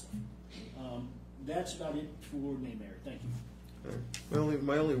regulate that stuff. That's about it for me, Mayor. Thank you.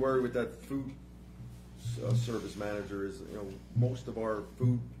 My only worry with that food service manager is, most of our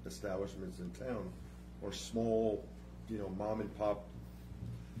food establishments in town are small, mom and pop,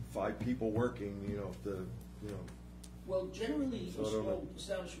 5 people working, Well, generally, So a I don't small know.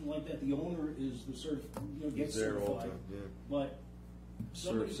 establishment like that, the owner is the gets There all certified. the time, yeah. But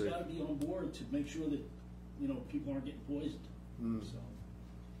somebody's Serve got to be on board to make sure that, people aren't getting poisoned. Mm. So,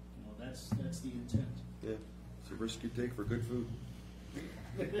 that's the intent. Yeah, it's a risk you take for good food.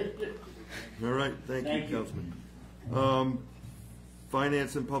 All right, thank you, Councilman.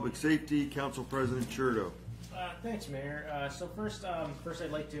 Finance and Public Safety, Council President Cherto. Thanks, Mayor. So first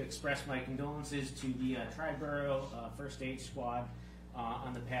I'd like to express my condolences to the Tri-Borough First Aid Squad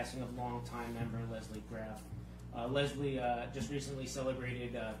on the passing of longtime member Leslie Graff. Leslie just recently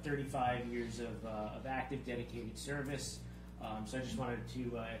celebrated 35 years of active, dedicated service. So I just wanted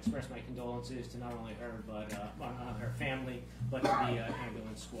to express my condolences to not only her, but her family, but to the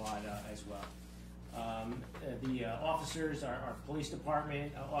ambulance squad as well. The officers, our police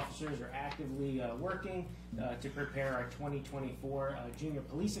department officers are actively working to prepare our 2024 Junior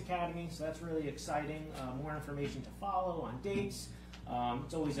Police Academy, so that's really exciting. More information to follow on dates.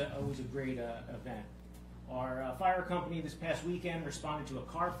 It's always a great event. Our fire company this past weekend responded to a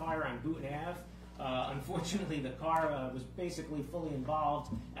car fire on Boonton Ave. Unfortunately, the car was basically fully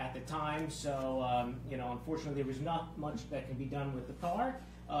involved at the time, so unfortunately there was not much that can be done with the car.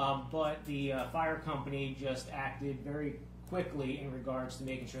 But the fire company just acted very quickly in regards to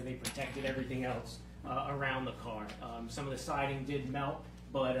making sure they protected everything else around the car. Some of the siding did melt,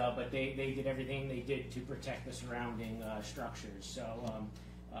 but they did everything they did to protect the surrounding structures. So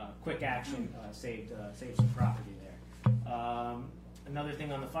quick action saved some property there. Another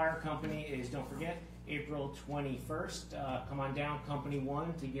thing on the fire company is, don't forget, April 21st, come on down, Company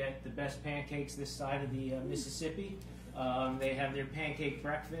 1, to get the best pancakes this side of the Mississippi. They have their pancake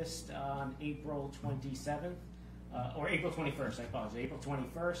breakfast on April 27th, or April 21st, I apologize, April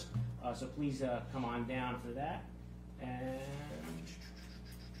 21st. So please come on down for that. And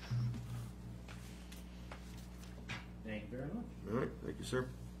thank you very much. All right, thank you, sir.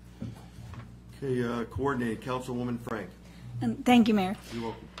 Okay, coordinated, Councilwoman Frank. And thank you, Mayor.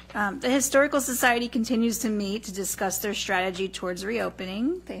 You're welcome. The Historical Society continues to meet to discuss their strategy towards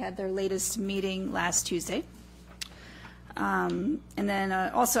reopening. They had their latest meeting last Tuesday. And then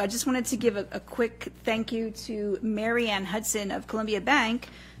also, I just wanted to give a quick thank you to Mary Ann Hudson of Columbia Bank.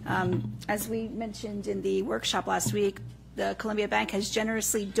 As we mentioned in the workshop last week, the Columbia Bank has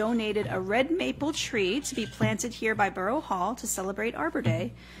generously donated a red maple tree to be planted here by Borough Hall to celebrate Arbor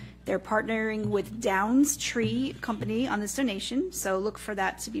Day. They're partnering with Downs Tree Company on this donation, so look for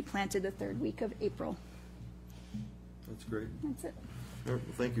that to be planted the third week of April. That's great. That's it. All right,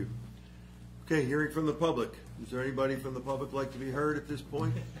 well, thank you. Okay, hearing from the public. Is there anybody from the public like to be heard at this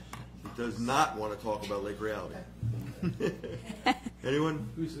point? That does not want to talk about Lake Reality. Anyone?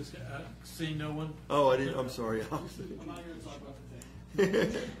 Who's this guy? Seeing no one? Oh, I didn't. I'm sorry. I'm not here to talk about the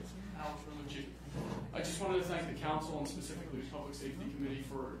thing. Alex Relucci. I just wanted to thank the council and specifically the Public Safety Committee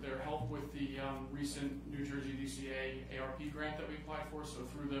for their help with the recent New Jersey DCA ARP grant that we applied for. So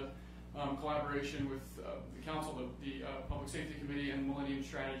through the collaboration with the council, the Public Safety Committee, and Millennium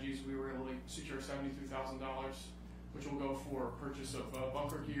Strategies, we were able to secure $72,000, which will go for purchase of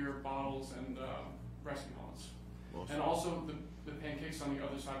bunker gear, bottles, and rescue helmets. Awesome. And also, the pancakes on the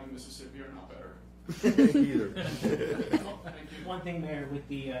other side of the Mississippi are not better. Either. One thing, Mayor, with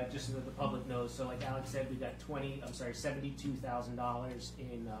the just so that the public knows, so like Alex said, we got $72,000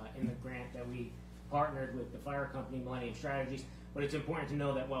 in the grant that we partnered with the fire company, Millennium Strategies. But it's important to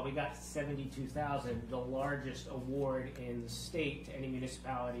know that while we got $72,000, the largest award in the state to any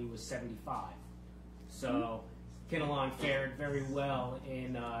municipality was $75,000. So Kinnelon fared very well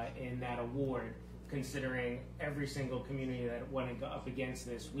in that award, considering every single community that went up against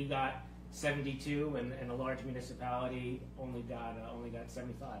this. We got 72, and a large municipality only got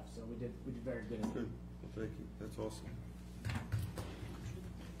 75. So we did very good. Good. Well, thank you. That's awesome.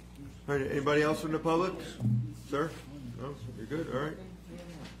 All right. Anybody else from the public, sir? No, you're good. All right.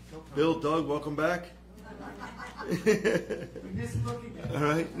 Bill, Doug, welcome back. All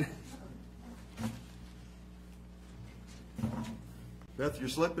right. Beth, you're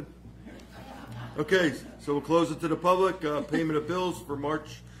slipping. Okay, so we'll close it to the public. Payment of bills for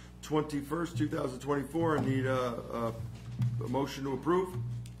March 21st, 2024. I need a motion to approve.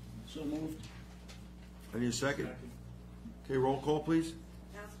 So moved. I need a second. Okay, roll call, please.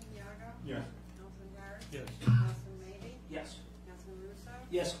 Councilman Yaga? Yes. Councilman Garrett? Yes. Councilman Maybe? Yes. Councilman Russo?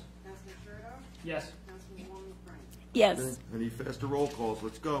 Yes. Councilman Sherrill? Yes. Councilwoman Frank? Yes. Okay, I need faster roll calls.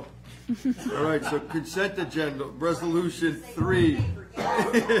 Let's go. All right, so consent agenda, resolution 3.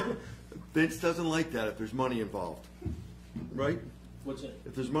 Vince doesn't like that if there's money involved, right? What's it?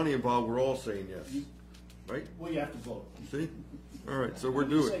 If there's money involved, we're all saying yes, right? Well, you have to vote. See? All right, so we're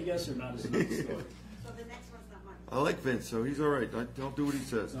Whether you doing say it. yes or not is another story. So the next one's not mine. I like Vince, so he's all right. Don't do what he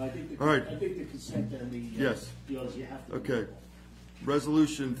says. No, I think the, All right. I think the consent and the Yes. deals you have to. Okay.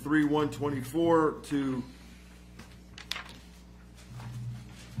 Resolution 3/124 to.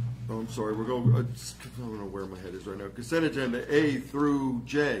 Oh, I'm sorry. We're going. I don't know where my head is right now. Consent agenda A through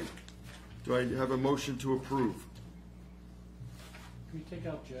J. Do I have a motion to approve? Can we take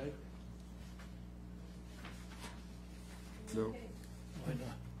out J? No. Why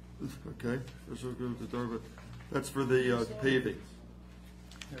not? Okay, let's go with the door, but that's for the paving.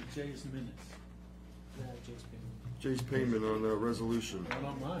 No, Jay's minutes. Jay's payment on the resolution. Not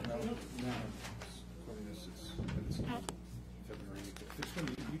on mine.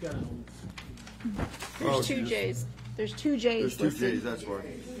 You got it. There's two J's. There's two J's. There's two J's, that's why.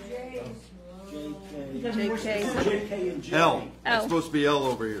 JK and J. L. It's supposed to be L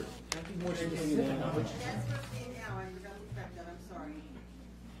over here. That's supposed to be an L, and you're gonna correct that, I'm sorry.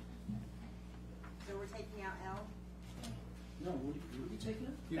 So we're taking out L? No, what are we taking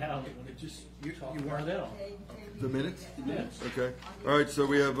out? Al, you weren't L. The minutes? Yes. Okay. All right, so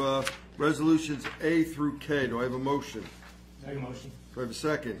we have resolutions A through K. Do I have a motion? Make a motion. Do I have a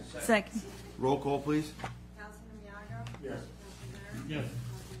second? Second. Roll call, please. Councilman Miago? Yes. Yes.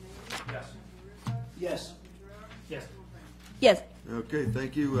 Yes. Yes. Yes. Okay,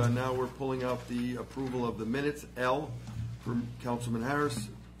 thank you. Now we're pulling out the approval of the minutes. L from Councilman Harris.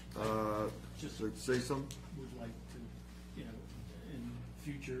 Just like to say something? Would like to, in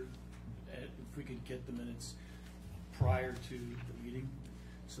future, if we could get the minutes prior to the meeting,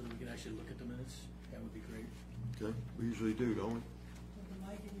 so that we can actually look at the minutes, that would be great. Okay, we usually do, don't we?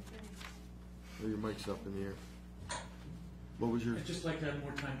 Oh, your mic's up in the air. What was your? I'd just like to have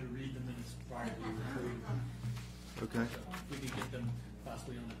more time to read the minutes prior to approving. Okay. So if we could get them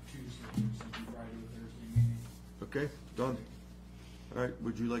possibly on a Tuesday or something prior to a Thursday meeting. Okay, done. All right,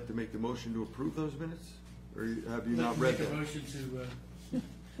 would you like to make the motion to approve those minutes? Or have you not read Make a them? motion to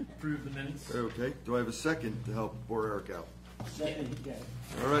approve the minutes. Okay, do I have a second to help poor Eric out? Second, yeah.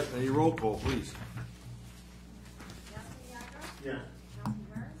 All right, any roll call, please. Councilman Miago? Yeah. Councilman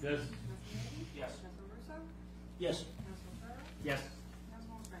Harris? Yes. Councilman Amy? Yes. Councilman Russo? Yes. Councilman Boro? Yes.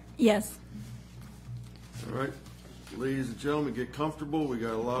 Councilman Frank? Yes. All right, ladies and gentlemen, get comfortable. We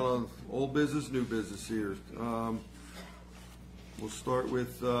got a lot of old business, new business here. We'll start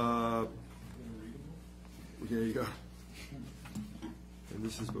with, here you go. And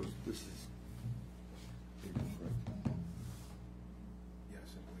this is, this is.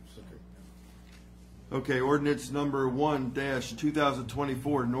 Okay, ordinance number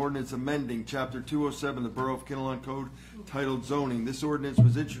 1-2024, an ordinance amending chapter 207 of the Borough of Kinnelon Code titled zoning. This ordinance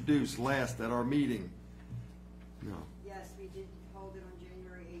was introduced last at our meeting. No. Yes, we did hold it on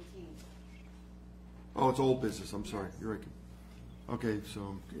January 18th. Oh, it's old business, I'm sorry, you're right. Okay, so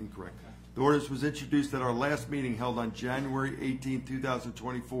I'm incorrect. The ordinance was introduced at our last meeting held on January 18,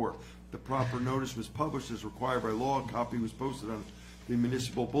 2024. The proper notice was published as required by law. A copy was posted on the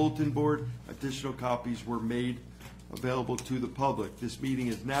municipal bulletin board. Additional copies were made available to the public. This meeting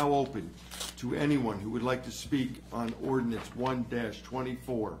is now open to anyone who would like to speak on ordinance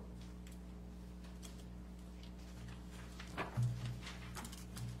 1-24.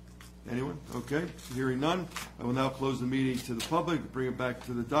 Anyone? Okay, hearing none, I will now close the meeting to the public, bring it back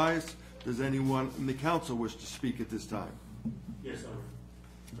to the dais. Does anyone in the council wish to speak at this time? Yes, sir.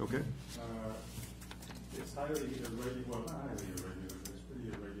 Okay. It's highly irregular, well, not highly irregular, but it's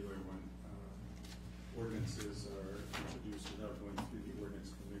pretty irregular when ordinances are introduced without going through the ordinance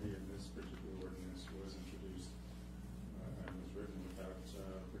committee, and this particular ordinance was introduced and was written without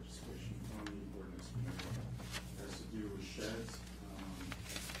participation from the ordinance committee. It has to do with sheds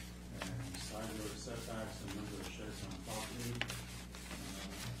and side yard setbacks and number of sheds on property.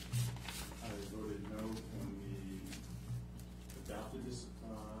 I voted no when we adopted this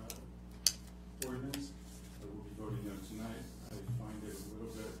ordinance. I will be voting no tonight. I find it a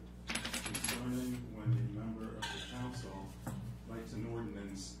little bit concerning when a member of the council writes an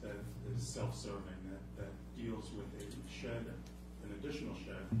ordinance that is self-serving, that deals with a shed, an additional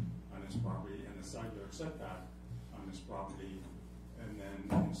shed on his property and a side yard setback on his property, and then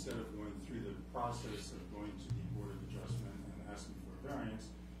instead of going through the process of going to the Board of Adjustment and asking for a variance,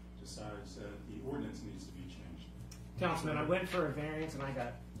 decides that the ordinance needs to be changed. Councilman, I went for a variance and I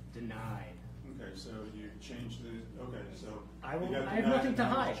got denied. Okay, so you changed the, okay, so. I you got have denied nothing to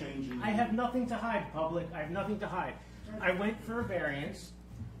and now hide. it's changing. I have nothing to hide, public. I have nothing to hide. I went for a variance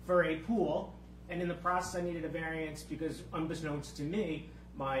for a pool, and in the process I needed a variance because, unbeknownst to me,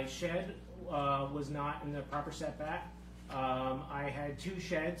 my shed was not in the proper setback. I had two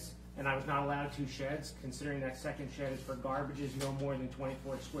sheds, and I was not allowed two sheds, considering that second shed is for garbages no more than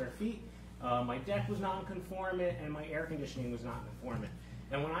 24 square feet. My deck was non-conformant, and my air conditioning was not conformant.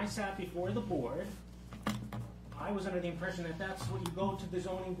 And when I sat before the board, I was under the impression that that's what you go to the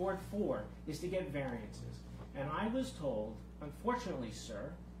zoning board for, is to get variances. And I was told, unfortunately,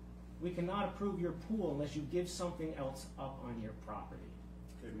 sir, we cannot approve your pool unless you give something else up on your property.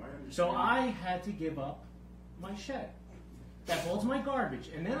 Okay, my So understanding- I had to give up my shed that holds my garbage.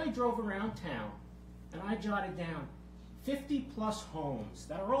 And then I drove around town and I jotted down 50 plus homes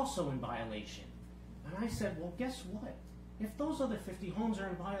that are also in violation. And I said, well, guess what? If those other 50 homes are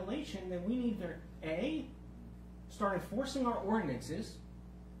in violation, then we need either A, start enforcing our ordinances,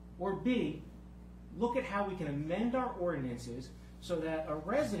 or B, look at how we can amend our ordinances so that a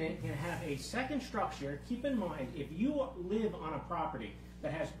resident can have a second structure. Keep in mind, if you live on a property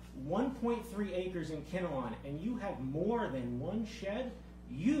that has 1.3 acres in Kinnelon and you have more than one shed,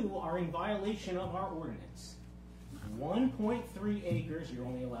 you are in violation of our ordinance. 1.3 acres, you're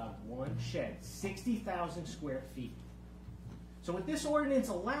only allowed one shed, 60,000 square feet. So what this ordinance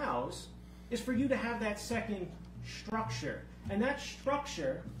allows is for you to have that second structure, and that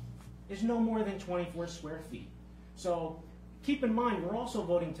structure is no more than 24 square feet. So keep in mind, we're also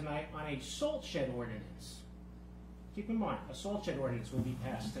voting tonight on a salt shed ordinance. Keep in mind, a salt shed ordinance will be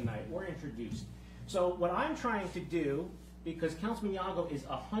passed tonight or introduced. So what I'm trying to do, because Councilman Yago is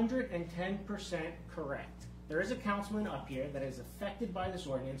 110% correct. There is a councilman up here that is affected by this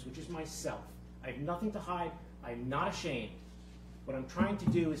ordinance, which is myself. I have nothing to hide. I'm not ashamed. What I'm trying to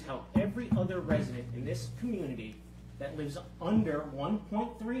do is help every other resident in this community that lives under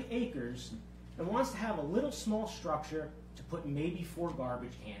 1.3 acres and wants to have a little small structure to put maybe 4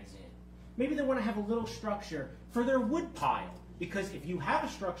 garbage cans in. Maybe they want to have a little structure for their wood pile, because if you have a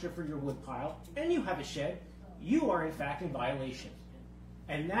structure for your wood pile and you have a shed, you are in fact in violation.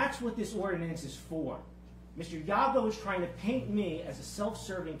 And that's what this ordinance is for. Mr. Yago is trying to paint me as a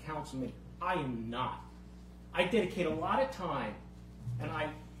self-serving councilman. I am not. I dedicate a lot of time, and I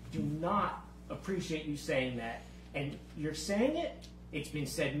do not appreciate you saying that. And you're saying it, it's been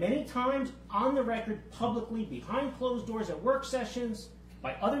said many times on the record, publicly, behind closed doors at work sessions,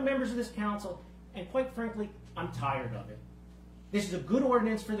 by other members of this council, and quite frankly, I'm tired of it. This is a good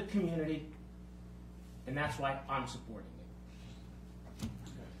ordinance for the community, and that's why I'm supporting it.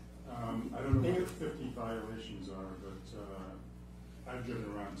 I don't know what the 50 violations are, but I've driven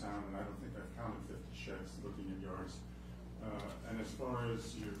around town and I don't think I've counted 50 sheds looking at yards. And as far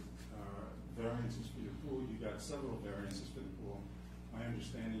as your variances for your pool, you got several variances for the pool. My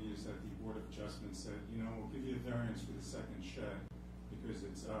understanding is that the Board of Adjustment said, you know, we'll give you a variance for the second shed because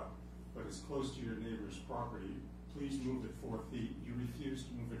it's up, but it's close to your neighbor's property. Please move it 4 feet. You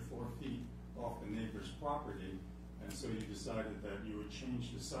refused to move it 4 feet off the neighbor's property. And so you decided that you would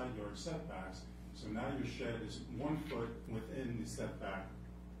change the side yard setbacks. So now your shed is 1 foot within the setback.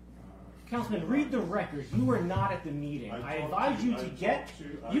 Councilman, read the record. You were not at the meeting. I advise you to get.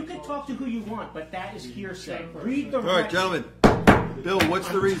 You can talk to who you want, but that is hearsay. Read the record. All right, gentlemen. Bill, what's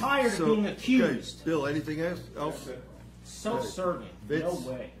the reason? I'm tired of being accused. Okay. Bill, anything else? Self-serving. No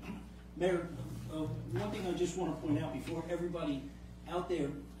way. Mayor, one thing I just want to point out before everybody out there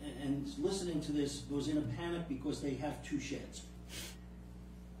and listening to this goes in a panic because they have 2 sheds.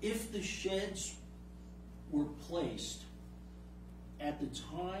 If the sheds were placed at the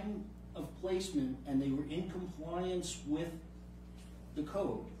time of placement and they were in compliance with the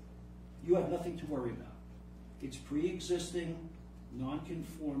code, you have nothing to worry about. It's pre-existing,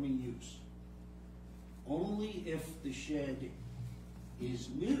 non-conforming use. Only if the shed is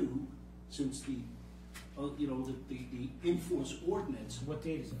new, since the enforced ordinance. What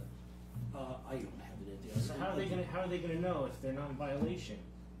date is it? I don't have it at there. So how are they gonna know if they're not in violation?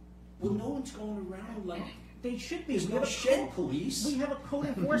 Well, no one's going around like they should be. There's no shed police. We have a code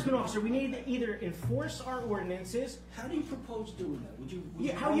enforcement officer. We need to either enforce our ordinances. How do you propose doing that? Would you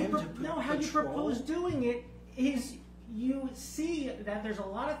how you propose doing it is you see that there's a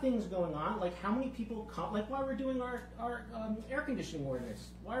lot of things going on, like how many people come, like why we're doing our air conditioning ordinance.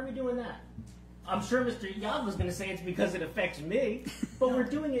 Why are we doing that? I'm sure Mr. Yav was going to say it's because it affects me, but we're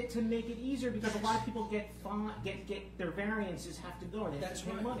doing it to make it easier because a lot of people get their variances have to go and they have to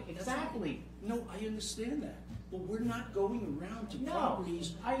pay money. Exactly. Right. No, I understand that, but we're not going around to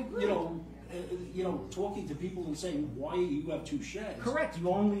properties. I agree. Talking to people and saying why you have 2 sheds. Correct. You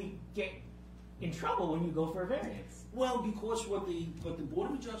only get in trouble when you go for a variance. Well, because what the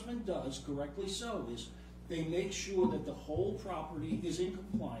Board of Adjustment does, correctly so, is they make sure that the whole property is in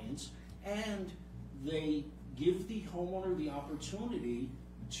compliance, and they give the homeowner the opportunity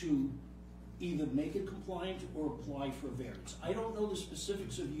to either make it compliant or apply for a variance. I don't know the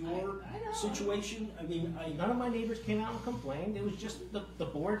specifics of your situation. I mean, none of my neighbors came out and complained. It was just the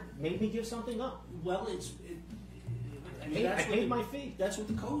board made me give something up. Well, I paid my fee. That's what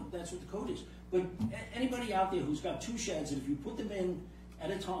the code is. But anybody out there who's got 2 sheds, and if you put them in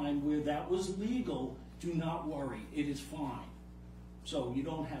at a time where that was legal, do not worry. It is fine. So you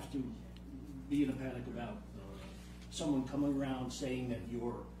don't have to be in a panic about someone coming around saying that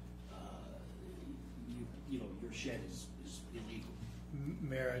your shed is illegal.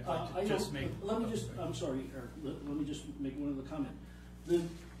 Mayor, I'd like I to just know- make. Let me just, I'm sorry, Eric, let me just make one other comment.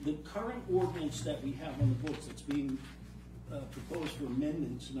 The current ordinance that we have on the books that's being proposed for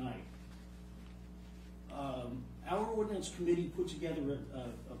amendment tonight, our ordinance committee put together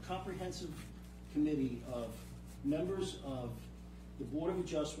a comprehensive committee of members of the Board of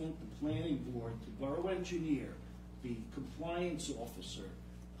Adjustment, the Planning Board, the Borough Engineer, the Compliance Officer,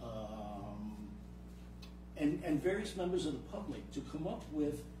 and various members of the public to come up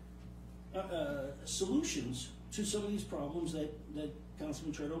with solutions to some of these problems that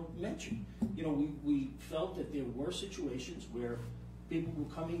Councilman Trudeau mentioned. You know, we felt that there were situations where people were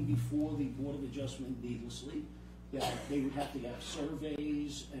coming before the Board of Adjustment needlessly, that they would have to have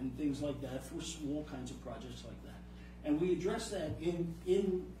surveys and things like that for small kinds of projects like that. And we addressed that in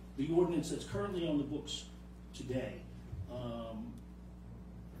the ordinance that's currently on the books today.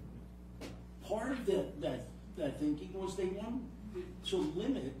 Part of that thinking was they wanted to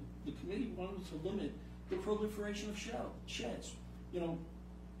limit, the committee wanted to limit the proliferation of sheds. You know,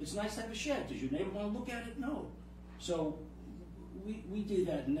 it's nice to have a shed. Does your neighbor want to look at it? No. So we did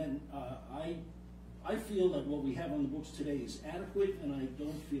that, and then I feel that what we have on the books today is adequate, and I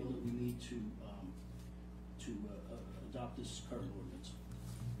don't feel that we need to adopt this current ordinance.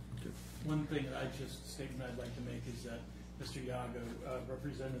 One thing statement I'd like to make is that Mr. Yago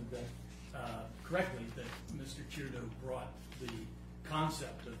represented that correctly, that Mr. Chirdo brought the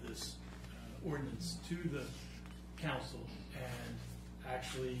concept of this ordinance to the council and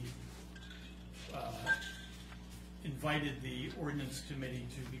actually invited the ordinance committee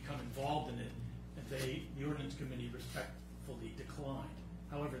to become involved in it, and the ordinance committee respectfully declined.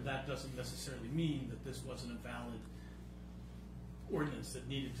 However, that doesn't necessarily mean that this wasn't a valid ordinance that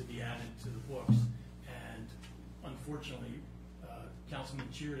needed to be added to the books. And unfortunately, Councilman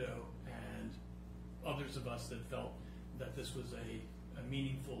Chirdo and others of us that felt that this was a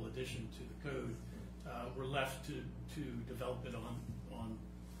meaningful addition to the code were left to develop it on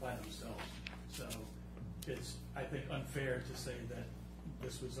by themselves. So it's, I think, unfair to say that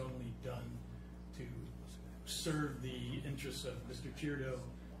this was only done to serve the interests of Mr. Chirdo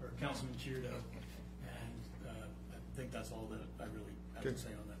or Councilman Chirdo, and I think that's all that I really have to say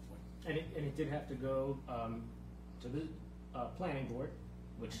on that point. And it did have to go to the planning board,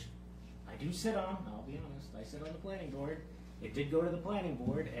 which I do sit on, I'll be honest, I sit on the planning board. It did go to the planning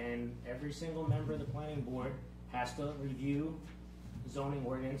board, and every single member of the planning board has to review zoning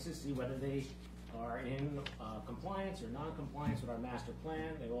ordinances, see whether they are in compliance or non-compliance with our master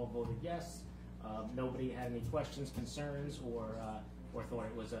plan. They all voted yes. Nobody had any questions, concerns, or thought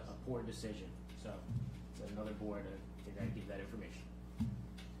it was a poor decision. So it's another board to give that information.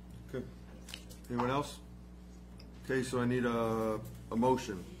 Good. Anyone else? Okay, so I need a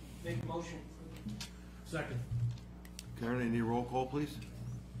motion. Make a motion. Second. Karen, I need a roll call, please.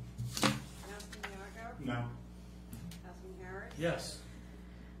 Councilman Yago? No. Councilman Harris? Yes.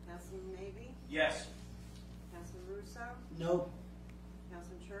 Councilman Maybe? Yes. Councilman Russo? No.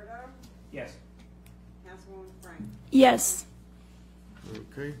 Councilman Chirdo? Yes. Councilwoman Frank? Yes.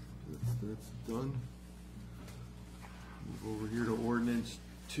 Okay, that's done. Move over here to ordinance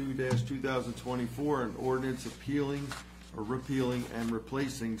 2-2024, an ordinance appealing or repealing and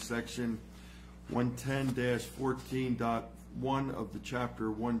replacing section 110-14.1 of the chapter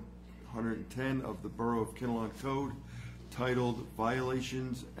 110 of the Borough of Kinnelon Code, titled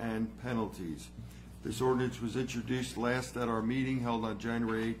Violations and Penalties. This ordinance was introduced last at our meeting held on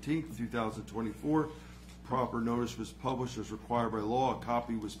January 18th, 2024. Proper notice was published as required by law. A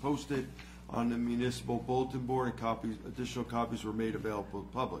copy was posted on the municipal bulletin board, and additional copies were made available to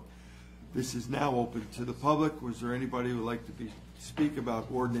the public. This is now open to the public. Was there anybody who would like to speak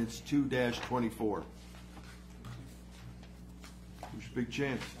about ordinance 2-24? There's a big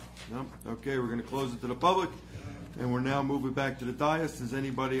chance. No? Okay, we're going to close it to the public, and we're now moving back to the dais. Does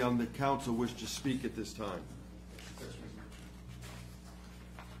anybody on the council wish to speak at this time?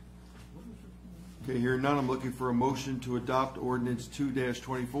 Okay, hearing none, I'm looking for a motion to adopt ordinance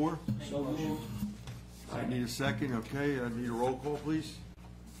 2-24. So moved. I need a second. Okay, I need a roll call, please.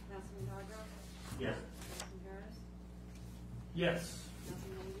 Councilman Yago? Yes. Councilman Harris? Yes.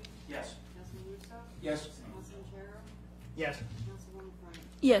 Councilman Maybe? Yes. Councilman Russo? Yes. Councilman Chirdo? Yes. Councilwoman Frank?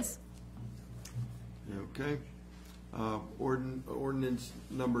 Yes. Okay. Ordinance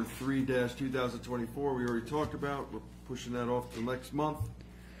number 3-2024, we already talked about. We're pushing that off to next month.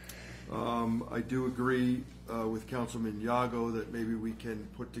 I do agree with Councilman Yago that maybe we can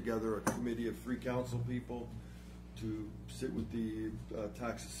put together a committee of 3 council people to sit with the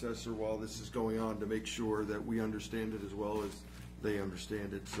tax assessor while this is going on to make sure that we understand it as well as they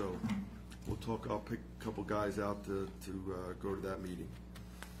understand it. So we'll talk. I'll couple guys out to go to that meeting.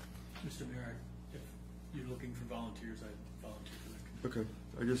 Mr. Mayor, if you're looking for volunteers, I volunteer for that. Okay,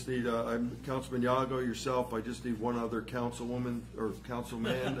 I just need, I'm Councilman Yago, yourself, I just need one other councilwoman or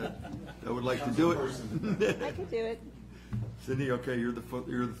councilman that would like to do it. I could do it. Cindy, okay, you're the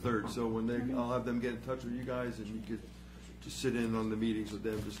third, so when I'll have them get in touch with you guys and you could just sit in on the meetings with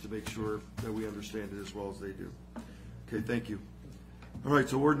them just to make sure that we understand it as well as they do. Okay, thank you. All right,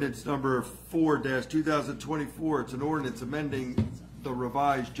 so ordinance number 4-2024, it's an ordinance amending the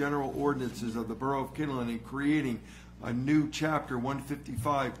revised general ordinances of the Borough of Kinnelon and creating a new chapter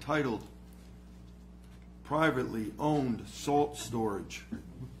 155 titled Privately Owned Salt Storage.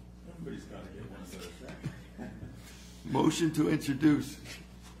 Somebody's got to get one of those. Motion to introduce.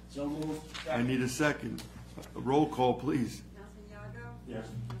 So moved. I need a second. A roll call, please. Councilman Yago? Yes.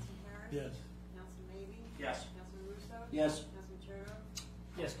 Councilman Harris? Yes. Councilman Maybe? Yes. Councilman Russo? Yes. Councilman Churro?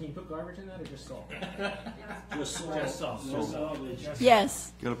 Yes, can you put garbage in that or just salt? Just salt. Just salt. No Just salt. garbage.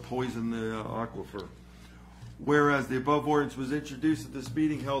 Yes. Got to poison the aquifer. Whereas the above ordinance was introduced at this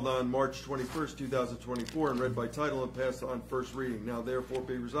meeting held on March 21st, 2024, and read by title and passed on first reading. Now therefore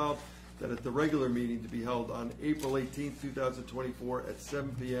be resolved that at the regular meeting to be held on April 18th, 2024 at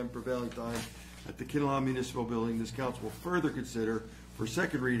 7 p.m. prevailing time at the Kinnelon Municipal Building, this council will further consider for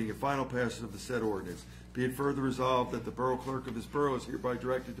second reading and final passage of the said ordinance. Be it further resolved that the borough clerk of this borough is hereby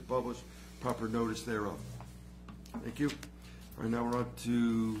directed to publish proper notice thereof. Thank you. All right, now we're on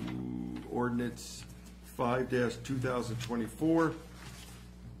to ordinance 5-2024.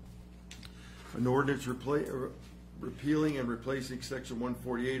 An ordinance repealing and replacing section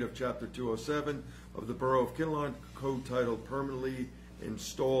 148 of chapter 207 of the Borough of Kinnelon Code titled Permanently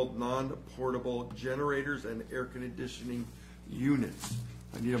Installed Non-Portable Generators and Air Conditioning Units.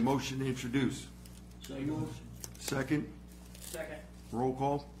 I need a motion to introduce. So moved. Second. Second. Roll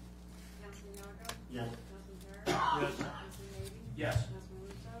call. Councilman Yago? Yes. Councilman Harris? Yes. Councilman Maybe? Yes. Councilman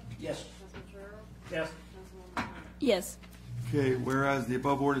Russo? Yes. Councilman Churro? Yes. Councilwoman Bryant? Yes. Okay, whereas the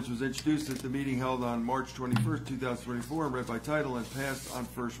above ordinance was introduced at the meeting held on March 21st, 2024, and read by title and passed on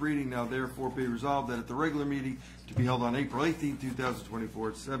first reading, now therefore be resolved that at the regular meeting to be held on April 18th,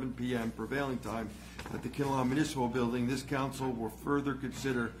 2024 at 7 p.m. prevailing time at the Kinnelon Municipal Building, this council will further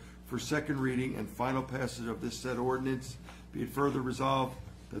consider for second reading and final passage of this said ordinance. Be it further resolved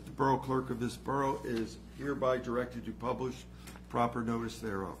that the borough clerk of this borough is hereby directed to publish proper notice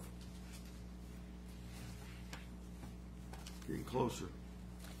thereof. Getting closer.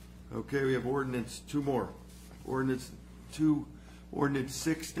 Okay, we have ordinance, two more. Ordinance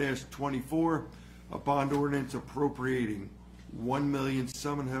 6-24, a bond ordinance appropriating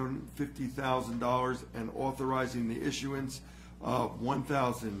 $1,750,000 and authorizing the issuance of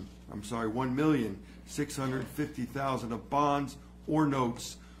 $1,650,000 of bonds or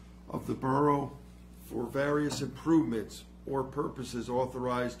notes of the borough for various improvements or purposes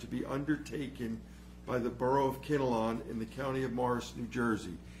authorized to be undertaken by the Borough of Kinnelon in the County of Morris, New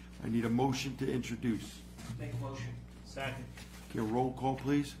Jersey. I need a motion to introduce. Make a motion. Second. Okay, roll call,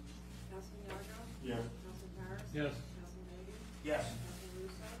 please. Councilman Yago? Yes. Councilman Harris? Yes. Councilman Maybe? Yes. Councilman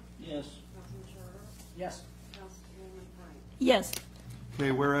Russo? Yes. Councilman Churro? Yes. Councilwoman Bryant? Yes.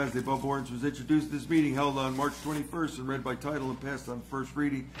 Okay, whereas the above ordinance was introduced at this meeting held on March 21st and read by title and passed on first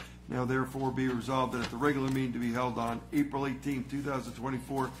reading, now therefore be resolved that at the regular meeting to be held on April 18th,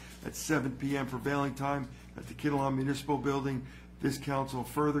 2024 at 7 p.m. prevailing time at the Kinnelon Municipal Building, this council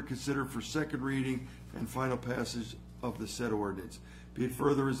further consider for second reading and final passage of the said ordinance. Be it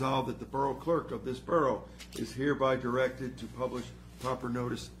further resolved that the borough clerk of this borough is hereby directed to publish proper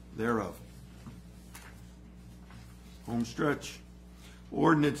notice thereof. Home stretch.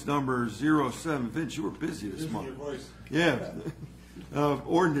 Ordinance number 07. Vince, you were busy this month. Your voice. Yeah.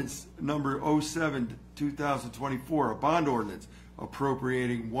 Ordinance number 07, 2024, a bond ordinance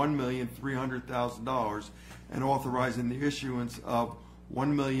appropriating $1,300,000 and authorizing the issuance of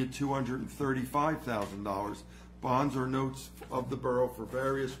 $1,235,000 bonds or notes of the borough for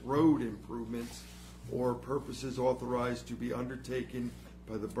various road improvements or purposes authorized to be undertaken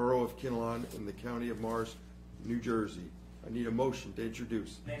by the Borough of Kinnelon in the County of Morris, New Jersey. I need a motion to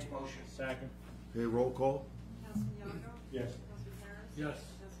introduce. Make a motion. Second. Okay, roll call. Councilman Yago? Yes. Councilman Harris? Yes.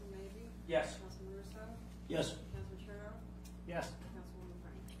 Councilman Maybe? Yes. Councilman Russo? Yes. Councilman Churro? Yes. Councilwoman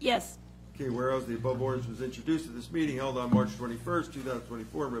Bryant? Yes. Okay, whereas the above ordinance was introduced at this meeting held on March 21st,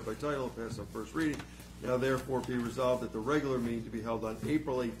 2024, and read by title and passed on first reading, now therefore be resolved that the regular meeting to be held on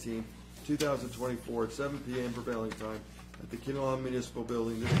April 18th, 2024 at 7 p.m. prevailing time at the Kinnelon Municipal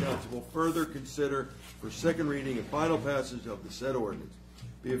Building, this council will further consider for second reading and final passage of the said ordinance.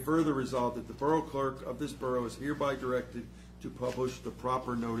 Be it further resolved that the borough clerk of this borough is hereby directed to publish the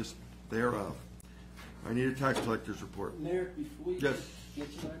proper notice thereof. I need a tax collector's report. Mayor, before we Yes.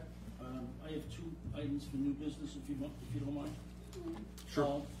 get to that, I have 2 items for new business, if you don't mind.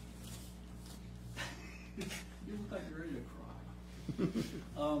 Sure. You look like you're ready to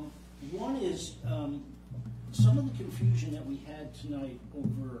cry. One is, some of the confusion that we had tonight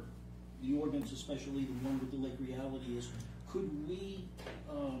over the ordinance, especially the one with the lake reality, is could we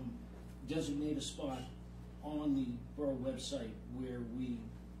designate a spot on the borough website where we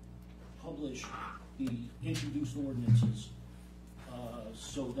publish the introduced ordinances,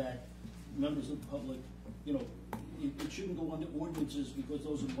 so that members of the public, it shouldn't go under ordinances because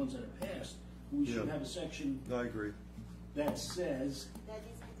those are the ones that are passed. We should have a section No, I agree. that says, That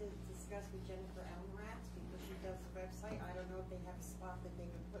needs to be discussed with Jennifer Elmrat, because she does the website. I don't know if they have a spot that they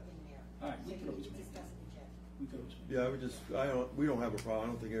can put in there. all right, we So can you always need to make discuss that. it with Jen. We could always make Yeah, we don't have a problem. I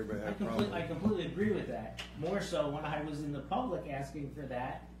don't think everybody has a problem. I completely agree with that. More so when I was in the public asking for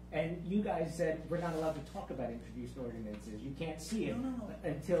that, and you guys said we're not allowed to talk about introduced ordinances. You can't see it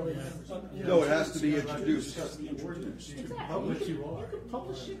until it's. No, it has to be introduced. Exactly. You can publish it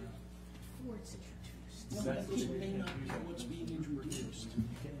before it's introduced. No, that person may not know what's being introduced.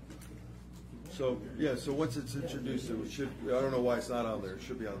 So, yeah, so once it's introduced, it should, I don't know why it's not on there. It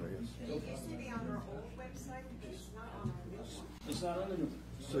should be on there, yes. It used to be on our old website, but it's not on our new one. It's not on the new.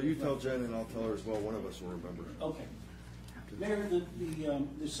 So you tell Jen and I'll tell her as well. One of us will remember. Okay. Mayor,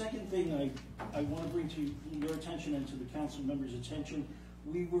 the second thing I want to bring to your attention and to the council members' attention,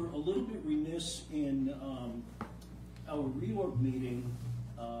 we were a little bit remiss in our reorg meeting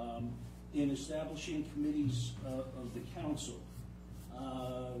in establishing committees of the council.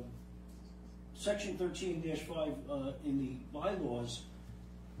 Section 13-5 in the bylaws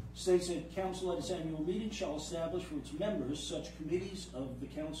states that council at its annual meeting shall establish for its members such committees of the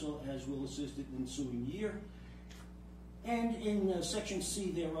council as will assist it in the ensuing year. And in section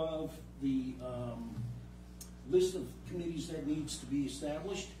C thereof, the list of committees that needs to be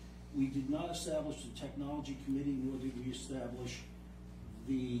established, we did not establish the technology committee, nor did we establish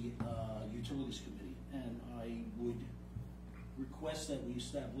the utilities committee. And I would request that we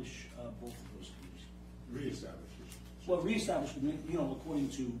establish both of those committees. Reestablish. Well, reestablish them, according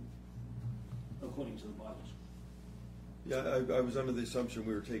to the bylaws. Yeah, I was under the assumption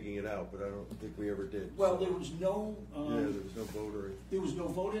we were taking it out, but I don't think we ever did. Well, there was no. Yeah, there was no vote or. There was no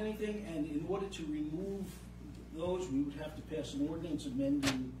vote or anything, and in order to remove those, we would have to pass an ordinance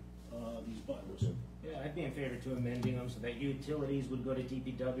amending these bylaws. Yeah, I'd be in favor to amending them so that utilities would go to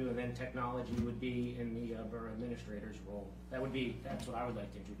DPW and then technology would be in the borough administrator's role. That's what I would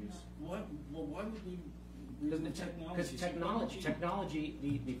like to introduce. Why would we? Because technology,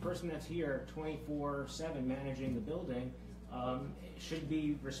 the person that's here 24/7 managing the building should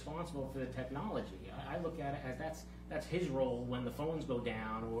be responsible for the technology. I look at it as that's his role when the phones go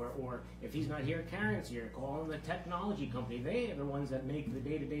down, or if he's not here, Karen's here. Call in the technology company. They are the ones that make the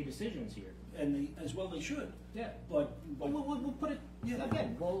day-to-day decisions here. And as well they should. Yeah. But we'll put it. Yeah.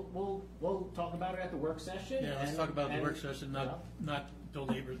 Again, we'll talk about it at the work session. Yeah, let's talk about the work session, not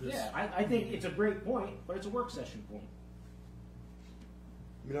belabor this. Yeah, I think it's a great point, but it's a work session point.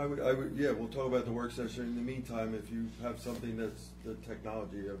 I mean, I would, yeah, we'll talk about the work session. In the meantime, if you have something that's the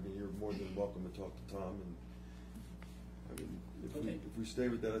technology, I mean, you're more than welcome to talk to Tom. And I mean, if we stay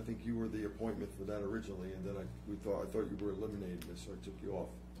with that, I think you were the appointment for that originally, and then I thought you were eliminating this, so I took you off.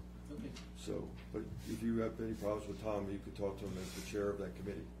 Okay. So, but if you have any problems with Tom, you could talk to him as the chair of that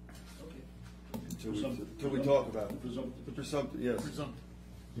committee. Okay. Until we talk about it. The presumptive, yes. Presumptive.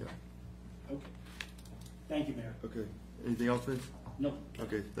 Yeah. Okay. Thank you, Mayor. Okay. Anything else, Vince? No.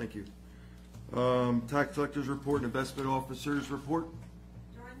 Okay, thank you. Tax collector's report and investment officer's report.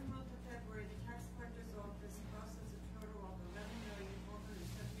 During the month of February, the tax collector's office processed a total of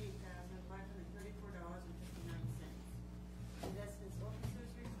 $11,478,534.59. Investments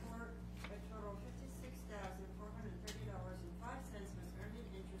officer's report, a total of $56,430.05 was earned in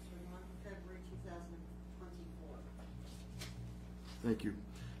interest for the month of February 2024. Thank you.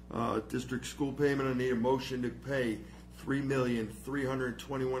 District school payment, I need a motion to pay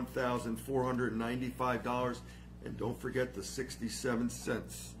 $3,321,495, and don't forget the 67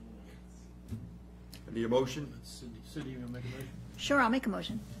 cents. I need a motion? Cindy, you gonna make a motion? Sure, I'll make a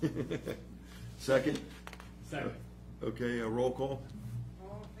motion. Second? Second. Okay, a roll call?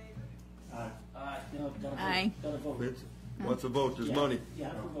 All in favor? Aye. Aye. Gotta vote. Vince? What's a vote? There's money. You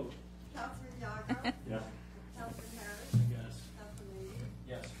have to vote. Councilman Yager? Yes. Councilman Harris? Yes. Councilman Lee?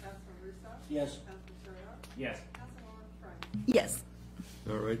 Yes. Councilman Russo? Yes. Councilman Turner? Yes. Councilwoman Frank? Yes.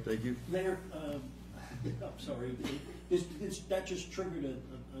 All right, thank you. Mayor, I'm sorry, that just triggered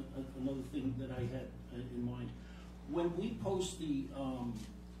another thing that I had in mind. When we post the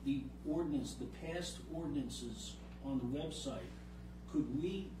the ordinance, the past ordinances on the website, could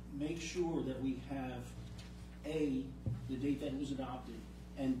we make sure that we have A, the date that it was adopted,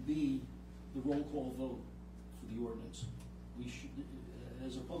 and B, the roll call vote for the ordinance? We should,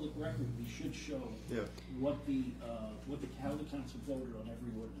 as a public record, we should show what how the council voted on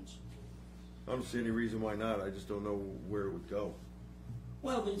every ordinance. I don't see any reason why not. I just don't know where it would go.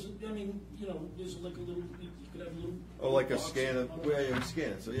 Well, there's like a little, you could have a little. Oh, like a box scan of, on the- well, yeah, scan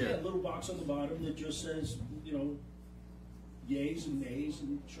it, so yeah. a little box on the bottom that just says, yays and nays,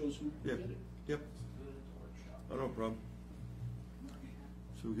 and shows who Yep. did it. Yep. Oh, no problem.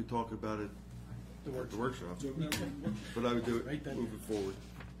 So we could talk about it at the workshop. But I would do it moving forward.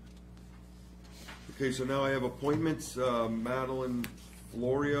 Okay, so now I have appointments, Madeline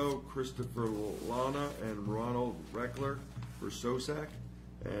Florio, Christopher Lana, and Ronald Reckler for SOSAC,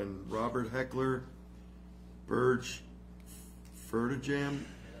 and Robert Heckler, Burge Fertajam.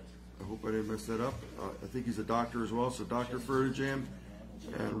 I hope I didn't mess that up. I think he's a doctor as well, so Dr. Fertajam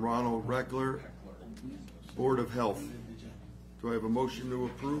and Ronald Reckler, Board of Health. Do I have a motion to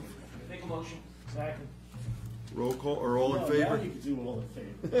approve? Make a motion. Second. Roll call, or all in favor? Now you can do all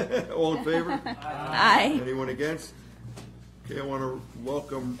in favor. All in favor? Aye. Anyone against? Okay, I want to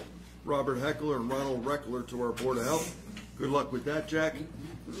welcome Robert Heckler and Ronald Reckler to our Board of Health. Good luck with that, Jack.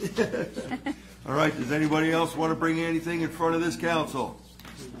 All right, does anybody else want to bring anything in front of this council?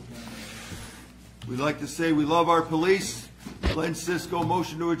 We'd like to say we love our police. Glenn Cisco,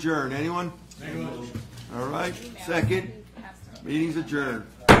 motion to adjourn. Anyone? All right, second. Meeting's adjourned.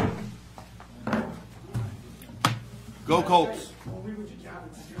 Go Colts. When we were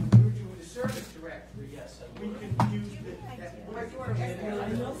doing the service directory, we could use that word.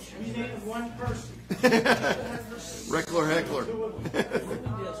 We named one person. Reckler Heckler.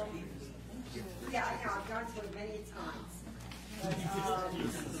 Yeah, I know, I've gone through it many times.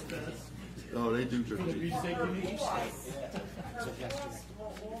 Oh, they do good. So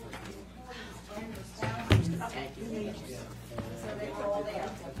they were all there.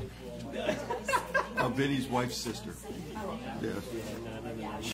 I'm Vinny's wife's sister. Yes.